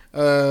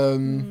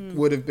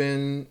would have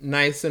been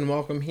nice and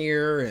welcome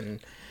here, and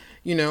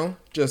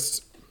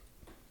just,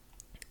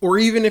 or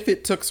even if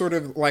it took sort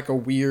of like a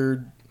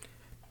weird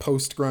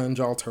post-grunge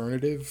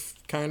alternative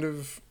kind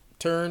of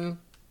turn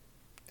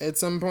at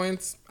some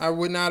points, I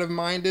would not have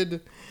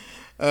minded.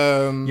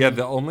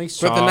 The only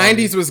song, but the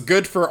 90s was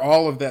good for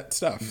all of that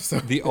stuff. So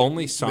the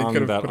only song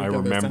that I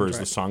remember is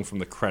the soundtrack. song from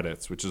the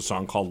credits, which is a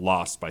song called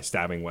 "Lost" by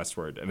Stabbing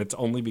Westward, and it's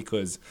only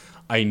because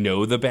I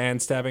know the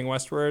band Stabbing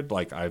Westward.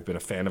 Like, I've been a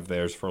fan of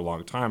theirs for a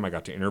long time. I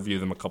got to interview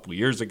them a couple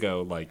years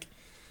ago. Like,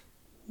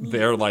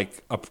 they're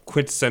like a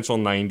quintessential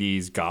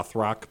 90s goth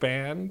rock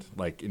band,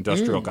 like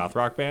industrial goth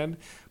rock band.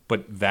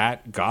 But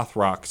that goth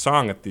rock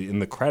song in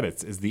the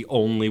credits is the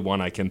only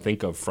one I can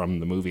think of from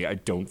the movie. I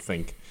don't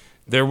think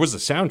there was a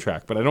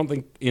soundtrack, but I don't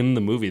think in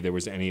the movie there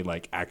was any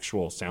like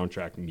actual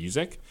soundtrack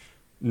music.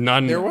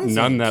 None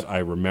that I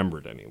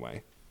remembered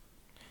anyway.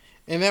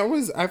 And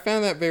I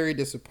found that very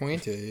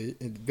disappointing.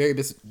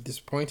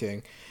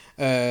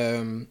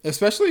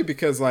 Especially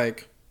because,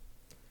 like,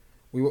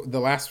 the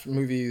last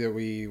movie that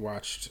we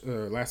watched,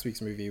 last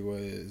week's movie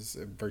was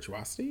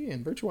Virtuosity,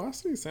 and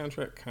Virtuosity's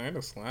soundtrack kind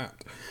of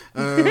slapped.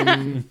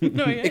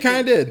 It kind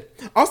of did.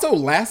 Also,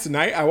 last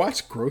night I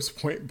watched Grosse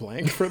Pointe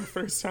Blank for the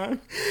first time,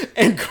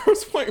 and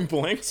Grosse Pointe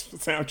Blank's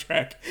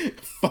soundtrack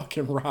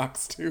fucking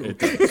rocks too.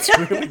 It's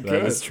really good.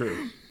 That is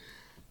true.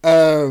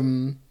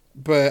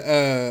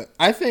 But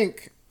I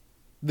think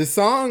the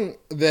song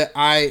that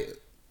I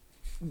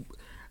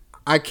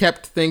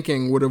kept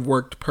thinking would have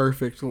worked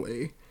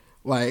perfectly,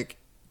 like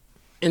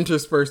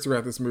interspersed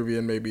throughout this movie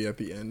and maybe at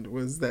the end,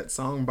 was that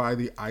song by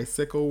the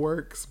Icicle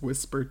Works,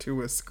 Whisper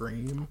to a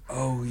Scream.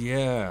 Oh,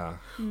 yeah.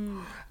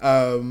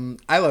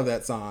 I love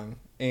that song.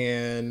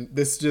 And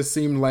this just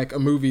seemed like a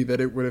movie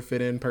that it would have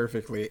fit in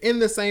perfectly. In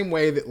the same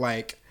way that,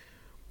 like,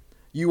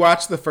 you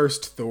watch the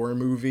first Thor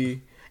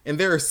movie, and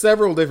there are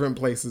several different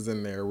places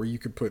in there where you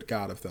could put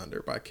God of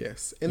Thunder by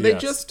Kiss. And they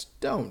just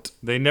don't.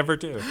 They never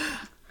do.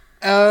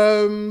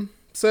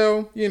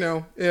 So, you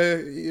know,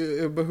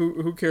 but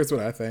who cares what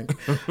I think?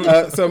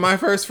 So my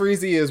first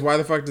freezy is, why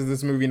the fuck does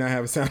this movie not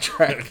have a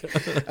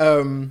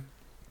soundtrack?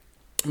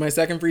 My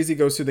second freezy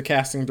goes to the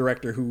casting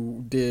director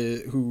who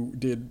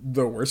did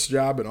the worst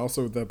job and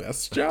also the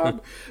best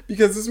job,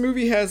 because this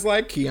movie has,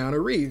 like,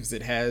 Keanu Reeves.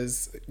 It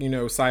has, you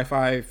know,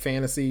 sci-fi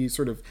fantasy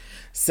sort of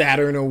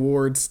Saturn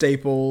Award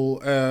staple,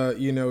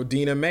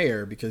 Dina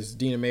Meyer, because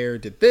Dina Meyer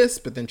did this,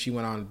 but then she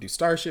went on to do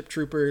Starship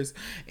Troopers,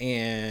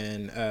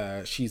 and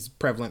she's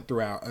prevalent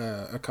throughout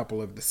a couple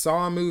of the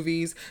Saw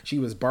movies. She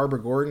was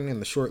Barbara Gordon in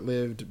the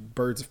short-lived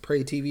Birds of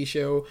Prey TV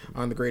show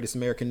on the greatest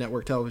American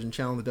network television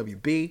channel, the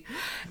WB.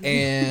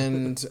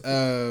 And,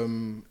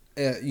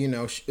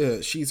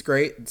 she's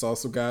great. It's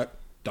also got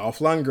Dolph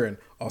Lundgren,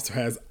 also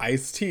has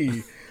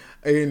Ice-T.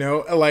 You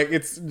know, like,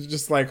 it's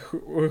just like,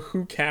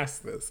 who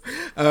cast this?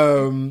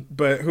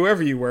 But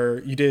whoever you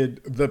were, you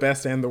did the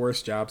best and the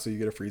worst job, so you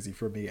get a freezy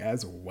for me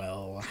as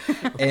well.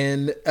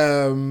 And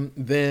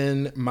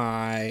then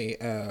my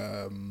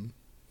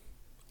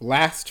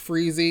last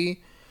freezy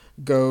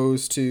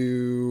goes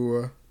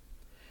to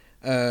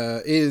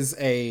is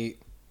a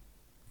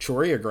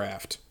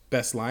choreographed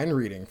best line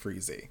reading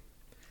freezy.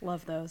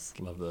 Love those.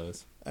 Love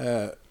those.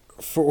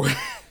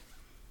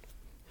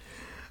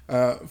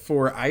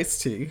 For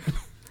Ice-T,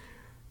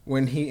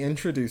 when he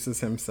introduces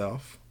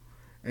himself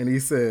and he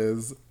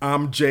says,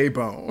 "I'm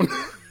J-Bone."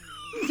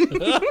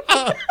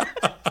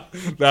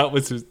 That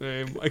was his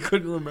name. I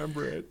couldn't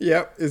remember it.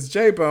 Yep, it's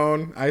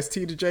J-Bone.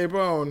 Ice-T to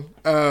J-Bone.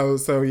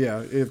 So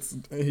yeah,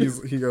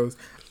 he goes,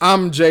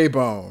 "I'm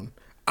J-Bone.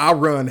 I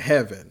run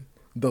heaven,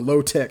 the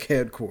low-tech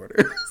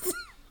headquarters."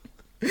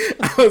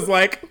 I was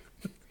like,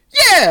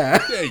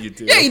 yeah! Yeah, you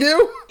do. Yeah, you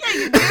do. Yeah,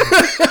 you do.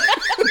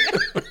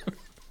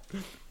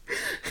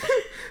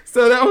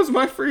 So that was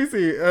my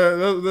freezy.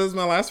 That was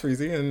my last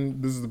freezy,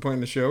 and this is the point in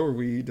the show where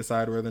we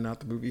decide whether or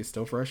not the movie is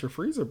still fresh or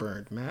freezer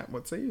burned. Matt,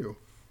 what say you?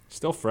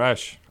 Still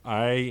fresh.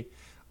 I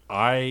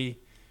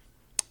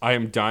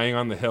am dying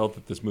on the hill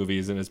that this movie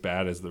isn't as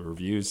bad as the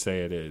reviews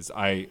say it is.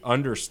 I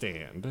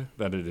understand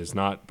that it is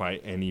not by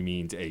any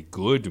means a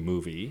good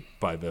movie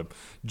by the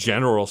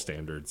general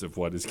standards of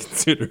what is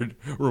considered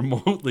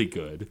remotely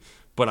good,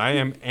 but I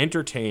am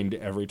entertained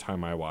every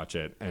time I watch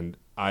it, and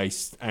I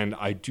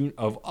do,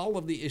 of all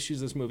of the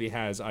issues this movie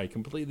has, I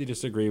completely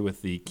disagree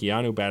with the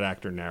Keanu bad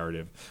actor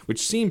narrative,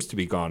 which seems to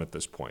be gone at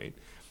this point,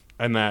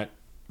 and that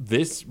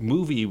this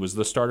movie was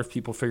the start of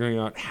people figuring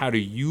out how to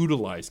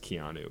utilize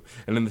Keanu.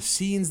 And in the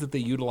scenes that they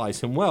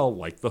utilize him well,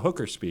 like the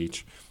hooker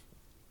speech,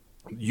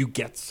 you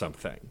get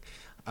something.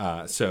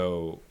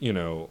 So, you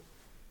know,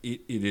 it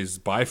is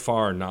by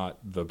far not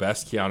the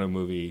best Keanu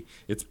movie.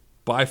 It's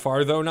by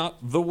far, though,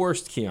 not the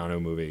worst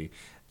Keanu movie.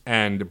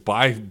 And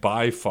by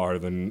far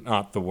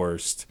not the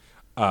worst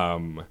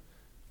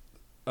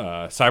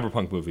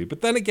cyberpunk movie.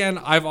 But then again,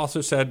 I've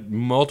also said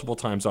multiple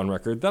times on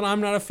record that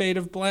I'm not a fan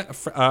of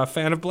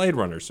Blade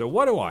Runner. So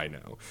what do I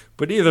know?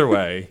 But either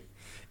way,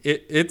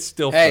 it's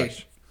still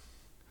fresh.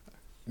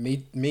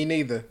 Me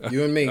neither.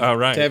 You and me. All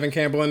right. Tevin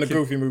Campbell in the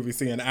Goofy movie,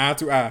 seeing eye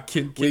to eye.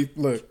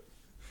 Look.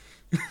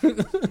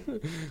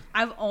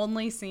 I've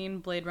only seen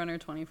Blade Runner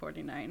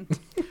 2049.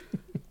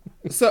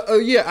 So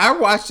yeah, I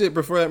watched it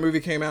before that movie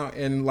came out,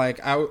 and like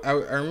I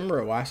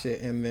remember I watched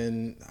it, and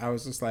then I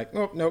was just like,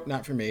 nope,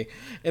 not for me.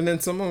 And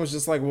then someone was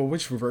just like, well,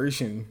 which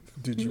version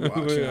did you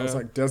watch? Yeah. And I was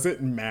like, does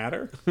it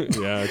matter?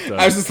 Yeah, it does.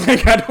 I was just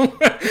like,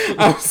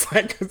 I was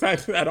like,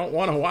 because I don't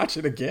want to watch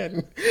it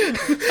again.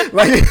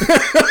 Like,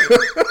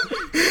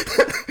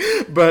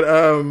 but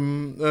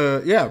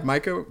yeah,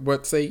 Micah,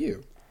 what say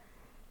you?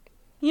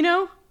 You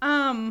know,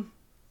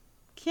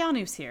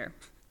 Keanu's here,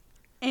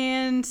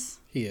 and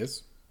He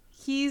is.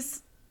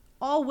 He's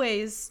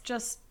always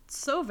just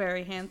so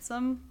very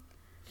handsome.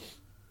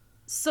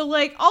 So,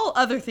 like, all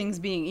other things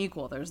being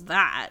equal, there's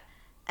that.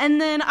 And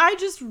then I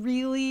just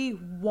really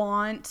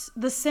want,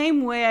 the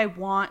same way I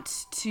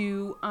want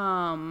to,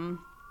 how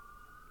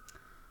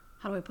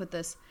do I put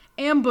this?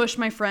 Ambush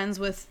my friends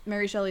with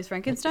Mary Shelley's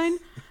Frankenstein.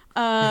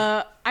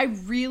 I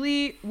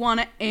really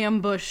want to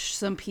ambush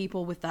some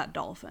people with that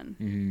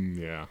dolphin.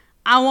 Yeah.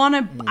 I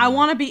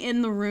want to be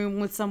in the room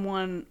with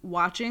someone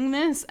watching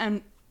this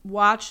and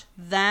watch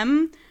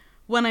them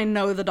when I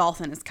know the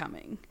dolphin is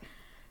coming.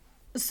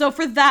 So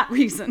for that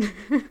reason,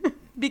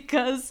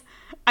 because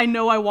I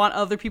know I want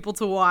other people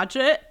to watch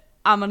it,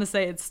 I'm going to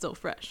say it's still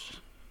fresh.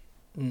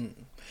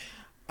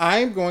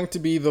 I'm going to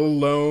be the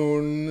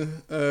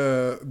lone,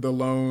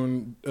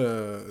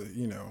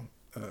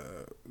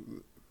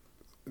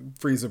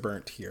 freezer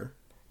burnt here.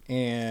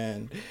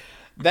 And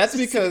that's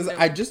because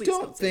I just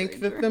don't think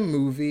that the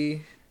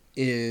movie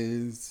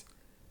is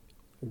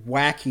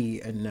wacky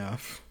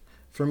enough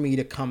for me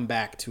to come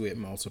back to it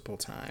multiple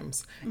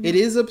times. Mm-hmm. It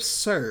is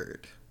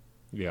absurd.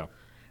 Yeah.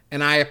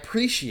 And I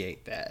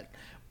appreciate that.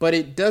 But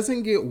it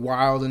doesn't get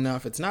wild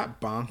enough. It's not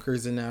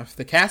bonkers enough.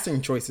 The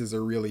casting choices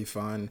are really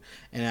fun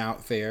and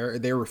out there.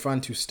 They were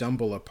fun to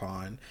stumble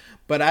upon.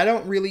 But I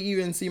don't really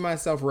even see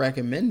myself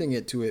recommending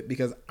it to it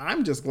because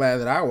I'm just glad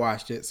that I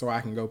watched it so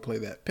I can go play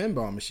that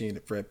pinball machine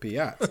at Fred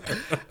Piazza.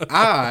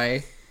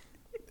 I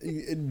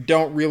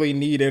don't really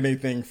need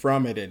anything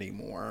from it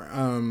anymore.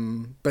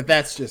 But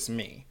that's just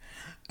me.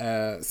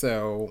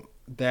 So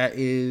that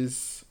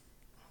is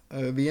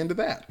the end of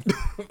that.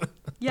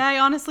 Yeah, I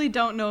honestly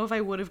don't know if I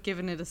would have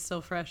given it a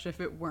still fresh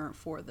if it weren't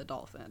for the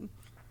dolphin.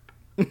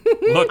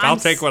 Look, I'll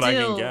take what I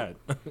can get.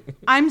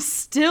 I'm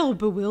still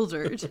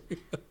bewildered.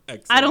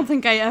 I don't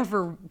think I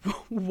ever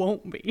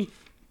won't be.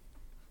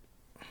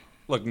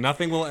 Look,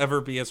 nothing will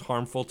ever be as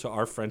harmful to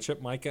our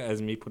friendship, Micah,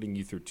 as me putting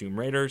you through Tomb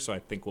Raider, so I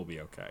think we'll be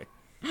okay.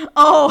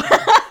 Oh,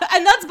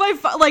 and that's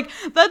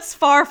that's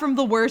far from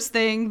the worst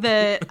thing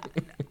that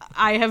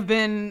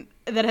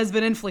that has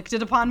been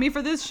inflicted upon me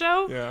for this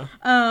show. Yeah.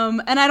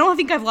 And I don't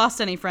think I've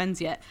lost any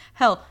friends yet.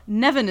 Hell,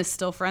 Nevin is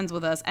still friends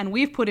with us, and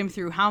we've put him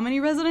through how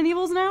many Resident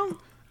Evils now?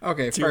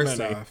 Okay, Too first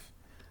many. off,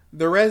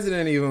 the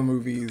Resident Evil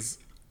movies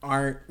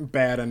aren't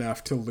bad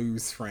enough to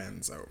lose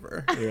friends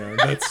over. Yeah,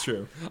 that's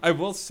true. I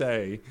will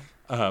say,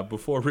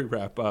 before we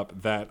wrap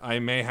up, that I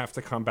may have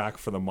to come back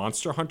for the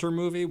Monster Hunter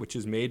movie, which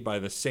is made by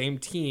the same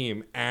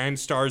team and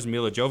stars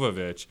Mila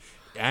Jovovich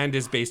and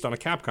is based on a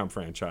Capcom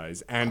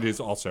franchise and is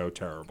also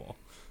terrible.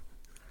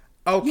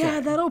 Okay. Yeah,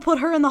 that'll put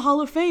her in the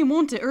Hall of Fame,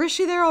 won't it? Or is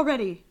she there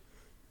already?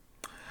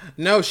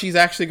 No, she's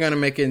actually going to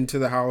make it into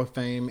the Hall of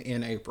Fame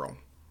in April.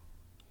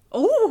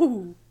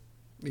 Oh,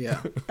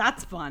 Yeah.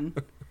 that's fun.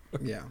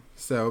 Yeah.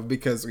 So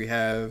because we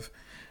have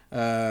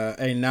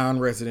a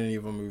non-Resident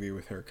Evil movie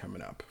with her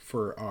coming up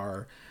for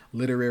our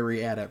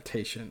literary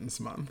adaptations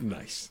month.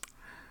 Nice.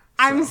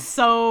 I'm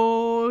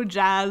so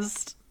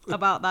jazzed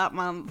about that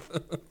month.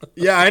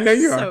 Yeah, I know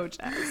you are. So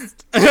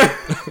jazzed.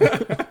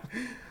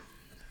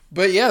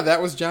 But yeah,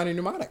 that was Johnny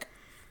Mnemonic.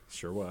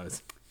 Sure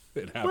was.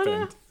 It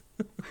happened.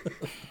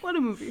 What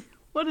a movie.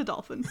 What a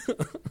dolphin.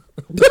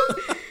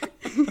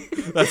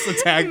 That's the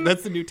tag.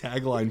 That's the new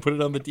tagline. Put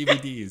it on the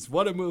DVDs.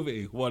 What a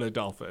movie. What a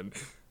dolphin.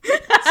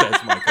 Says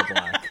Michael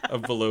Black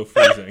of Below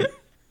Freezing.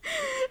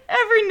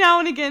 Every now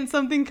and again,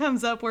 something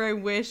comes up where I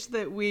wish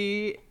that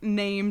we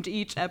named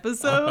each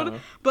episode,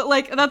 but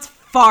like that's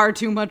far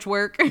too much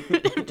work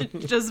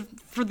just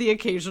for the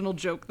occasional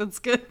joke that's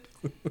good.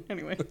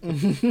 Anyway,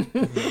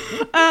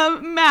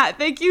 Matt,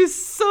 thank you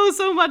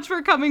so much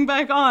for coming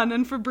back on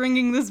and for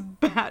bringing this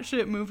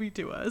batshit movie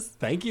to us.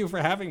 Thank you for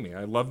having me.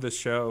 I love this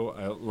show.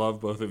 I love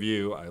both of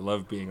you. I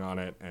love being on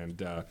it,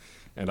 and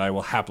I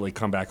will happily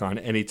come back on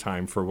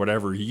anytime for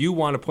whatever you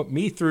want to put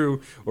me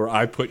through or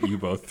I put you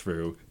both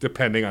through,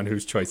 depending on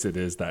whose choice it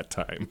is that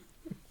time.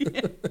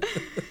 Yeah.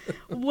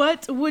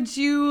 What would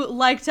you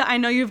like to? I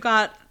know you've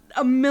got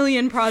a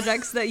million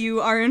projects that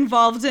you are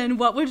involved in.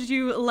 What would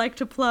you like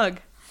to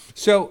plug?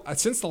 So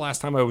since the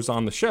last time I was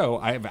on the show,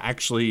 I have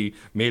actually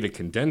made a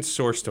condensed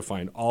source to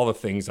find all the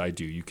things I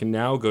do. You can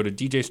now go to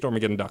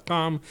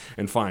djstormageddon.com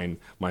and find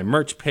my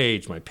merch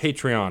page, my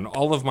Patreon,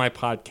 all of my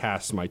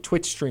podcasts, my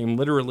Twitch stream,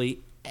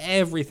 literally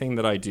everything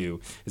that I do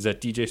is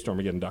at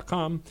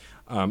djstormageddon.com.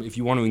 If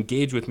you want to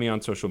engage with me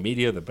on social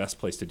media, the best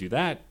place to do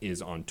that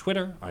is on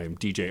Twitter. I am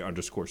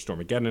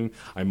DJ_Stormageddon.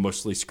 I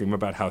mostly scream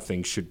about how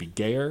things should be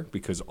gayer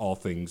because all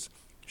things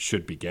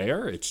should be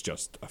gayer. It's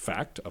just a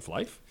fact of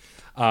life.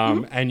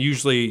 And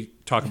usually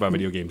talk about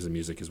video games and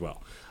music as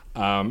well.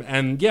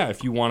 And yeah,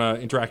 if you want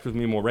to interact with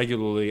me more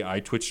regularly, I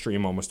Twitch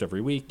stream almost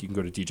every week. You can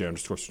go to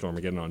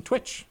DJ_Stormageddon on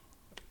Twitch.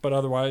 But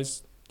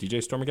otherwise,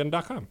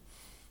 DJStormageddon.com.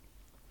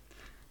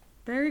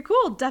 Very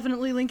cool.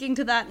 Definitely linking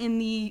to that in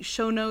the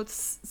show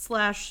notes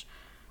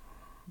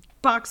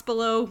 / box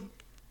below,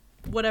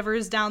 whatever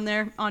is down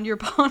there on your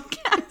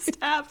podcast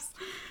apps.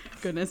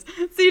 Goodness.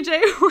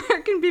 CJ,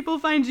 where can people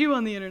find you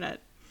on the internet?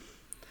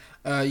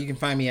 You can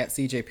find me at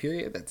CJ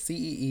Period. That's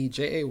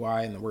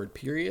CEEJAY and the word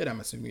period. I'm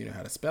assuming you know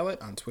how to spell it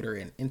on Twitter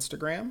and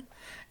Instagram.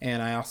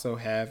 And I also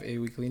have a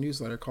weekly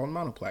newsletter called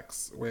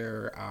Monoplex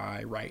where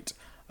I write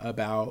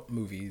about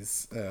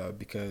movies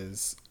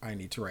because I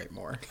need to write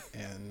more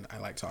and I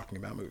like talking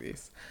about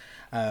movies.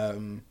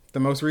 The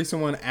most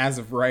recent one as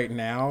of right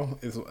now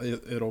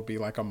it'll be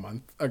like a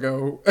month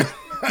ago,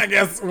 I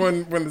guess,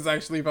 when this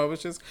actually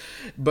publishes,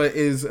 but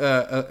is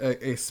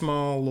a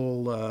small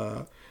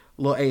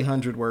little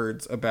 800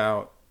 words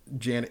about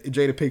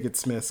Jada Pinkett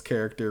Smith's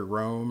character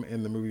Rome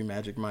in the movie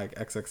Magic Mike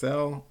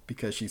XXL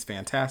because she's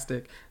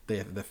fantastic.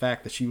 The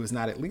fact that she was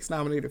not at least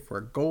nominated for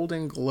a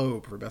Golden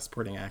Globe for Best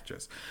Supporting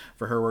Actress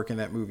for her work in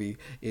that movie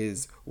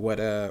is what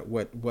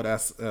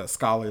us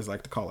scholars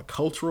like to call a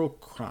cultural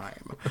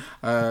crime.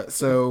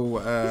 So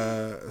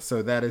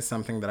that is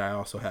something that I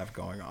also have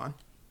going on.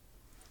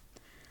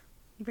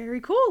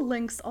 Very cool.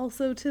 Links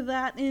also to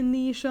that in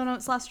the show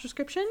notes /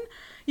 description.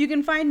 You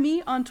can find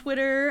me on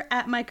Twitter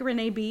at Micah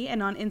Renee B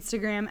and on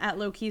Instagram at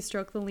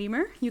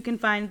LowKeyStrokeTheLemur. You can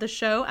find the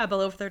show at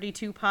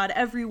Below32Pod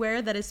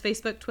everywhere. That is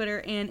Facebook, Twitter,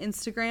 and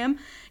Instagram.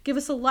 Give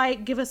us a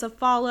like, give us a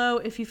follow.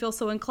 If you feel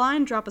so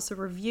inclined, drop us a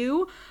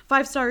review.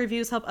 5-star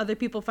reviews help other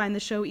people find the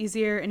show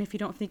easier. And if you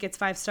don't think it's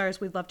 5 stars,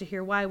 we'd love to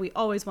hear why. We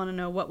always want to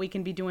know what we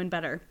can be doing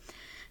better.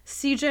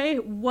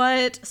 CJ,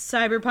 what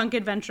cyberpunk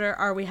adventure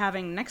are we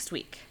having next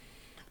week?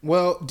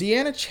 Well,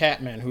 Deanna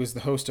Chapman, who is the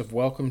host of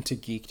Welcome to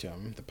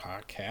Geekdom, the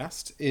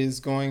podcast,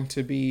 is going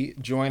to be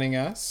joining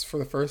us for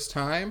the first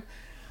time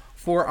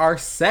for our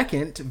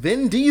second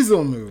Vin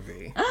Diesel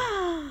movie.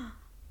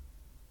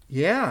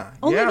 Yeah.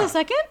 Only the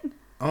second?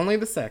 Only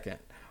the second.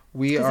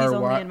 We Because are he's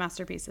only in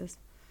Masterpieces.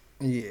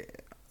 Yeah.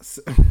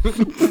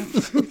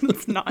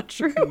 That's not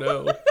true.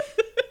 No.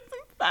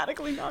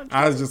 Emphatically not true.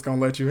 I was just gonna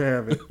let you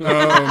have it.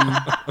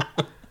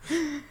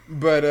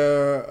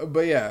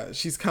 But yeah,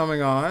 she's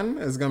coming on.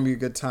 It's gonna be a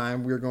good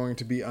time. We're going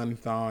to be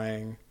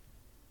unthawing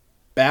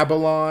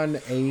Babylon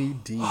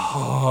AD.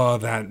 Oh,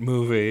 that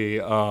movie.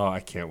 Oh, I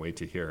can't wait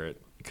to hear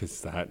it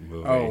because that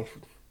movie.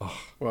 Oh,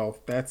 well,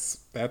 that's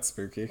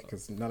spooky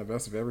because none of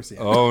us have ever seen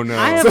it. Oh no,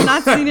 I have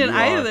not seen it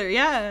either.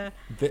 Yeah.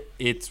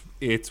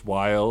 It's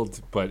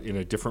wild, but in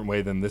a different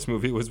way than this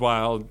movie was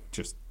wild.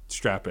 Just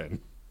strap in.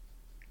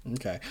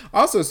 Okay.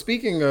 Also,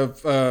 speaking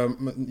of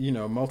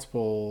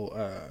multiple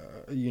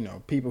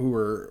people who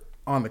were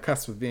on the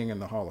cusp of being in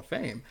the Hall of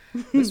Fame,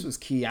 this was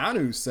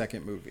Keanu's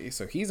second movie,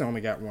 so he's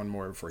only got one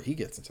more before he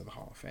gets into the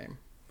Hall of Fame.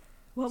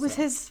 What was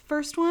his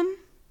first one?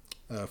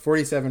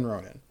 47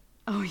 Ronin.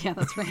 Oh yeah,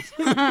 that's right.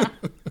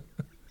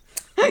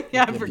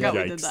 Yeah, I forgot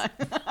we did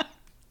that.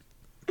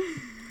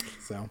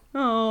 So.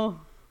 Oh,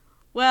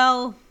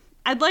 well,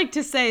 I'd like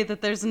to say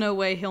that there's no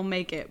way he'll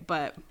make it,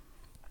 but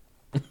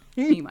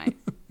he might.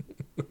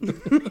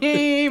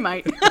 He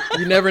might.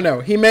 You never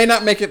know. He may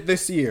not make it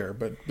this year,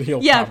 but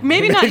he'll. Yeah,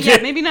 maybe not. Make Yeah,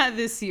 it. maybe not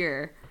this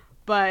year,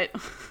 but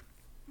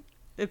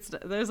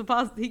there's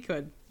a he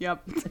could.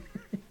 Yep.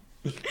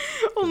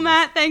 Well,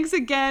 Matt, thanks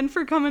again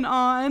for coming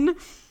on.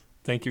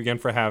 Thank you again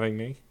for having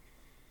me.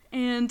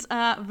 And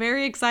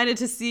very excited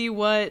to see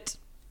what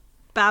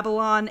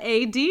Babylon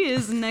AD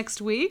is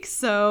next week.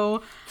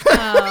 So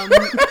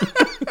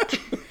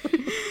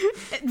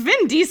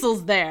Vin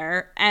Diesel's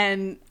there,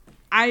 and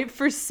I,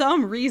 for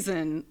some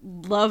reason,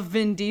 love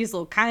Vin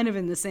Diesel kind of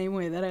in the same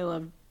way that I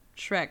love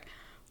Shrek.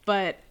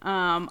 But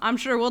I'm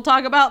sure we'll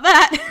talk about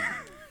that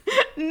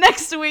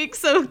next week.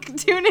 So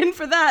tune in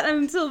for that.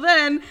 And until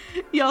then,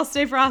 y'all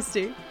stay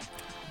frosty.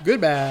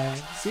 Goodbye.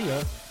 See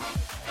ya.